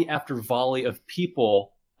volley after volley of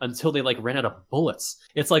people until they like ran out of bullets.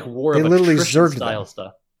 It's like war of attrition style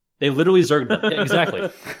stuff. They literally zerged them. Yeah, exactly.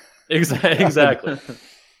 Exactly.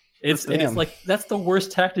 It's like that's the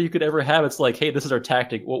worst tactic you could ever have. It's like, hey, this is our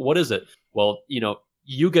tactic. Well, what is it? Well,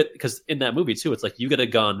 you get, because in that movie too, it's like you get a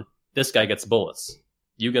gun, this guy gets bullets.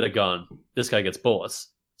 You get a gun, this guy gets bullets.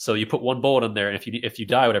 So you put one bullet in there, and if you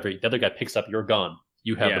die, whatever, the other guy picks up your gun.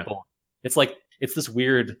 You have the bullet. It's like it's this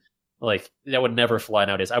weird, like that would never fly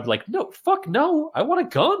nowadays. I would be like, no, fuck no, I want a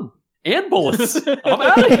gun and bullets. I'm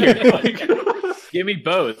out of here. Like, give me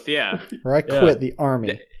both. Yeah. Or I quit the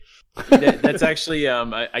army. That's actually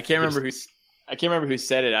I can't remember who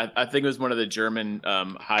said it. I think it was one of the German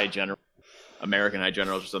American high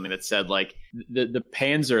generals or something that said like the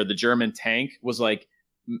Panzer, the German tank, was like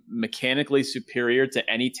mechanically superior to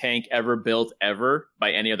any tank ever built ever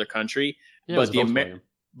by any other country. Yeah,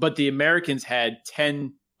 but the Americans had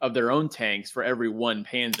 10 of their own tanks for every one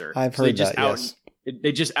Panzer. I've So they heard just that, yes.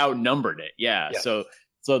 They just outnumbered it. Yeah. Yeah.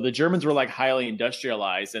 So the Germans were like highly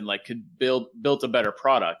industrialized and like could built a better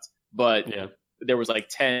product, but Yeah. there was like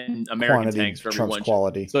 10 American Quantity tanks for every trumps one.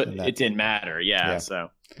 quality. So in that. it didn't matter. Yeah. Yeah. So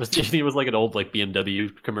Do you think it was like an old like BMW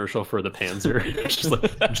commercial for the Panzer? It's just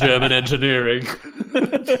like German engineering.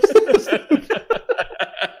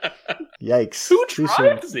 Yikes. who Too soon.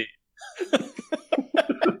 drives it?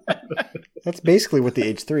 That's basically what the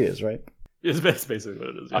H3 is, right? It's basically what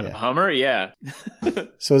it is. A Hummer? Yeah.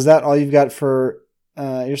 So is that all you've got for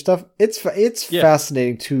your stuff? It's Yeah.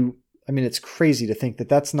 fascinating to. I mean, it's crazy to think that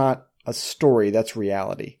that's not a story. That's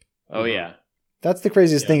reality. Oh yeah. That's the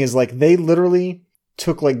craziest Yeah. thing is like they literally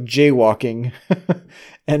took like jaywalking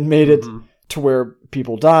and made it Mhm. to where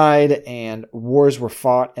people died and wars were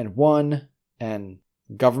fought and won and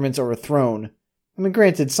governments overthrown. I mean,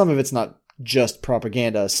 granted, some of it's not just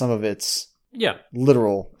propaganda. Some of it's Yeah,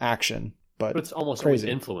 literal action, but but it's almost crazy.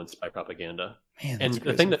 always influenced by propaganda. Man, And that's the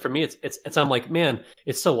crazy. thing that for me, it's I'm like, man,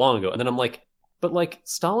 it's so long ago. And then I'm like, but like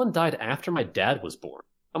Stalin died after my dad was born.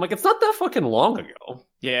 I'm like, it's not that fucking long ago.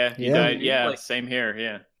 Yeah. He Yeah. died. Yeah. Like- Same here.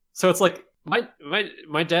 Yeah. So it's like my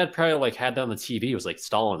dad probably like had that on the TV. It was like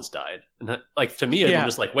Stalin's died, and that, like to me, Yeah. I'm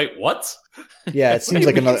just like, wait, what? Yeah, it seems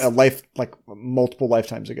Wait, like what? a life, like multiple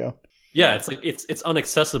lifetimes ago. Yeah, it's like it's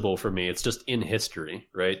unaccessible for me. It's just in history,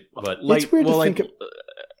 right? But It's weird to think of-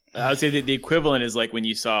 I would say that the equivalent is like when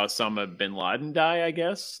you saw Osama bin Laden die, I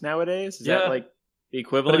guess, nowadays. Is Yeah. that like the but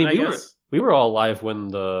equivalent, I we were guess? we were all alive when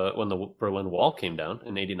the Berlin Wall came down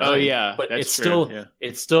in '89. Oh, yeah, but that's it's true, still yeah.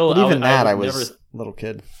 it's still. But even that, I would was never- a little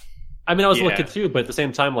kid. I mean, I was Yeah. looking too, but at the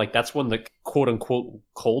same time, like that's when the quote unquote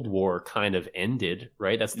Cold War kind of ended,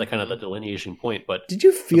 right? That's the kind of the delineation point. But Did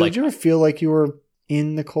you feel? Like- did you ever feel like you were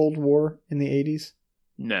in the Cold War in the 80s?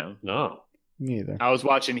 No. no, Me either. I was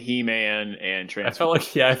watching He-Man and I Transformers.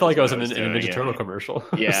 felt like I felt like I was in That's a what I was Ninja doing, Turtle yeah. commercial.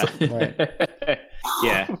 Yeah. Right.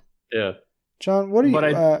 Yeah. yeah. John, what are you?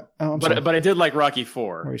 But I'm sorry. But I did like Rocky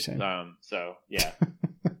 4. What were you saying? So, yeah.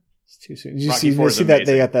 It's too soon. Did you Rocky see? Did 4 you is see that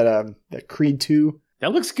they amazing. got that Creed 2?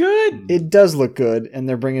 That looks good. It does look good, and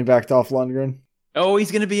they're bringing back Dolph Lundgren. Oh,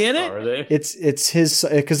 he's going to be in it? Are they? It's his,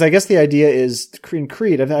 because I guess the idea is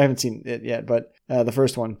Creed. I haven't seen it yet, but the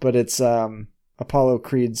first one. But it's Apollo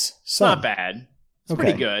Creed's It's son. not bad. It's Okay.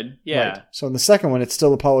 pretty good. Yeah. Right. So in the second one, it's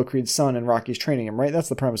still Apollo Creed's son, and Rocky's training him. Right. That's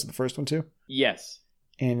the premise of the first one too. Yes.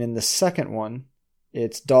 And in the second one,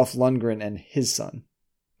 it's Dolph Lundgren and his son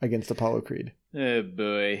against Apollo Creed, Oh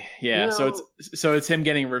boy. Yeah. You So know- it's him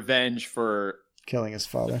getting revenge for killing his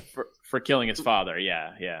father. killing his father.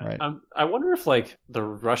 Yeah. Yeah. Right. I wonder if like the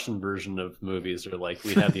Russian version of movies are like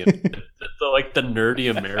we have the like the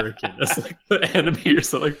nerdy American as like the enemy or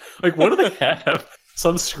something. Like what do they have?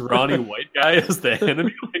 Some scrawny white guy as the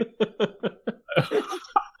enemy?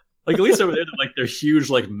 Like at least over there, they're huge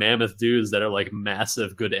like mammoth dudes that are like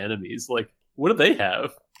massive good enemies. Like what do they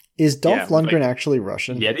have? Is Dolph Yeah, Lundgren like- actually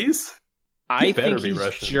Russian? Yetis? I better think be he's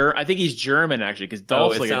Russian. I think he's German actually because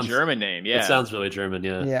Dolph's it like sounds- a German name. Yeah. It sounds really German.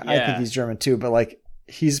 Yeah. Yeah, I Yeah. think he's German too. But like,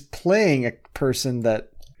 he's playing a person that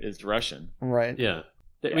Is Russian. right. Yeah.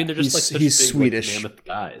 I mean, they're just like He's such big, Swedish. like, mammoth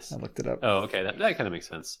guys. I looked it up. Oh, okay, that kind of makes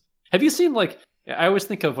sense. Have you seen like? I always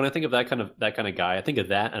think of when I think of that kind of guy. I think of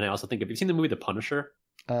that, and I also think of. Have you seen the movie The Punisher?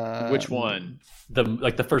 Which one? The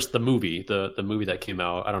movie, the movie that came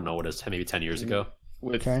out. I don't know what it is, maybe 10 years ago.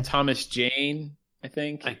 With Okay. Thomas Jane, I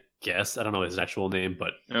think. I guess I don't know his actual name,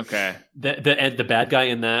 but Okay. the bad guy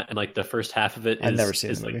in that and like the first half of it is, I've never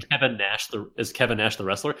seen is the like movie. Kevin Nash the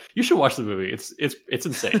wrestler. You should watch the movie. It's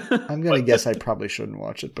insane. I'm gonna guess I probably shouldn't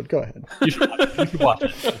watch it, but go ahead. You should watch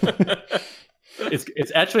it.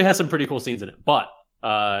 It's actually has some pretty cool scenes in it, but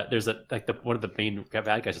there's one of the main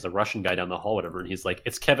bad guys is a Russian guy down the hall, whatever, and he's like,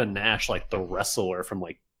 it's Kevin Nash, like the wrestler from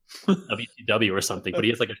like WW or something, but he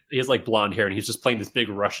has blonde hair and he's just playing this big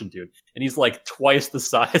Russian dude, and he's like twice the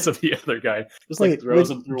size of the other guy. Just like Wait, throws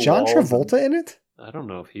with him through John walls Travolta in it? and- I don't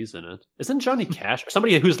know if he's in it. Isn't Johnny Cash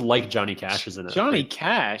somebody who's like Johnny Cash is in it? Johnny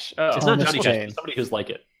Cash. Oh. It's not Thomas Johnny Cash. Jane. It's somebody who's like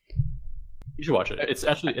it. You should watch it. It's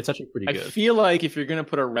actually pretty I good. feel like if you're gonna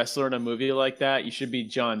put a wrestler in a movie like that, you should be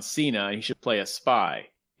John Cena. And he should play a spy,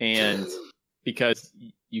 and because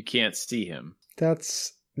you can't see him.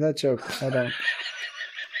 That's that joke.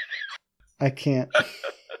 I can't.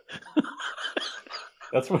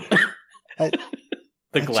 That's what I,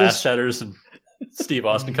 the I glass just- shatters and Steve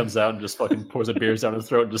Austin comes out and just fucking pours a beers down his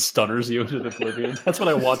throat and just stunners you into oblivion. That's what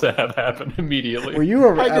I want to have happen immediately. were you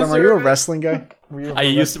a I Adam? Are you a deserve it. wrestling guy? Were you I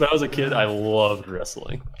used to, when I was a kid, I loved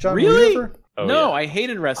wrestling. John, were Really? you ever? Oh, no, yeah. I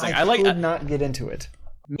hated wrestling. I I like. could not get into it.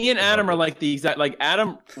 Me and Adam are like the exact. Like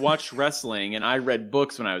Adam watched wrestling, and I read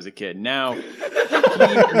books when I was a kid. Now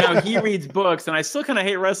he reads books, and I still kind of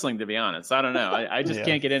hate wrestling, to be honest. I don't know. I just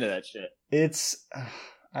can't get into that shit. It's.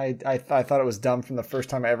 I thought it was dumb from the first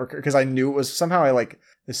time I ever, because I knew it was somehow. I like,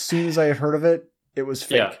 as soon as I had heard of it, it was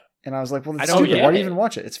fake, and I was like, well, it's stupid. Why do you even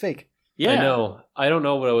watch it? It's fake. Yeah, I know. I don't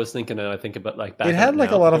know what I was thinking. I think about like back. It had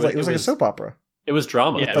like now. a lot of like, it was like a soap opera. It was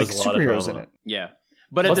drama. With it like was a lot of superheroes drama. in it. Yeah,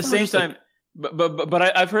 but at the same time, but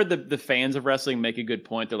I've heard the fans of wrestling make a good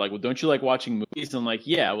point. They're like, well, don't you like watching movies? And I'm like,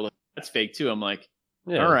 yeah, well, that's fake too. I'm like,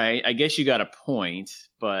 all right, I guess you got a point,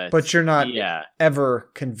 but you're not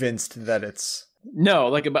ever convinced that it's. No,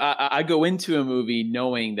 like I go into a movie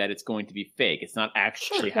knowing that it's going to be fake. It's not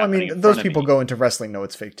actually happening. I mean, those people go into wrestling know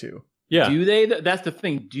it's fake too. Yeah. Do they? That's the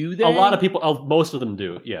thing. Do they? A lot of people, most of them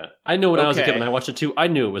do. Yeah. I know when I was a kid, when I watched it too, I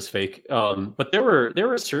knew it was fake. But there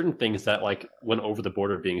were certain things that like went over the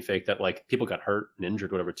border of being fake that like people got hurt and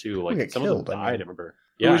injured, whatever too. Like some of them died. I remember.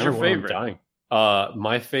 Yeah. Who was your favorite? Dying.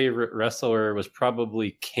 My favorite wrestler was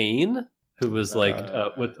probably Kane, who was like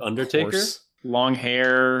with Undertaker. Long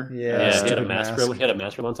hair. Yeah. He had a mask for a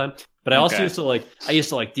mask for a long time. But I also used to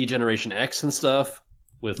like D-Generation X and stuff.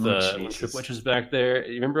 With Triple H was back there.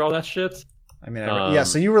 You remember all that shit? I mean,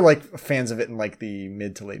 so you were like fans of it in like the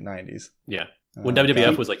mid to late 90s. Yeah. When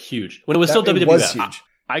WWF was like huge. When it was still WWF. It was huge.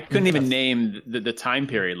 I couldn't even name the time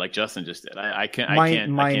period like Justin just did. I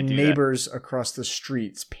can't. My neighbors across the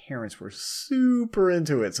street's parents were super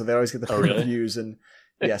into it, so they always get the previews. And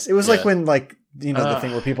yes, it was like when like the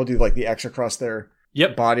thing where people do like the X across their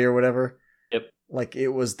body or whatever. Like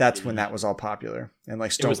that's when that was all popular, and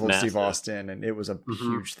like Stone Cold Steve Austin, and it was a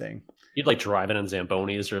huge thing. You'd like driving in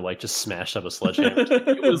Zambonis or like just smash up a sledgehammer.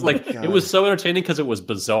 It was like it was so entertaining because it was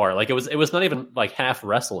bizarre. Like it was not even like half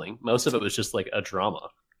wrestling. Most of it was just like a drama.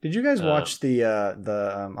 Did you guys watch the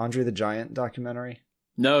Andre the Giant documentary?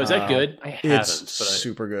 No, is that good? I haven't. It's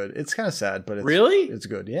super good. It's kind of sad, but it's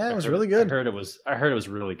good. Yeah, it was really good. I heard it was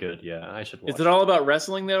really good. Yeah, I should watch it. Is it all about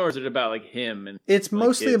wrestling though, or is it about like him? And it's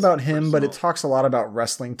mostly about him, but it talks a lot about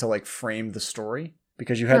wrestling to like frame the story,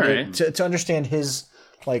 because you had to understand his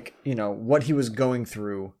like, what he was going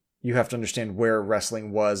through. You have to understand where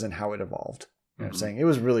wrestling was and how it evolved. You know what I'm saying? It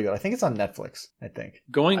was really good. I think it's on Netflix. I think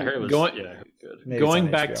going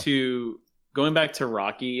back to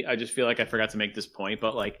Rocky, I just feel like I forgot to make this point,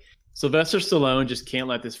 but like Sylvester Stallone just can't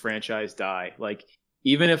let this franchise die. Like,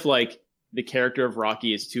 even if like the character of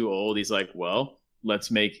Rocky is too old, he's like, well,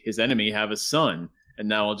 let's make his enemy have a son, and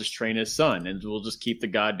now I'll just train his son, and we'll just keep the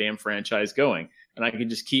goddamn franchise going. And I can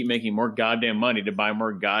just keep making more goddamn money to buy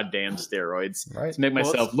more goddamn steroids to make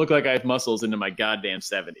myself look like I have muscles into my goddamn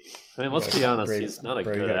 70s. I mean, let's be honest, he's not a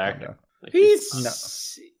good actor. Like,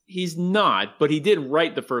 he's not, but he did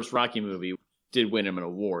write the first Rocky movie, did win him an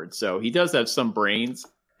award. So he does have some brains,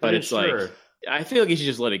 but it's like, I feel like he should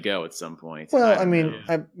just let it go at some point. Well, I mean,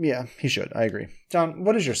 he should. I agree. John,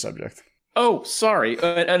 what is your subject? Oh, sorry.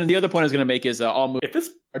 And the other point I was going to make is all movies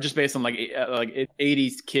are just based on like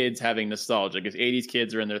 80s kids having nostalgia, because 80s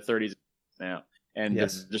kids are in their 30s now. And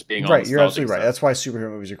just being all right. You're absolutely right. That's why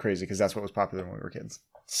superhero movies are crazy, because that's what was popular when we were kids.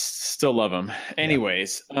 Still love them.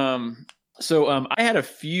 Anyways, So I had a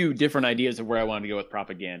few different ideas of where I wanted to go with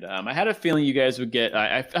propaganda. I had a feeling you guys would get.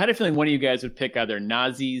 I had a feeling one of you guys would pick either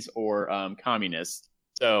Nazis or communists.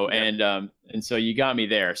 So and so you got me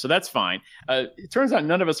there. So that's fine. It turns out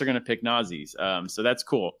none of us are going to pick Nazis. So that's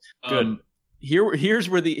cool. Good. Here's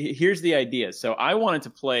the idea. So I wanted to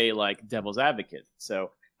play like devil's advocate.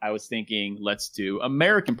 So I was thinking, let's do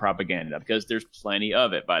American propaganda, because there's plenty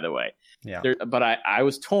of it, by the way. Yeah. But I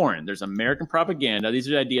was torn. There's American propaganda. These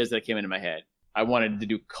are the ideas that came into my head. I wanted to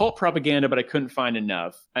do cult propaganda, but I couldn't find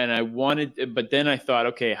enough. But then I thought,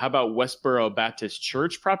 okay, how about Westboro Baptist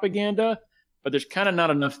Church propaganda? But there's kind of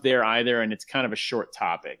not enough there either, and it's kind of a short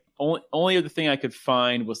topic. Only other thing I could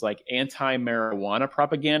find was like anti-marijuana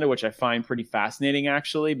propaganda, which I find pretty fascinating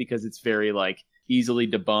actually, because it's very like easily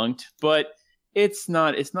debunked. But it's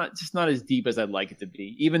not just not as deep as I'd like it to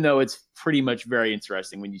be, even though it's pretty much very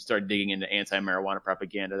interesting when you start digging into anti-marijuana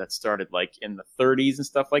propaganda that started like in the 30s and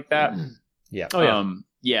stuff like that. Yeah. Oh,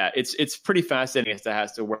 yeah. It's pretty fascinating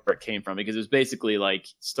as to where it came from, because it was basically like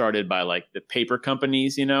started by like the paper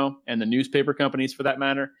companies, and the newspaper companies for that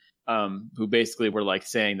matter, who basically were like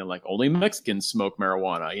saying that like only Mexicans smoke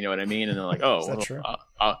marijuana, you know what I mean? And they're like, oh, is that true?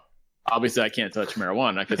 Obviously I can't touch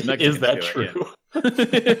marijuana because Mexicans Is that do true?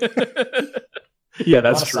 It, Yeah,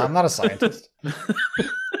 that's true. I'm not a scientist.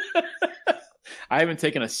 I haven't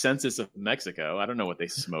taken a census of Mexico. I don't know what they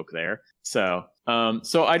smoke there. So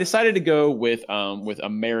I decided to go with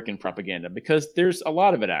American propaganda, because there's a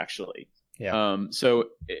lot of it actually. Yeah. So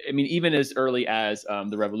I mean, even as early as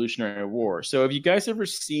the Revolutionary War. So have you guys ever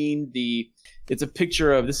seen it's a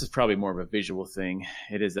picture of, this is probably more of a visual thing.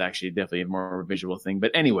 It is actually definitely more of a visual thing.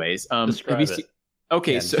 But anyways, Describe have you it.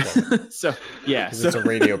 Okay, Yeah, so yeah, 'Cause so it's a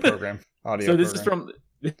radio program, audio. so this program.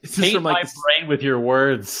 is Paint from like my brain with your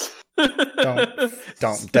words.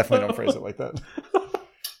 Don't definitely don't phrase it like that.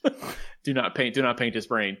 do not paint his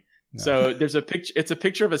brain. No. So there's a picture. It's a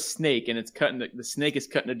picture of a snake, and it's cut. The snake is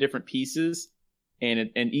cut into different pieces, and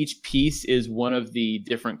each piece is one of the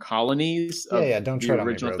different colonies. Of Don't the tread on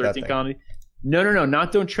me, original bro, that 13 thing. colony. No,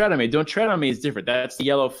 not Don't Tread on Me. Don't Tread on Me is different. That's the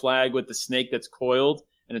yellow flag with the snake that's coiled,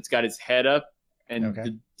 and it's got its head up. And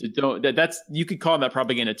Okay. that's you could call that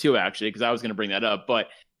propaganda too, actually, because I was going to bring that up, but.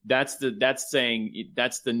 That's the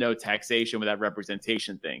no taxation without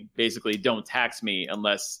representation thing. Basically, don't tax me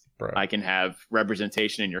unless Bro. I can have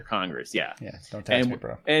representation in your Congress. Yeah. Yeah, don't tax me,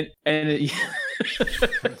 bro. And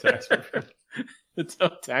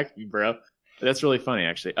don't tax me, bro. That's really funny,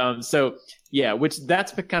 actually. So yeah, which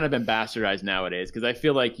that's kind of been bastardized nowadays because I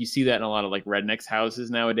feel like you see that in a lot of like rednecks houses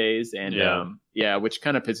nowadays, and which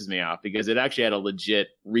kind of pisses me off because it actually had a legit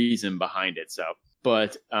reason behind it. So.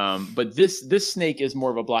 But this snake is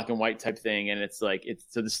more of a black and white type thing, and it's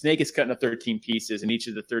so the snake is cut into 13 pieces, and each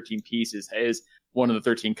of the 13 pieces is one of the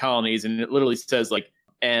 13 colonies, and it literally says like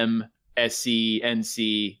M, SC,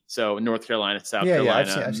 NC, so North Carolina, South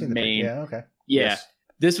Carolina, I've seen Maine. Yeah, okay. Yeah, Yes.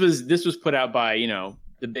 this was put out by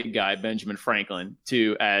the big guy Benjamin Franklin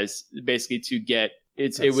to get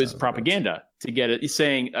it was propaganda to get it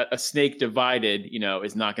saying a snake divided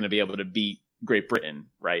is not going to be able to beat Great Britain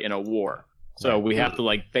right in a war. So we have to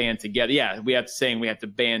like band together. Yeah, we have to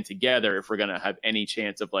band together if we're going to have any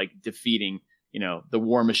chance of like defeating, the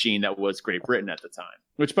war machine that was Great Britain at the time.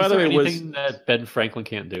 Which, by the way, was anything that Ben Franklin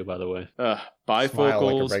can't do. By the way, bifocals, Smile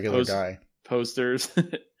like a regular guy. posters.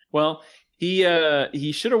 Well,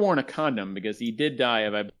 he should have worn a condom because he did die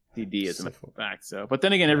of STD as a matter of fact. So, but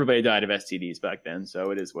then again, everybody died of STDs back then,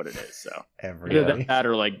 so it is what it is. So Everybody.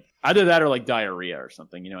 either that or like diarrhea or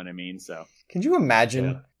something. You know what I mean? So. Can you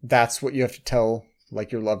imagine that's what you have to tell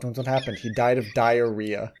like your loved ones what happened? He died of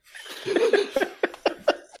diarrhea.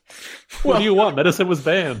 What do you want? Medicine was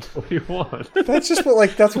banned. What do you want? That's just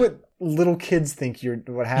that's what little kids think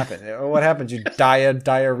what happened. What happens? You die of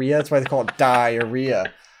diarrhea? That's why they call it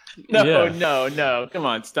diarrhea. No. Come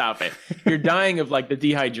on, stop it. You're dying of like the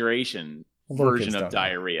dehydration version of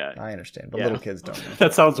diarrhea. I understand, but little kids don't know.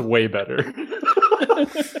 That sounds way better.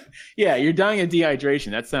 Yeah, you're dying of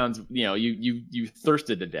dehydration. That sounds, you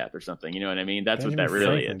thirsted to death or something. You know what I mean? That's Benjamin what that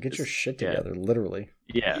really Franklin, is. Get your shit together, literally.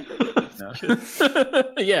 Yeah.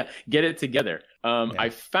 Yeah, get it together. I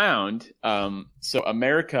found so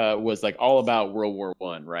America was like all about World War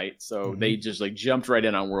I, right? So they just like jumped right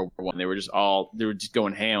in on World War I. They were just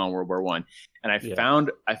going ham on World War I. And I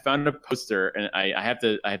found a poster, and I have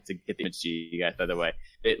to get the image to you guys, by the way.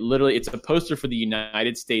 It's a poster for the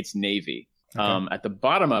United States Navy. Okay. At the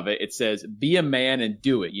bottom of it, it says, "Be a man and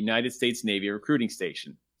do it." United States Navy recruiting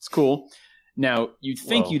station. It's cool. Now you'd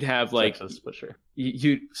think you'd have like sexist, but sure.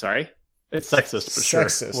 Sorry. It's sexist, but sure.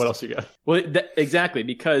 Sexist. What else you got? Well, exactly,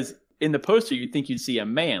 because in the poster you'd think you'd see a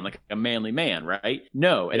man, like a manly man, right?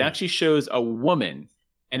 No, it actually shows a woman,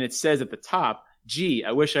 and it says at the top, "Gee,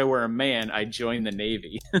 I wish I were a man. I'd join the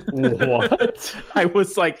Navy." What? I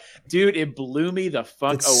was like, dude, it blew me the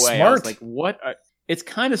fuck away. Smart. I was like, what? It's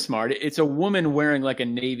kind of smart. It's a woman wearing like a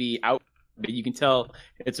Navy outfit. You can tell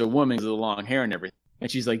it's a woman with the long hair and everything. And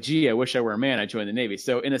she's like, "Gee, I wish I were a man. I'd join the Navy."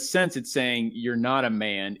 So in a sense, it's saying you're not a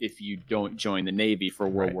man if you don't join the Navy for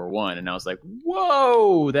World War I. And I was like,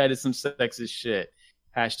 whoa, that is some sexist shit.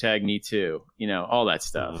 Hashtag me too. All that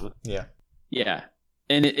stuff. Yeah. Yeah.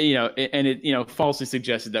 And it falsely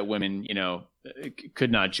suggested that women,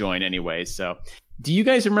 could not join anyway. So do you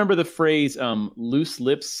guys remember the phrase, loose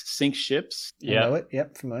lips sink ships? Yeah. I know it.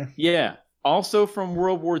 Yep. Familiar. Yeah. Also from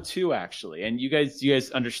World War II, actually. And do you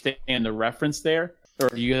guys understand the reference there? Or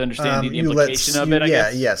do you guys understand the implication of it, I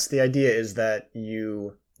guess? Yes. The idea is that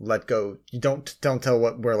you let go. You don't tell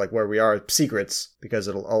where we are secrets, because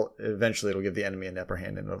it'll eventually give the enemy an upper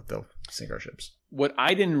hand and they'll sink our ships. What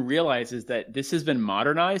I didn't realize is that this has been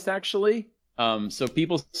modernized, actually. So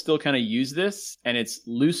people still kind of use this, and it's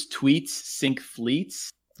loose tweets sink fleets.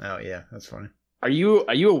 Oh yeah, that's funny. Are you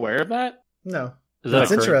aware of that? No,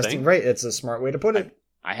 that's interesting, thing? Right? It's a smart way to put it.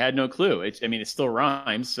 I had no clue. It still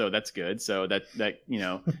rhymes, so that's good. So that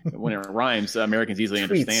when it rhymes, Americans easily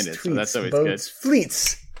understand it. So that's always boats, good.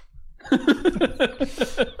 Fleets.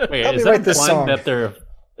 Wait, is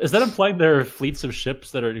that implying there are fleets of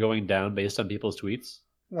ships that are going down based on people's tweets?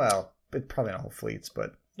 Well, probably not whole fleets,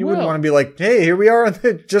 but You wouldn't want to be like, hey, here we are.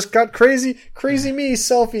 And just got crazy me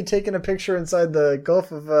selfie taking a picture inside the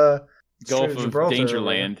Gulf of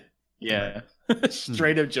Dangerland. Yeah.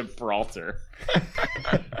 Strait of Gibraltar.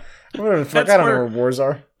 I don't know where wars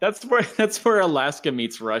are. That's where Alaska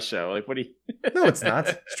meets Russia. Like, what do you? No, it's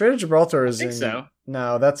not. Strait of Gibraltar is so.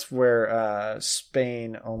 No, that's where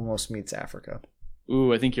Spain almost meets Africa.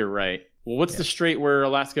 Ooh, I think you're right. Well, what's the strait where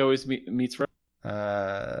Alaska always meets Russia?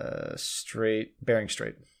 Bering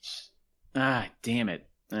Strait. Ah, damn it.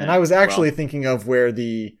 And I was actually thinking of where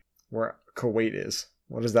Kuwait is.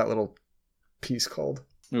 What is that little piece called?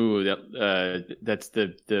 Ooh, that's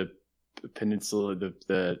the peninsula.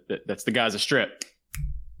 That's the Gaza Strip.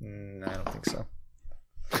 I don't think so.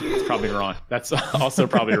 It's probably wrong. That's also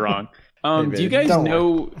probably wrong. Hey, do you guys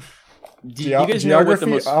know? Do you guys know what the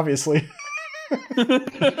most? Obviously.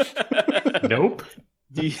 Nope.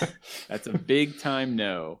 That's a big time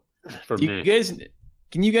no. For me.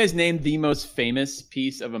 Can you guys name the most famous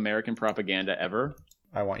piece of American propaganda ever?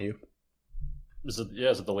 I Want You. Is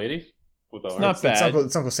it the lady? With the it's not bad.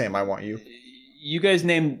 It's Uncle Sam, I Want You. You guys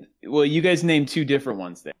named two different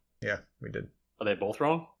ones there. Yeah, we did. Are they both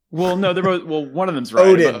wrong? Well, no, they're both. Well, one of them's right.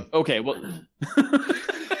 Odin. But, okay, well. Is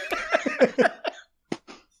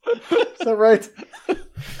that right?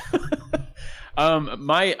 I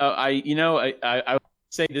would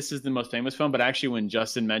say this is the most famous film, but actually when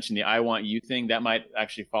Justin mentioned the I Want You thing, that might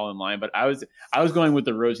actually fall in line. But I was going with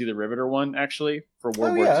the Rosie the Riveter one actually for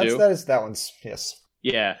World War II. That one's yes.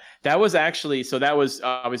 Yeah, that was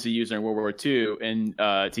obviously used during World War II and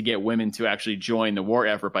to get women to actually join the war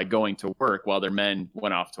effort by going to work while their men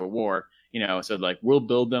went off to a war. So like we'll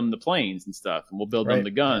build them the planes and stuff, and we'll build them the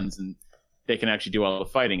guns, and they can actually do all the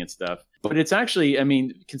fighting and stuff. But it's actually,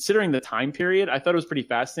 considering the time period, I thought it was pretty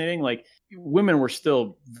fascinating. Like women were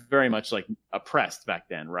still very much like oppressed back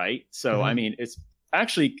then, right? So it's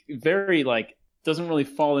actually very like doesn't really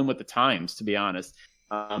fall in with the times, to be honest.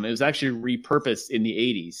 It was actually repurposed in the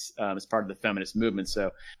 80s as part of the feminist movement.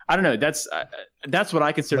 So I don't know. That's what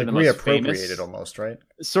I consider the most famous. Reappropriated almost, right?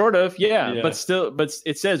 Sort of, yeah. But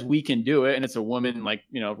it says we can do it, and it's a woman like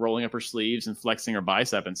rolling up her sleeves and flexing her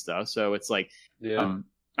bicep and stuff. So it's like, I don't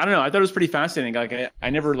know. I thought it was pretty fascinating. Like I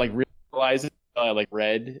never like realized it. I like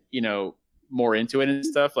read more into it and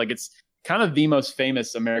stuff. Like it's kind of the most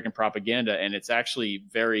famous American propaganda, and it's actually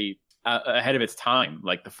very ahead of its time.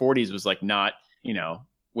 Like the 40s was like not.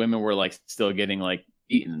 Women were like still getting like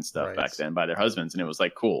beaten and stuff back then by their husbands, and it was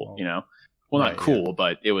like cool, well, not cool,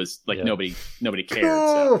 but it was like nobody cared.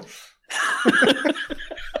 So.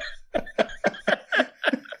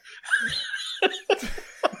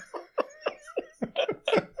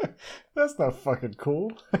 That's not fucking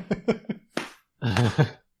cool.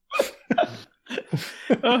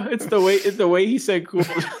 It's the way he said cool.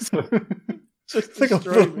 Just like a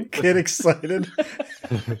little kid excited.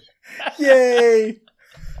 Yay!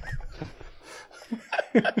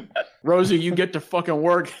 Rosie, you get to fucking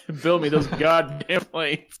work and build me those goddamn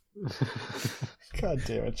planes. God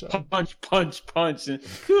damn it, John. Punch. And,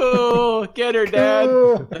 cool. Get her, Dad.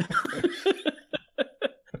 Cool.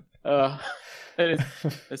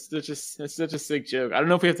 It's such a sick joke. I don't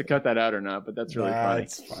know if we have to cut that out or not, but that's really funny.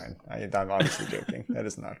 It's fine. I'm obviously joking. That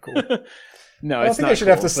is not cool. No, I it's think not I should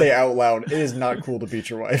cool, have to say out loud, it is not cool to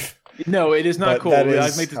beat your wife. No, it is not cool. That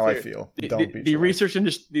is how I feel. Don't beat the your Research and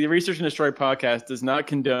Destroy podcast does not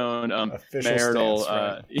condone marital. Stance,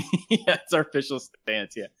 right? Yeah, it's our official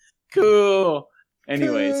stance. Yeah, cool.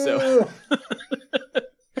 Anyway, so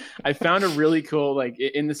I found a really cool, like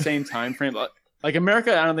in the same time frame. Like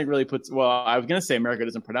America, I don't think really puts. Well, I was gonna say America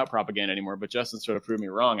doesn't put out propaganda anymore, but Justin sort of proved me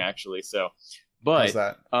wrong, actually. So, but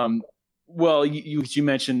that? Well, you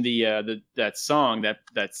mentioned that song that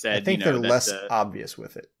said. I think they're less obvious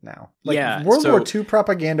with it now. Like, yeah, World War II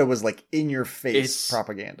propaganda was like in your face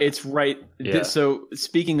propaganda. It's right. Yeah. So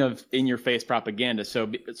speaking of in your face propaganda, so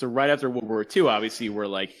right after World War II, obviously we're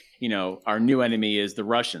like, our new enemy is the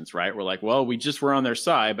Russians, right? We're like, well, we just were on their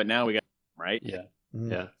side, but now we got right. Yeah,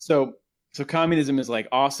 yeah. So communism is like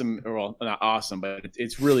awesome, or well, not awesome, but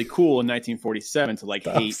it's really cool in 1947 to like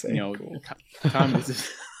hate, cool. Communism.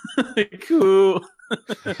 Cool.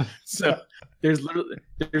 So there's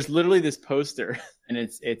literally this poster, and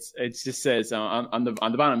it just says on the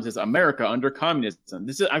bottom it says America under communism.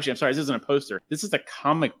 This is actually, I'm sorry, this isn't a poster. This is a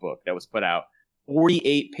comic book that was put out,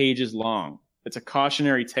 48 pages long. It's a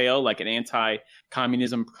cautionary tale, like an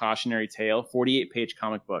anti-communism cautionary tale, 48-page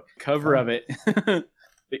comic book. Cover of it.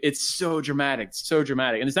 It's so dramatic,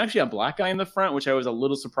 and there's actually a black guy in the front, which I was a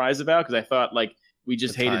little surprised about because I thought like we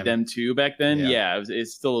just hated them too back then. Yeah,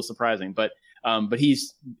 it's still a little surprising, but But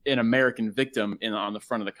he's an American victim on the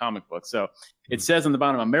front of the comic book. So it says on the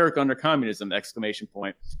bottom, America under communism, !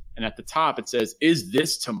 And at the top, it says, is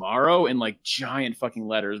this tomorrow? In like giant fucking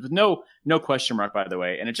letters with no question mark, by the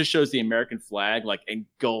way. And it just shows the American flag like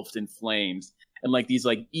engulfed in flames. And like these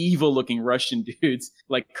like evil looking Russian dudes,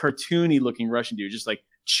 like cartoony looking Russian dudes, just like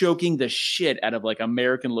choking the shit out of like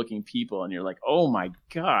American looking people. And you're like, oh my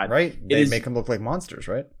God. Right. They make them look like monsters,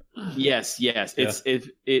 right? Yes. Yeah.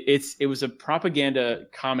 It was a propaganda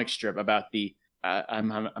comic strip about the I'm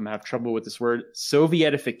gonna have trouble with this word,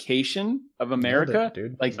 Sovietification of America.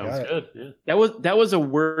 Dude. Like Sounds good. Yeah. that was a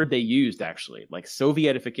word they used actually, like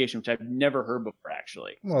Sovietification, which I've never heard before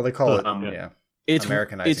actually. Well, they call it yeah. It's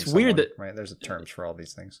Americanizing. It's weird someone, that right. There's terms for all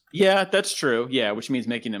these things. Yeah, that's true. Yeah, which means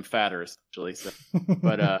making them fatter essentially. So,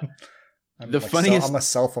 but I'm the funniest, I'm a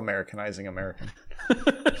self-Americanizing American.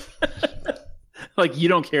 like you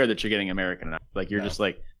don't care that you're getting American, like you're just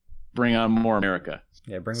like bring on more America.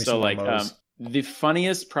 Yeah, bring me so some like momos. the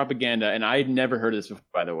funniest propaganda, and I'd never heard of this before,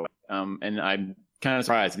 by the way. And I'm kind of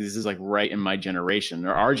surprised because this is like right in my generation,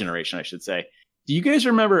 or our generation, I should say. Do you guys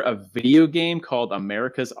remember a video game called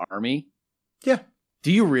America's Army? Yeah.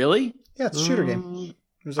 Do you really? Yeah, it's a shooter game.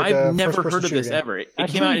 It was like I've a never first-person heard of shooter this game. ever. It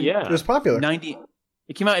Actually, came out in yeah. It was popular. 90.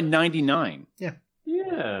 It came out in 99. Yeah.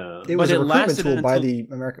 It was But a it recruitment lasted tool by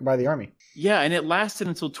until- the Army. Yeah, and it lasted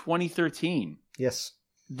until 2013. Yes.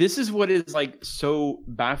 This is what is like so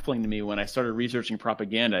baffling to me when I started researching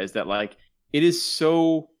propaganda, is that like it is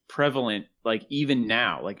so prevalent, like even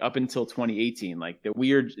now, like up until 2018, like the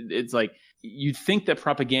weird, it's like you'd think that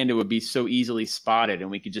propaganda would be so easily spotted and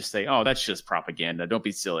we could just say, oh, that's just propaganda. Don't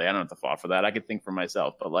be silly. I don't have to fall for that. I could think for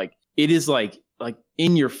myself. But like it is like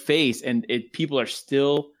in your face, and people are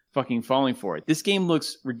still fucking falling for it. This game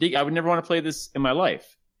looks ridiculous. I would never want to play this in my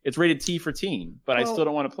life. It's rated T for teen, but I still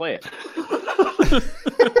don't want to play it.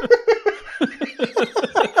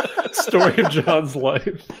 Story of John's life.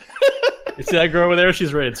 You see that girl over there?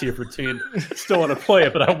 She's rated T for teen. Still want to play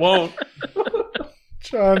it, but I won't.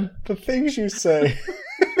 John, the things you say.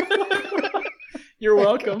 You're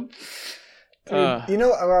welcome. Dude, you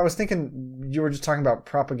know, I was thinking you were just talking about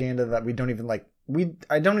propaganda that we don't even like.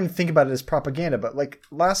 I don't even think about it as propaganda, but like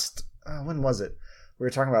last, when was it? We were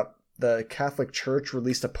talking about the Catholic Church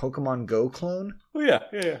released a Pokemon Go clone. Oh yeah.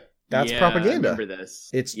 That's propaganda. I remember this.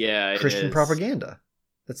 It's it Christian is. propaganda.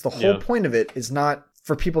 That's the whole point of it. Is not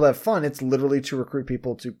for people to have fun. It's literally to recruit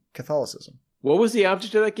people to Catholicism. What was the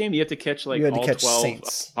object of that game? You have to catch like You had to all catch 12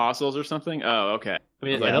 saints. apostles or something? Oh, okay. I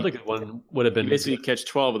mean, Like, another good one would have been You basically catch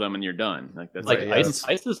 12 of them and you're done. Like that's like it. ISIS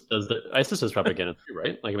does ISIS does propaganda too,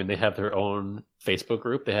 right? Like I mean, they have their own Facebook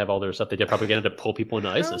group. They have all their stuff. They do propaganda to pull people into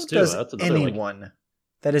ISIS How too. does That's another, anyone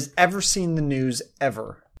that has ever seen the news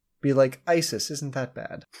ever be like, ISIS isn't that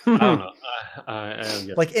bad? I don't know. I don't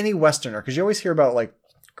get Like any Westerner, because you always hear about like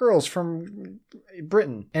girls from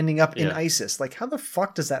Britain ending up in Yeah. ISIS. Like, how the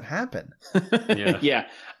fuck does that happen? Yeah. Yeah,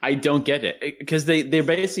 I don't get it because they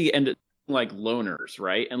basically end up like loners,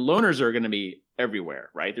 right? And loners are going to be everywhere,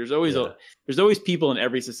 right? There's always there's always people in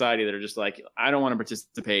every society that are just like, I don't want to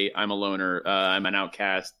participate. I'm a loner. I'm an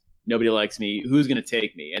outcast. Nobody likes me. Who's going to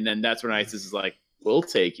take me? And then that's when ISIS is like, we'll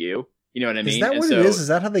take you. You know what I mean? Is that And what so, it is? Is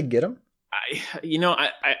that how they get them?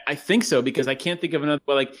 I think so, because I can't think of another.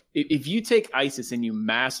 But like, if you take ISIS and you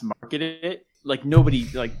mass market it, like nobody,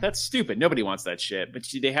 like that's stupid. Nobody wants that shit. But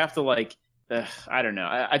they have to like, I don't know.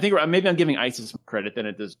 I think maybe I'm giving ISIS more credit than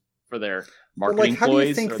it does for their But marketing like, how do you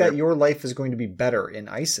ploys think or that their- your life is going to be better in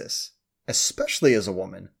ISIS, especially as a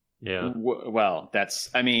woman? Yeah. Well, that's.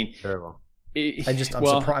 I mean, Terrible. I'm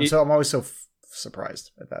well, surprised. I'm always so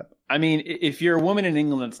surprised at that. I mean, if you're a woman in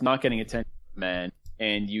England that's not getting attention from men,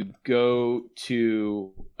 and you go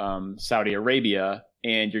to Saudi Arabia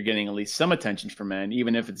and you're getting at least some attention from men,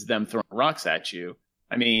 even if it's them throwing rocks at you.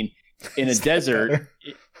 I mean, in a desert.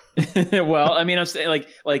 Well, I mean, I'm saying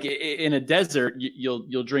like in a desert,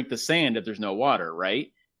 you'll drink the sand if there's no water,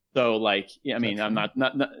 right? So like, I mean, I'm not.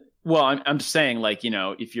 Well, I'm saying like, you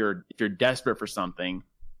know, if you're desperate for something,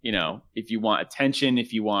 you know, if you want attention,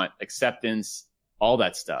 if you want acceptance, all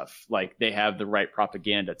that stuff, like they have the right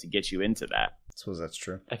propaganda to get you into that. I suppose that's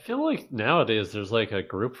true. I feel like nowadays there's like a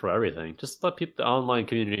group for everything. Just let people, the online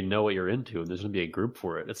community, know what you're into, and there's gonna be a group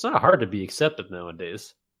for it. It's not hard to be accepted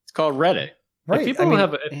nowadays. It's called Reddit. Right. people I mean,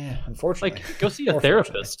 have unfortunately. Like, go see a Unfortunately.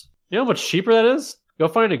 therapist. You know how much cheaper that is? Go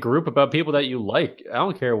find a group about people that you like. I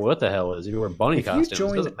don't care what the hell it is. If you wear bunny If you costumes,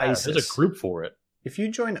 join it doesn't matter. There's ISIS- a group for it. If you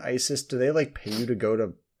join ISIS, do they like pay you to go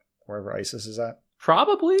to wherever ISIS is at?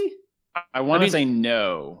 Probably. I want I to mean- say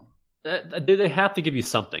no. They have to give you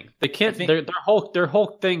something. They can't. I think- Their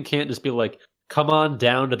whole thing can't just be like, come on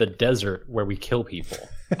down to the desert where we kill people.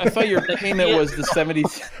 I thought your payment was the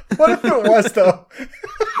 70s. What if it was, though?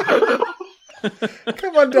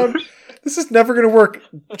 Come on, Don. This is never going to work.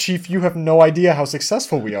 Chief, you have no idea how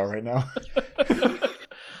successful we are right now.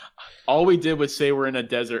 All we did was say we're in a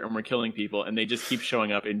desert and we're killing people, and they just keep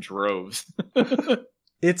showing up in droves.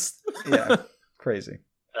 It's crazy.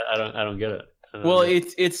 I don't get it. Well,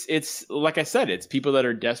 it's like I said, it's people that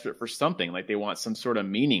are desperate for something, like they want some sort of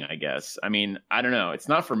meaning, I guess. I mean, I don't know. It's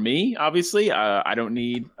not for me, obviously. I don't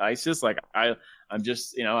need ISIS. Like I'm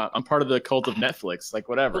just, I'm part of the cult of Netflix, like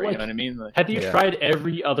whatever. Like, you know what I mean? Like, have you tried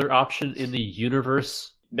every other option in the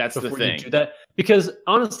universe? That's the thing. You do that? Because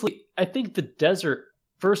honestly, I think the desert,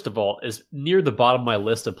 first of all, is near the bottom of my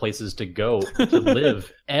list of places to go to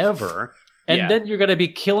live ever. And then you're going to be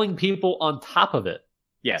killing people on top of it.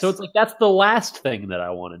 Yes. So it's like, that's the last thing that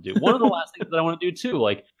I want to do. One of the last things that I want to do too.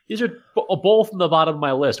 Like, these are both in the bottom of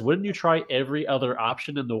my list. Wouldn't you try every other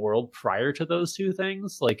option in the world prior to those two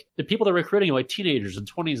things? Like, the people that are recruiting, like teenagers in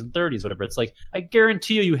 20s and 30s, whatever. It's like, I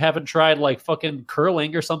guarantee you haven't tried like fucking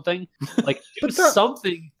curling or something. Like, do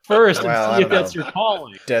something first and see if that's your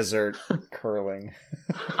calling. Desert curling.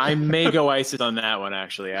 I may go ISIS on that one,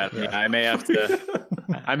 actually. I may have to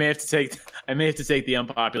take the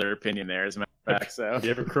unpopular opinion there, as a matter of fact. So, have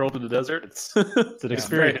you ever curled in the desert? It's an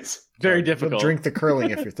experience. Very difficult. But drink the curling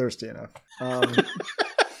if you're thirsty enough.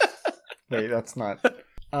 Wait, that's not.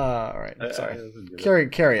 All right, I'm sorry.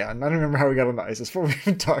 Carry on. I don't remember how we got on the ISIS. What were we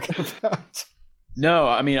even talking about? No,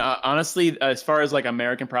 I mean, honestly, as far as like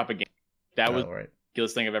American propaganda, that was right. The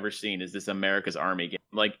coolest thing I've ever seen is this America's Army game.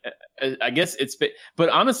 Like, I guess but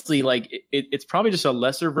honestly, like it's probably just a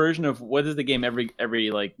lesser version of what is the game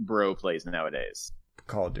every like bro plays nowadays.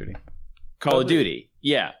 Call of Duty. Call of Duty,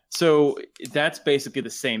 yeah. So that's basically the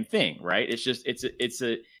same thing, right? It's just it's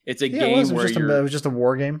a game where it was just a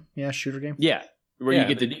war game, shooter game. Yeah, where you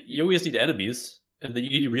get to you always need enemies, and then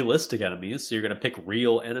you need realistic enemies. So you're going to pick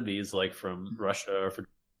real enemies, like from Russia or from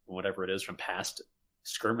whatever it is, from past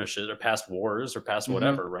skirmishes or past wars or past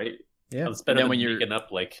whatever, right? Yeah, it's better than when you're making up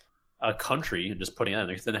like a country and just putting it in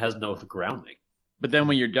there, because then it has no grounding. But then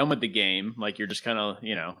when you're done with the game, like you're just kind of,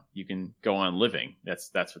 you can go on living.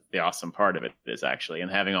 That's what the awesome part of it is, actually,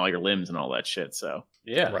 and having all your limbs and all that shit. So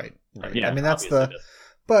right. Yeah, I mean, that's the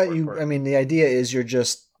idea is you're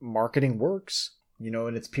just marketing works,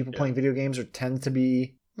 and it's people playing video games tend to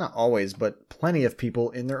be, not always, but plenty of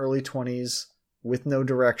people in their early 20s with no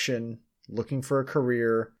direction, looking for a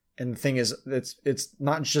career. And the thing is, it's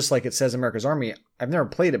not just like it says America's Army. I've never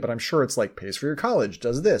played it, but I'm sure it's like pays for your college,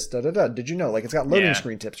 does this, da-da-da. Did you know? Like, it's got loading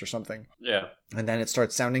screen tips or something. Yeah. And then it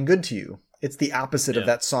starts sounding good to you. It's the opposite of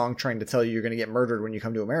that song trying to tell you you're going to get murdered when you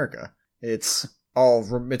come to America. It's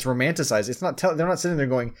romanticized. It's not they're not sitting there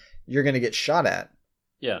going, you're going to get shot at.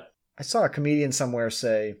 Yeah. I saw a comedian somewhere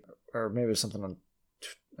say, or maybe it was something on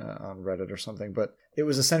Reddit or something, but it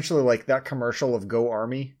was essentially like that commercial of Go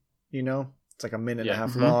Army, It's like a minute and a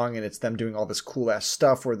half long, and it's them doing all this cool ass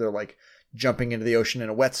stuff where they're like jumping into the ocean in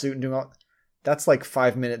a wetsuit and doing all. That's like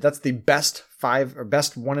 5 minutes. That's the best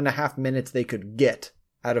 1.5 minutes they could get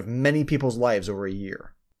out of many people's lives over a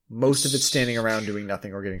year. Most of it's standing around doing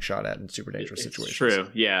nothing or getting shot at in super dangerous situations. True,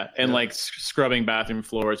 yeah, and like scrubbing bathroom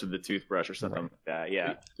floors with a toothbrush or something like that.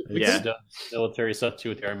 Yeah, yeah. Military stuff too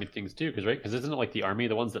with the army things too, because isn't it like the army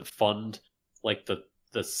the ones that fund like the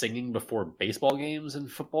singing before baseball games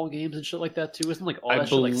and football games and shit like that too? Isn't like all that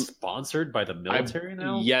shit like sponsored by the military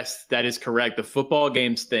now? Yes, that is correct. The football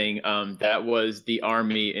games thing, that was the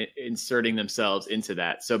army inserting themselves into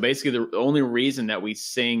that. So basically the only reason that we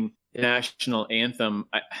sing the national anthem,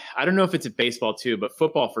 I don't know if it's at baseball too, but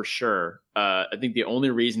football for sure. I think the only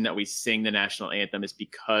reason that we sing the national anthem is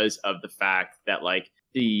because of the fact that like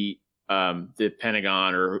the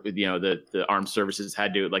Pentagon or the armed services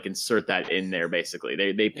had to like insert that in there. Basically,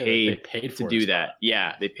 they paid to do that.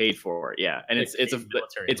 Yeah, they paid for it. Yeah, and it's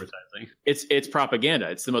advertising. It's propaganda.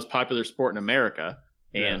 It's the most popular sport in America,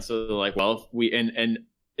 and so they're like, well, and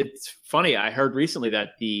it's funny. I heard recently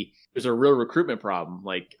that there's a real recruitment problem.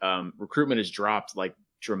 Like recruitment has dropped like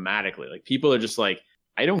dramatically. Like people are just like,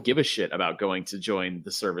 I don't give a shit about going to join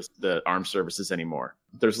the armed services anymore.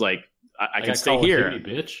 There's like, I can stay here.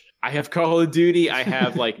 Duty, bitch. I have Call of Duty. I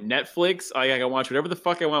have like Netflix. I can watch whatever the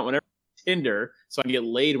fuck I want whenever. Tinder, so I can get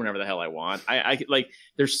laid whenever the hell I want. I like.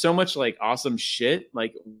 There's so much like awesome shit.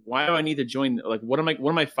 Like, why do I need to join? Like, what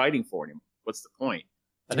am I fighting for anymore? What's the point?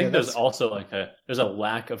 I think there's also like there's a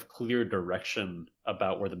lack of clear direction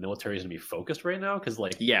about where the military is going to be focused right now. Because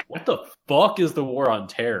like, what the fuck is the war on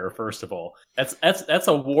terror? First of all, that's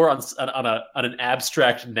a war on an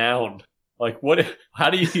abstract noun. Like what? How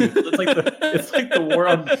do you? It's like the war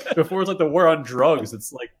on before. It's like the war on drugs.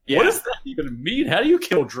 It's like what does that even mean? How do you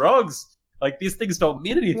kill drugs? Like these things don't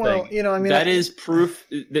mean anything. Well, I mean, that is proof.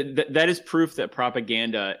 That is proof that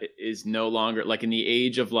propaganda is no longer like in the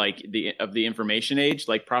age of like the information age.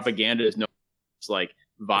 Like propaganda is no like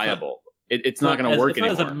viable. It's not going to work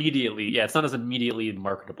anymore. It's not as immediately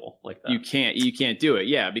marketable like that. You can't do it.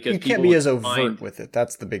 Yeah, because you can't be as overt with it.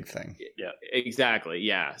 That's the big thing. Yeah, exactly.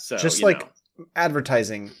 Yeah. So just like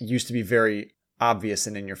advertising used to be very obvious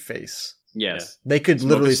and in your face. Yes, they could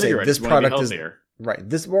literally say this product is right.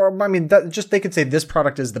 This, or I mean, they could say this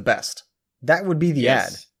product is the best. That would be the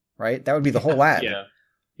ad, right? That would be the whole ad.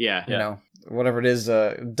 Yeah. You know, whatever it is,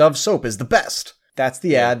 Dove soap is the best. That's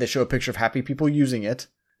the ad. They show a picture of happy people using it.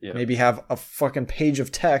 Yeah. Maybe have a fucking page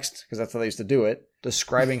of text, because that's how they used to do it,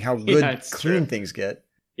 describing how good clean things get.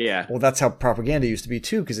 Yeah. Well, that's how propaganda used to be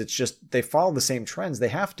too, because it's just they follow the same trends. They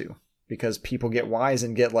have to, because people get wise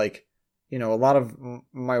and get like, a lot of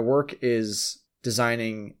my work is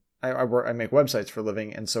designing. I make websites for a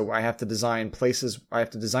living, and so I have to design places. I have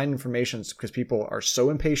to design information because people are so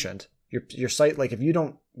impatient. Your site, like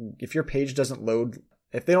if your page doesn't load.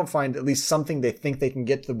 If they don't find at least something they think they can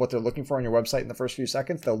get to what they're looking for on your website in the first few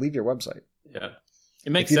seconds, they'll leave your website. Yeah.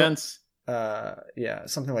 It makes sense.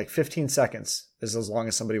 Something like 15 seconds is as long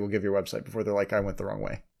as somebody will give your website before they're like, I went the wrong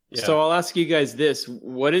way. Yeah. So I'll ask you guys this.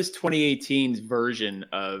 What is 2018's version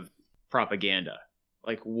of propaganda?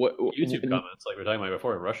 Like what YouTube comments, like we were talking about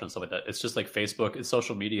before in Russia and stuff like that. It's just like Facebook, it's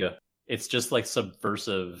social media. It's just like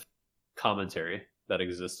subversive commentary that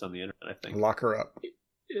exists on the internet, I think. Lock her up.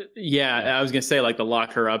 Yeah, I was gonna say like the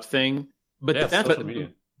lock her up thing, but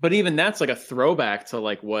but even that's like a throwback to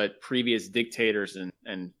like what previous dictators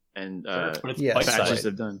and fascists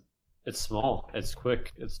have done. It's small, it's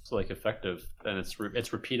quick, it's like effective, and it's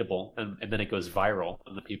repeatable, and then it goes viral,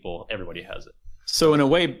 and everybody has it. So in a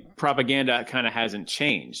way, propaganda kind of hasn't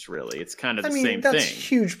changed, really. It's kind of the same thing. That's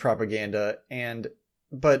huge propaganda,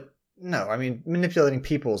 but no, I mean manipulating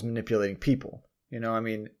people is manipulating people.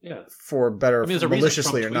 For better,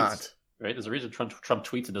 maliciously or not. Right? There's a reason Trump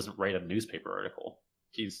tweets and doesn't write a newspaper article.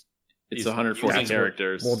 It's 140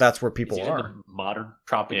 characters. Well, that's where people are. Modern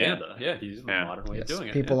propaganda. Yeah, he's using the modern way of doing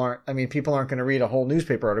it. People aren't going to read a whole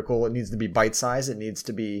newspaper article. It needs to be bite-sized. It needs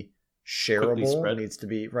to be shareable. It needs to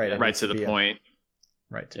be right to the point.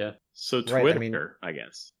 Right. Yeah. So Twitter, I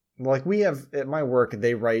guess. Well, like we have at my work,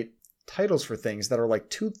 they write titles for things that are like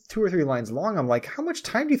two or three lines long. I'm like, how much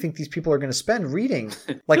time do you think these people are going to spend reading?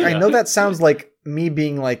 Like, I know that sounds like me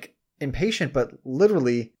being like impatient, but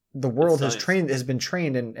literally the world has been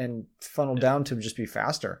trained and funneled down to just be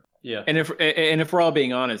faster. Yeah. And if we're all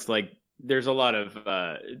being honest, like there's a lot of,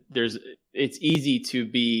 it's easy to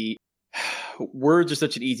be, words are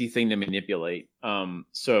such an easy thing to manipulate.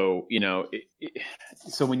 So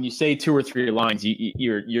when you say 2 or 3 lines,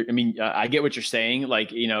 I get what you're saying. Like,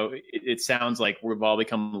 it sounds like we've all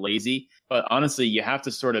become lazy, but honestly, you have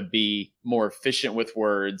to sort of be more efficient with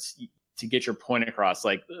words to get your point across.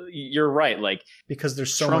 Like, you're right. Like, because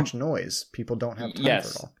there's so much noise, people don't have time for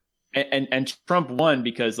it all. And Trump won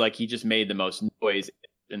because like he just made the most noise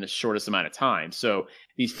in the shortest amount of time. So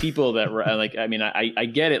these people that were like, I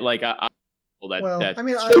get it. Like,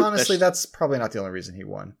 honestly, that's probably not the only reason he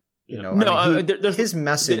won. His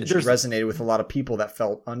message resonated with a lot of people that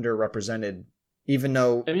felt underrepresented, even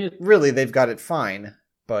though really they've got it fine,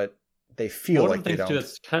 but they feel like they don't. Too,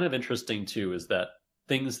 that's kind of interesting too is that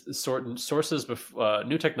sources,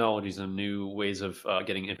 new technologies and new ways of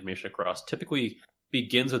getting information across typically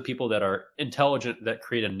begins with people that are intelligent that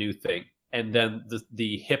create a new thing, and then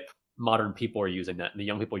the hip modern people are using that, and the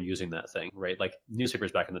young people are using that thing, right? Like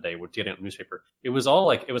newspapers back in the day would get a newspaper. It was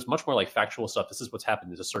much more like factual stuff. This is what's happening.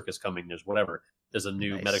 There's a circus coming. There's whatever. There's a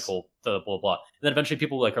new medical blah, blah, blah. And then eventually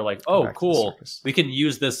people are like, oh, cool. We can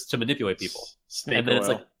use this to manipulate people. And then it's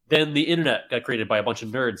like, then the internet got created by a bunch of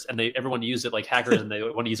nerds, and everyone used it like hackers, and they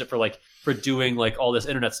want to use it for doing like all this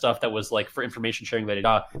internet stuff that was like for information sharing,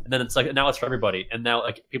 and then it's like now it's for everybody, and now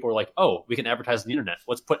like people are like, oh, we can advertise on the internet.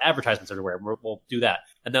 Let's put advertisements everywhere. We'll do that,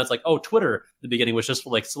 and now it's like, oh, Twitter. In the beginning was just for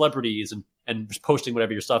like celebrities and just posting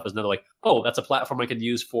whatever your stuff is, and they're like, oh, that's a platform I can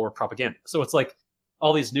use for propaganda. So it's like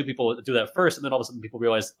all these new people do that first, and then all of a sudden people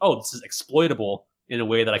realize, oh, this is exploitable in a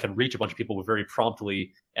way that I can reach a bunch of people very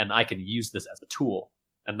promptly, and I can use this as a tool.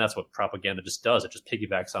 And that's what propaganda just does. It just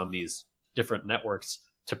piggybacks on these different networks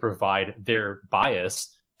to provide their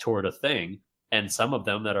bias toward a thing. And some of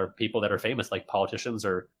them that are people that are famous, like politicians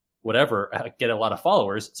or whatever, get a lot of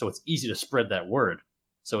followers. So it's easy to spread that word.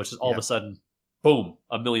 So it's just all of a sudden, boom,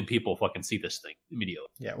 1 million people fucking see this thing immediately.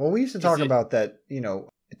 Yeah. Well, we used to talk about that,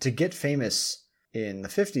 to get famous, in the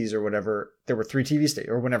 50s or whatever, there were 3 TV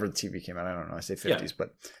stations, or whenever the TV came out. I don't know. I say 50s,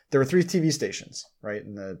 but there were 3 TV stations, right?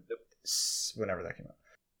 In the whenever that came out.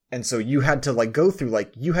 And so you had to like go through,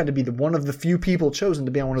 like you had to be one of the few people chosen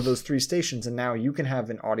to be on one of those 3 stations. And now you can have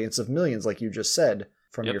an audience of millions, like you just said,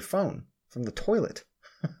 from your phone, from the toilet.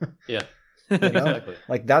 Yeah. You know? Exactly.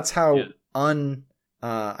 Like that's how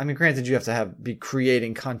I mean, granted, you have to be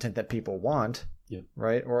creating content that people want,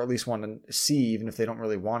 right? Or at least want to see, even if they don't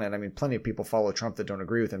really want it. I mean, plenty of people follow Trump that don't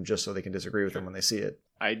agree with him just so they can disagree with him when they see it.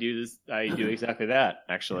 I do exactly that,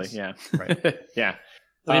 actually. Yes. Yeah. Right. Yeah.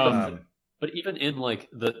 But even in like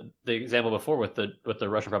the example before with the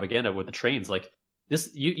Russian propaganda with the trains, like this,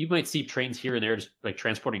 you might see trains here and there just like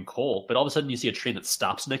transporting coal, but all of a sudden you see a train that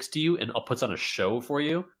stops next to you and puts on a show for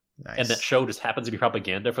you. Nice. And that show just happens to be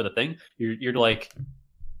propaganda for the thing. You're like,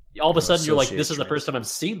 all of a sudden you're like, this is the first time I've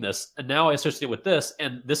seen this, and now I associate it with this,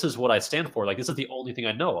 and this is what I stand for. Like, this is the only thing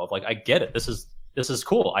I know of. Like, I get it. This is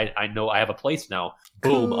cool. I know I have a place now.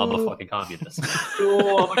 Boom, cool. I'm a fucking communist.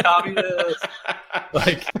 Cool, I'm a communist.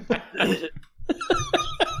 Like,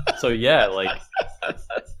 so yeah, like,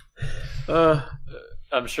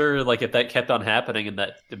 I'm sure, like, if that kept on happening and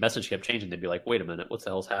that the message kept changing, they'd be like, wait a minute, what the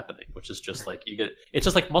hell's happening? Which is just like, it's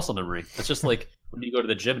just like muscle memory. It's just like when you go to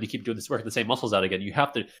the gym and you keep doing this, working the same muscles out again, you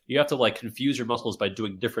have to like confuse your muscles by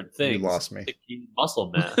doing different things. You lost me. To keep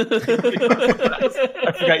muscle mass.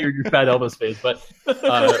 I forgot your fat elbows phase, but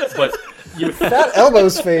you fat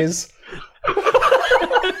elbows phase.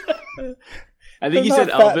 I think you said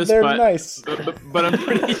Elvis, they're but nice. But I'm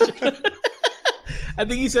pretty sure. I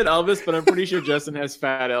think he said Elvis, but I'm pretty sure Justin has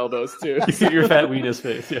fat elbows too. Your fat weenus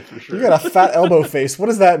face, yeah, for sure. You got a fat elbow face. What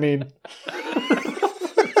does that mean?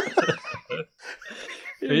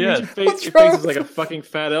 Your face is like a fucking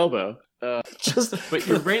fat elbow. But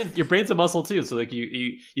your brain's a muscle too. So like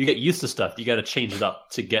you get used to stuff. You got to change it up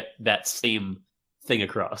to get that same thing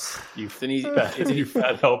across. You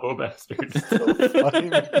fat elbow bastard. So funny,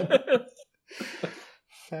 man.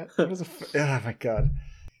 Oh my god.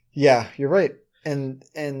 Yeah, you're right. And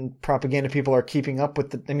propaganda people are keeping up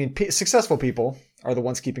with successful people are the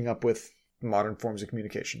ones keeping up with modern forms of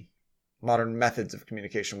communication, modern methods of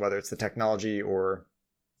communication, whether it's the technology or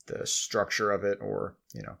the structure of it, or,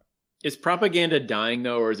 you know. Is propaganda dying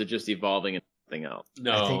though, or is it just evolving into something else?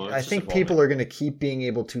 No, I think people are going to keep being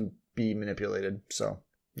able to be manipulated. So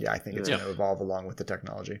yeah, I think it's going to evolve along with the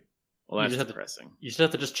technology. Well, that's depressing. You just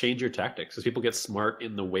have to just change your tactics because people get smart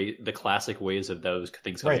in the classic ways of those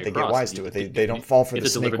things. Right, they get wise to it. They don't fall for the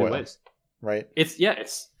snake oil. Ways. Right. It's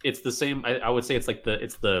the same. I would say it's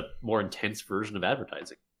the more intense version of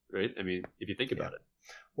advertising. Right. I mean, if you think about it.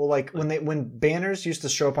 Well, like when banners used to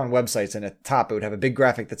show up on websites, and at the top it would have a big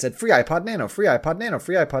graphic that said "Free iPod Nano, free iPod Nano,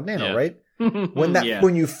 free iPod Nano," right?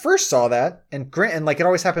 When you first saw that, and like it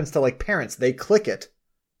always happens to like parents, they click it.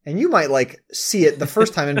 And you might like see it the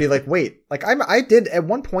first time and be like, wait, like I did at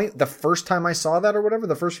one point, the first time I saw that or whatever,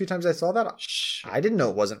 the first few times I saw that, I didn't know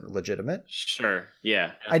it wasn't legitimate. Sure.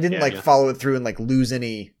 Yeah. I didn't follow it through and like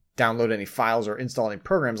download any files or install any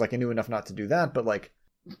programs. Like I knew enough not to do that. But like,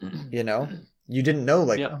 you know, you didn't know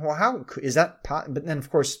like, well, how is that? But then of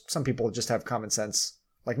course, some people just have common sense.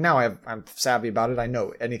 Like now I'm savvy about it. I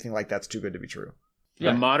know anything like that's too good to be true.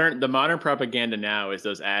 Yeah. The modern propaganda now is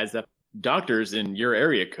those ads that doctors in your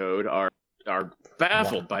area code are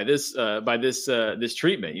baffled by this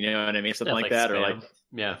treatment. You know what I mean? Something like that, spam. Or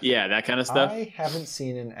like that kind of stuff. I haven't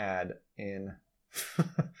seen an ad in.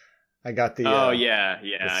 I got the I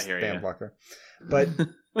hear spam you. blocker, but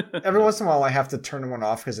every once in a while I have to turn one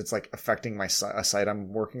off because it's like affecting a site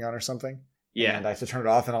I'm working on or something. Yeah, and I have to turn it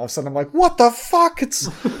off, and all of a sudden I'm like, "What the fuck?" It's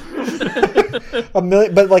a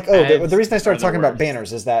million. But like, the reason I started talking about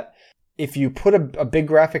banners is that if you put a big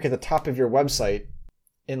graphic at the top of your website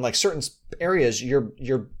in like certain areas,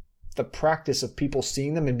 the practice of people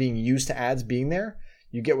seeing them and being used to ads being there,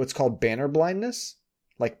 you get what's called banner blindness.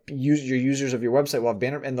 Like your users of your website will have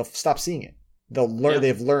banner and they'll stop seeing it. They'll learn. Yeah.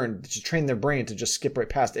 They've learned to train their brain to just skip right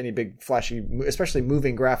past any big flashy, especially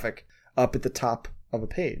moving graphic up at the top of a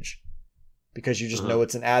page, because you just know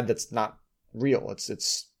it's an ad that's not real.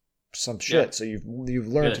 It's some shit. Yeah. So you've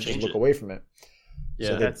learned to just look away from it.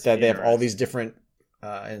 Yeah, so they have all these different,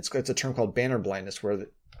 and it's a term called banner blindness, where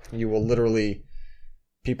you will literally,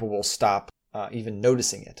 people will stop even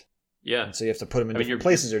noticing it. Yeah. And so you have to put them in different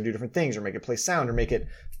places or do different things or make it play sound or make it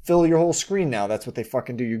fill your whole screen now. That's what they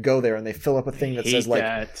fucking do. You go there and they fill up a thing that says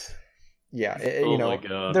like... Yeah, my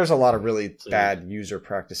God. There's a lot of really bad user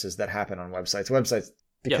practices that happen on websites.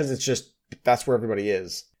 Because it's just, that's where everybody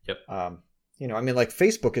is. Yep. I mean, like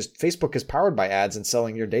Facebook is powered by ads and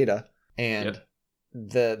selling your data. And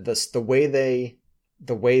the way they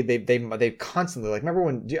the way they constantly, like, remember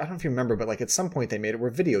when, I don't know if you remember, but like at some point they made it where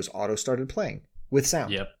videos auto started playing with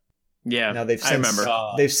sound. Yep. Yeah. Now they've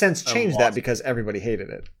since changed that because everybody hated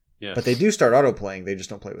it. Yeah. But they do start auto playing. They just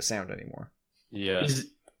don't play with sound anymore. Yeah.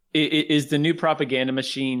 Is the new propaganda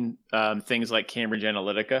machine things like Cambridge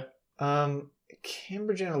Analytica?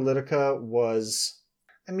 Cambridge Analytica was,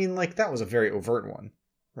 I mean, like, that was a very overt one,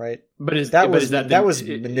 right? But that was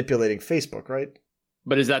manipulating Facebook, right?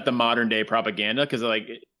 But is that the modern day propaganda? Because like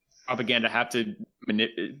propaganda have to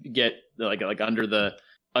get like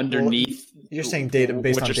underneath. Well, you're saying data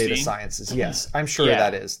based on data sciences. Yes, I'm sure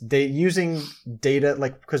that is. They using data,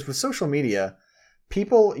 like, because with social media,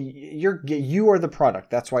 people, you are the product.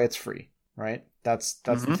 That's why it's free, right? That's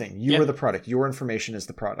the thing. You are the product. Your information is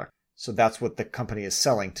the product. So that's what the company is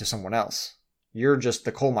selling to someone else. You're just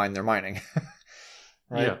the coal mine they're mining,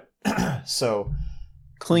 right? Yeah. So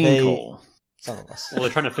coal. Some of us. Well,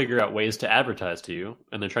 they're trying to figure out ways to advertise to you,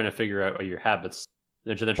 and they're trying to figure out your habits.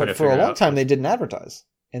 But for a long time, they didn't advertise,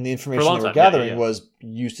 and the information they were gathering was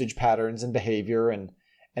usage patterns and behavior, and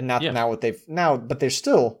not now what they've now. But they're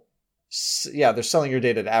still, they're selling your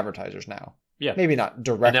data to advertisers now. Yeah, maybe not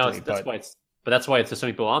directly, that's why it's so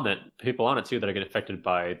many people on it too that are getting affected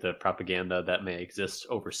by the propaganda that may exist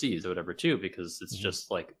overseas or whatever too, because it's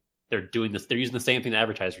just like they're doing this. They're using the same thing the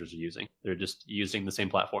advertisers are using. They're just using the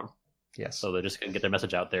same platform. Yes. So they're just gonna get their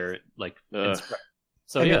message out there, like.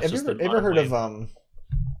 So have you ever heard of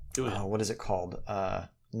what is it called?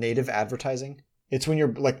 Native advertising. It's when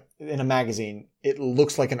you're like in a magazine. It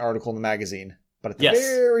looks like an article in the magazine, but at the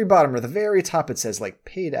very bottom or the very top, it says like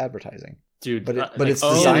paid advertising. Dude, but it's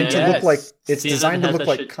designed to look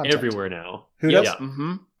like content everywhere now. Who does? Yeah.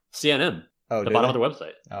 Mm-hmm. CNN. Oh, the bottom of their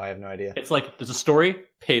website. Oh, I have no idea. It's like there's a story,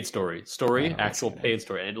 paid story, actual paid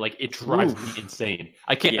story, and like it drives me insane.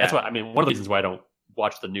 I can't. That's why. I mean, one of the reasons why I don't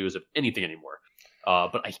watch the news of anything anymore.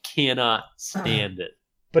 But I cannot stand it.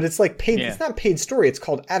 But it's like paid. It's not paid story. It's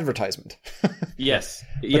called advertisement. Yes.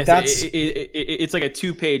 It's like a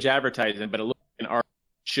 2-page advertisement, but it looks like an art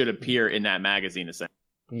should appear in that magazine. Essentially.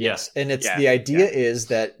 Yes, and it's the idea is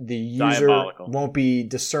that the user won't be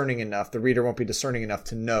discerning enough. The reader won't be discerning enough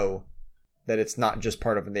to know that it's not just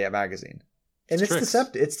part of the magazine, and it's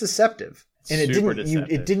deceptive. It's deceptive, and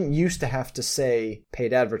it didn't used to have to say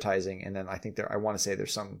paid advertising, and then I think I want to say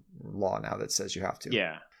there's some law now that says you have to.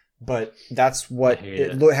 Yeah, but that's what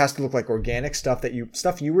it has to look like: organic stuff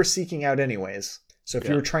stuff you were seeking out anyways. So if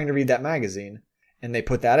you were trying to read that magazine, and they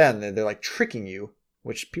put that in, they're like tricking you,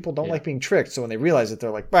 which people don't like being tricked. So when they realize it, they're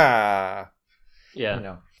like, bah.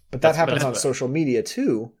 Yeah, But that happens on social media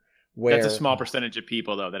too. Where that's a small percentage of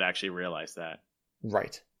people though that actually realize that.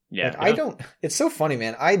 Right. Yeah. Like, it's so funny,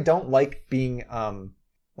 man. I don't like being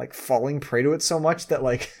like falling prey to it so much that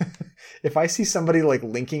like if I see somebody like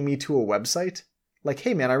linking me to a website, like,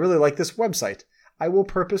 hey man, I really like this website, I will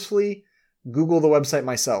purposefully Google the website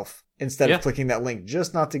myself instead of clicking that link,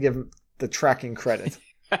 just not to give the tracking credit.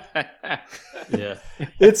 Yeah.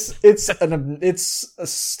 It's a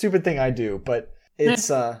stupid thing I do, but it's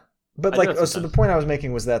but like, so the point I was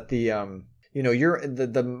making was that the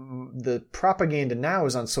the propaganda now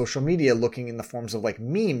is on social media, looking in the forms of like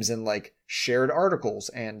memes and like shared articles,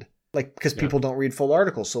 and like because people don't read full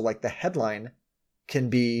articles, so like the headline can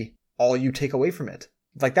be all you take away from it.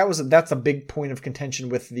 Like that's a big point of contention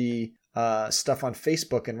with the stuff on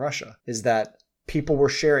Facebook in Russia, is that people were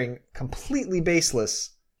sharing completely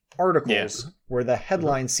baseless articles where the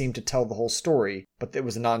headline seemed to tell the whole story, but it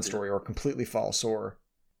was a non-story or completely false or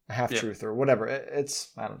a half-truth or whatever.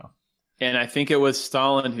 It's, I don't know. And I think it was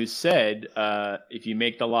Stalin who said, if you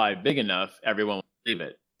make the lie big enough, everyone will believe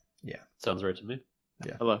it. Yeah. Sounds right to me.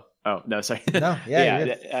 Yeah. Hello? Oh, no, sorry. No,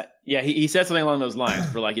 he said something along those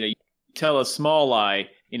lines for like, you tell a small lie,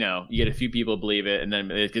 you get a few people believe it, and then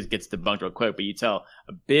it just gets debunked real quick. But you tell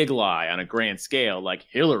a big lie on a grand scale, like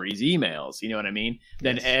Hillary's emails, you know what I mean?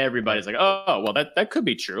 Then everybody's like, oh, well, that could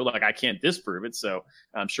be true. Like, I can't disprove it, so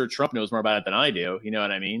I'm sure Trump knows more about it than I do. You know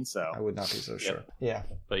what I mean? So I would not be so sure. Yeah.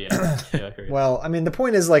 But yeah. I hear you. Well, I mean, the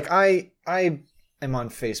point is, like, I am on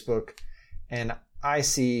Facebook, and I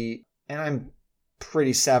see, and I'm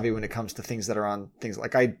pretty savvy when it comes to things that are on things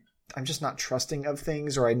like I'm just not trusting of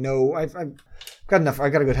things, or I know I've got enough. I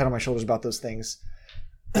got a good head on my shoulders about those things,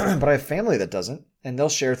 but I have family that doesn't, and they'll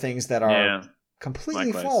share things that are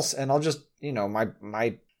completely false, and I'll just,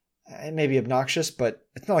 my it may be obnoxious, but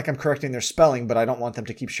it's not like I'm correcting their spelling, but I don't want them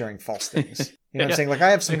to keep sharing false things. You know what I'm saying? Like,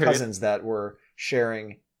 I have some cousins that were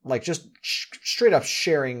sharing, like, just straight up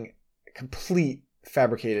sharing complete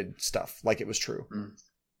fabricated stuff, like it was true,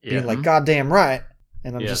 being like, goddamn right,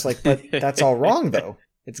 and I'm just like, but that's all wrong though.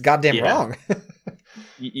 It's goddamn wrong.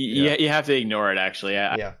 You have to ignore it. Actually,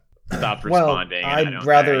 I stopped Well, responding. I'd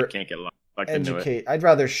rather I can't get locked into it. educate. I'd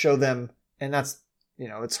rather show them, and that's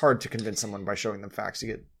it's hard to convince someone by showing them facts. You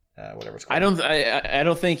get whatever it's called. I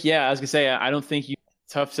don't think. Yeah, I was gonna say I don't think it's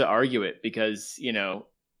tough to argue it because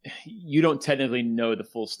you don't technically know the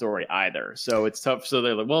full story either. So it's tough. So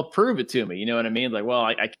they're like, well, prove it to me. You know what I mean? Like, well,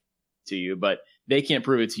 I can't to you, but they can't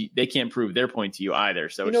prove it to you. They can't prove their point to you either.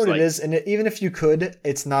 So you know what it is, and even if you could,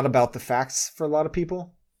 it's not about the facts for a lot of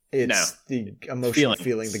people. It's the emotional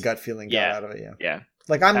feeling, the gut feeling got out of it. Yeah.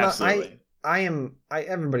 Like I'm absolutely.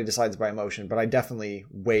 Everybody decides by emotion, but I definitely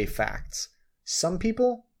weigh facts. Some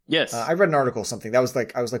people, yes. I read an article, something that was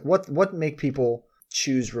like, I was like, what make people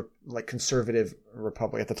choose like conservative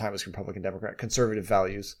Republic at the time it was Republican Democrat conservative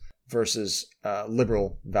values versus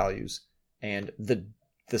liberal values, and the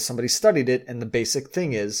somebody studied it, and the basic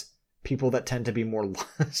thing is people that tend to be more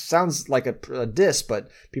sounds like a diss, but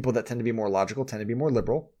people that tend to be more logical tend to be more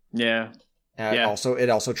liberal. Yeah. Also, it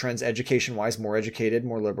also trends education wise, more educated,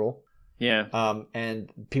 more liberal. Yeah. And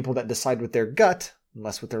people that decide with their gut,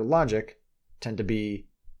 less with their logic, tend to be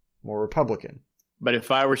more Republican. But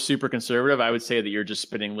if I were super conservative, I would say that you're just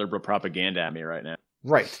spitting liberal propaganda at me right now.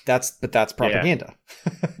 Right. That's propaganda.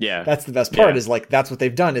 Yeah. That's the best part is like, that's what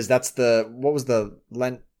they've done is what was the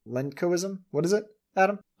Lenkoism? What is it,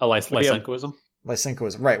 Adam? Lysenkoism?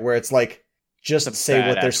 Lysenkoism. Right. Where it's like, just say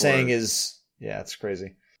what they're saying is, it's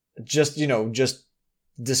crazy. Just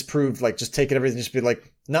disprove, like just take it everything, just be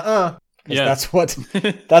like, nuh-uh. Yeah. That's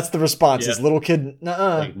the response is little kid,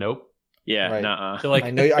 nuh-uh. Like, nope. Yeah, right. nuh-uh. So like,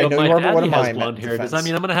 I know you are, but what am I? Blonde hair. Does that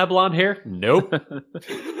mean I'm going to have blonde hair? Nope.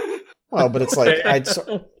 Well, but it's like, I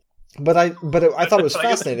thought it was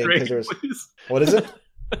fascinating because there was, what is it?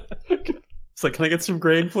 It's like, can I get some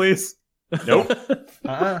grain, please? Nope.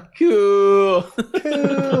 Cool.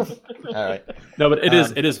 All right. No, but it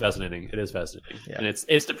is fascinating. It is fascinating, and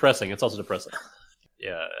it's depressing. It's also depressing.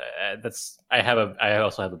 Yeah, I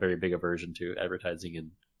also have a very big aversion to advertising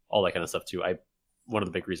and all that kind of stuff too. One of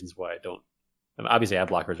the big reasons why I don't. Obviously, ad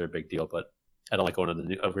blockers are a big deal, but I don't like going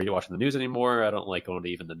to watching the news anymore. I don't like going to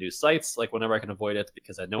even the news sites, like whenever I can avoid it,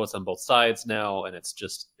 because I know it's on both sides now, and it's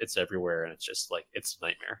everywhere, and it's just like it's a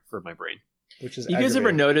nightmare for my brain. Which is you guys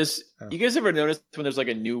ever notice when there's like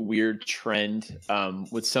a new weird trend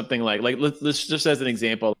with something like let's just as an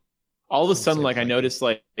example, all of a sudden like I noticed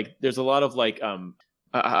like there's a lot of like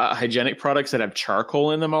hygienic products that have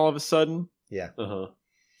charcoal in them all of a sudden. Yeah. Uh-huh.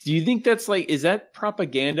 Do you think that's like, is that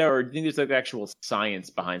propaganda, or do you think there's like actual science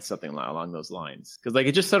behind something along those lines? Because like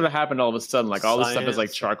it just sort of happened all of a sudden, like all this stuff has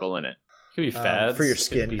like charcoal in it. It could be fads for your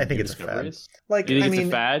skin. I think it's a fad. Like, you think it's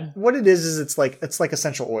a fad? What it is it's like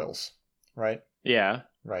essential oils, right? Yeah.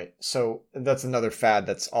 Right. So that's another fad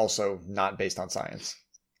that's also not based on science.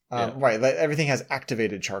 Right. Like, everything has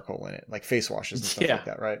activated charcoal in it, like face washes and stuff like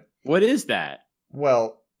that, right? What is that?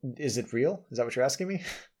 Well, is it real? Is that what you're asking me?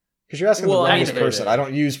 Because you're asking the wrongest person. I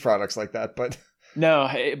don't use products like that, but no.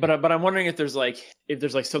 But I'm wondering if there's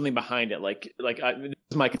something behind it. Like this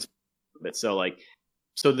is my bit. So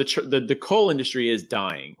the coal industry is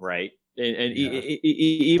dying, right? And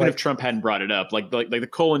even if Trump hadn't brought it up, like the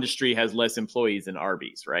coal industry has less employees than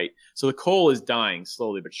Arby's, right? So the coal is dying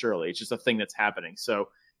slowly but surely. It's just a thing that's happening. So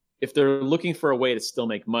if they're looking for a way to still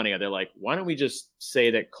make money, they're like, why don't we just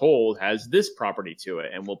say that coal has this property to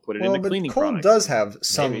it, and we'll put it in the cleaning coal products? Does have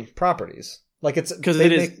some properties, like it's because they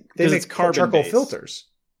make carbon charcoal based.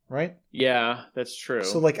 Filters, right? Yeah, that's true.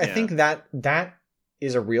 So I think that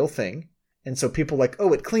is a real thing, and so people like,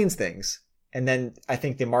 oh, it cleans things, and then I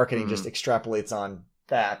think the marketing just extrapolates on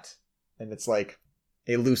that, and it's like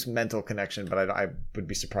a loose mental connection, but I would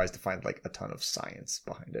be surprised to find like a ton of science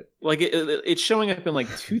behind it. Like it's showing up in like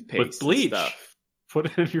toothpaste with bleach. And stuff. Put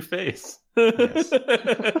it in your face. Yes.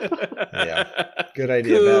 Yeah. Good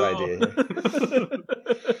idea, cool. Bad idea.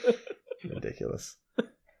 Ridiculous.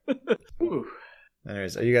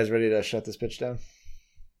 Anyways, are you guys ready to shut this bitch down?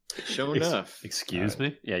 Sure enough. Excuse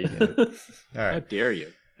me? Yeah, you get it. All right. How dare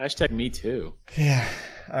you? Hashtag me too. Yeah.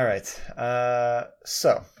 All right.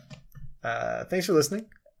 So thanks for listening.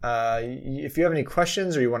 If you have any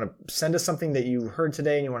questions or you want to send us something that you heard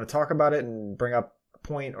today and you want to talk about it and bring up a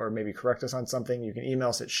point or maybe correct us on something, you can email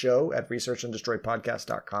us at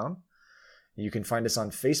show@researchanddestroypodcast.com. You can find us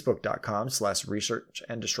on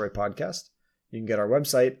facebook.com/researchanddestroypodcast. You can get our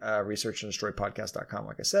website, researchanddestroypodcast.com,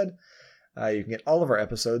 like I said. You can get all of our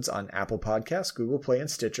episodes on Apple Podcasts, Google Play,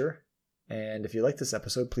 and Stitcher. And if you like this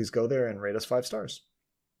episode, please go there and rate us 5 stars.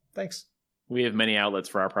 Thanks. We have many outlets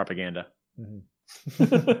for our propaganda.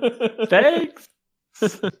 Mm-hmm. Thanks.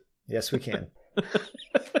 Yes, we can.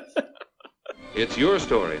 It's your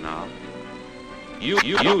story now.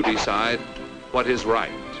 You decide what is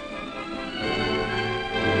right.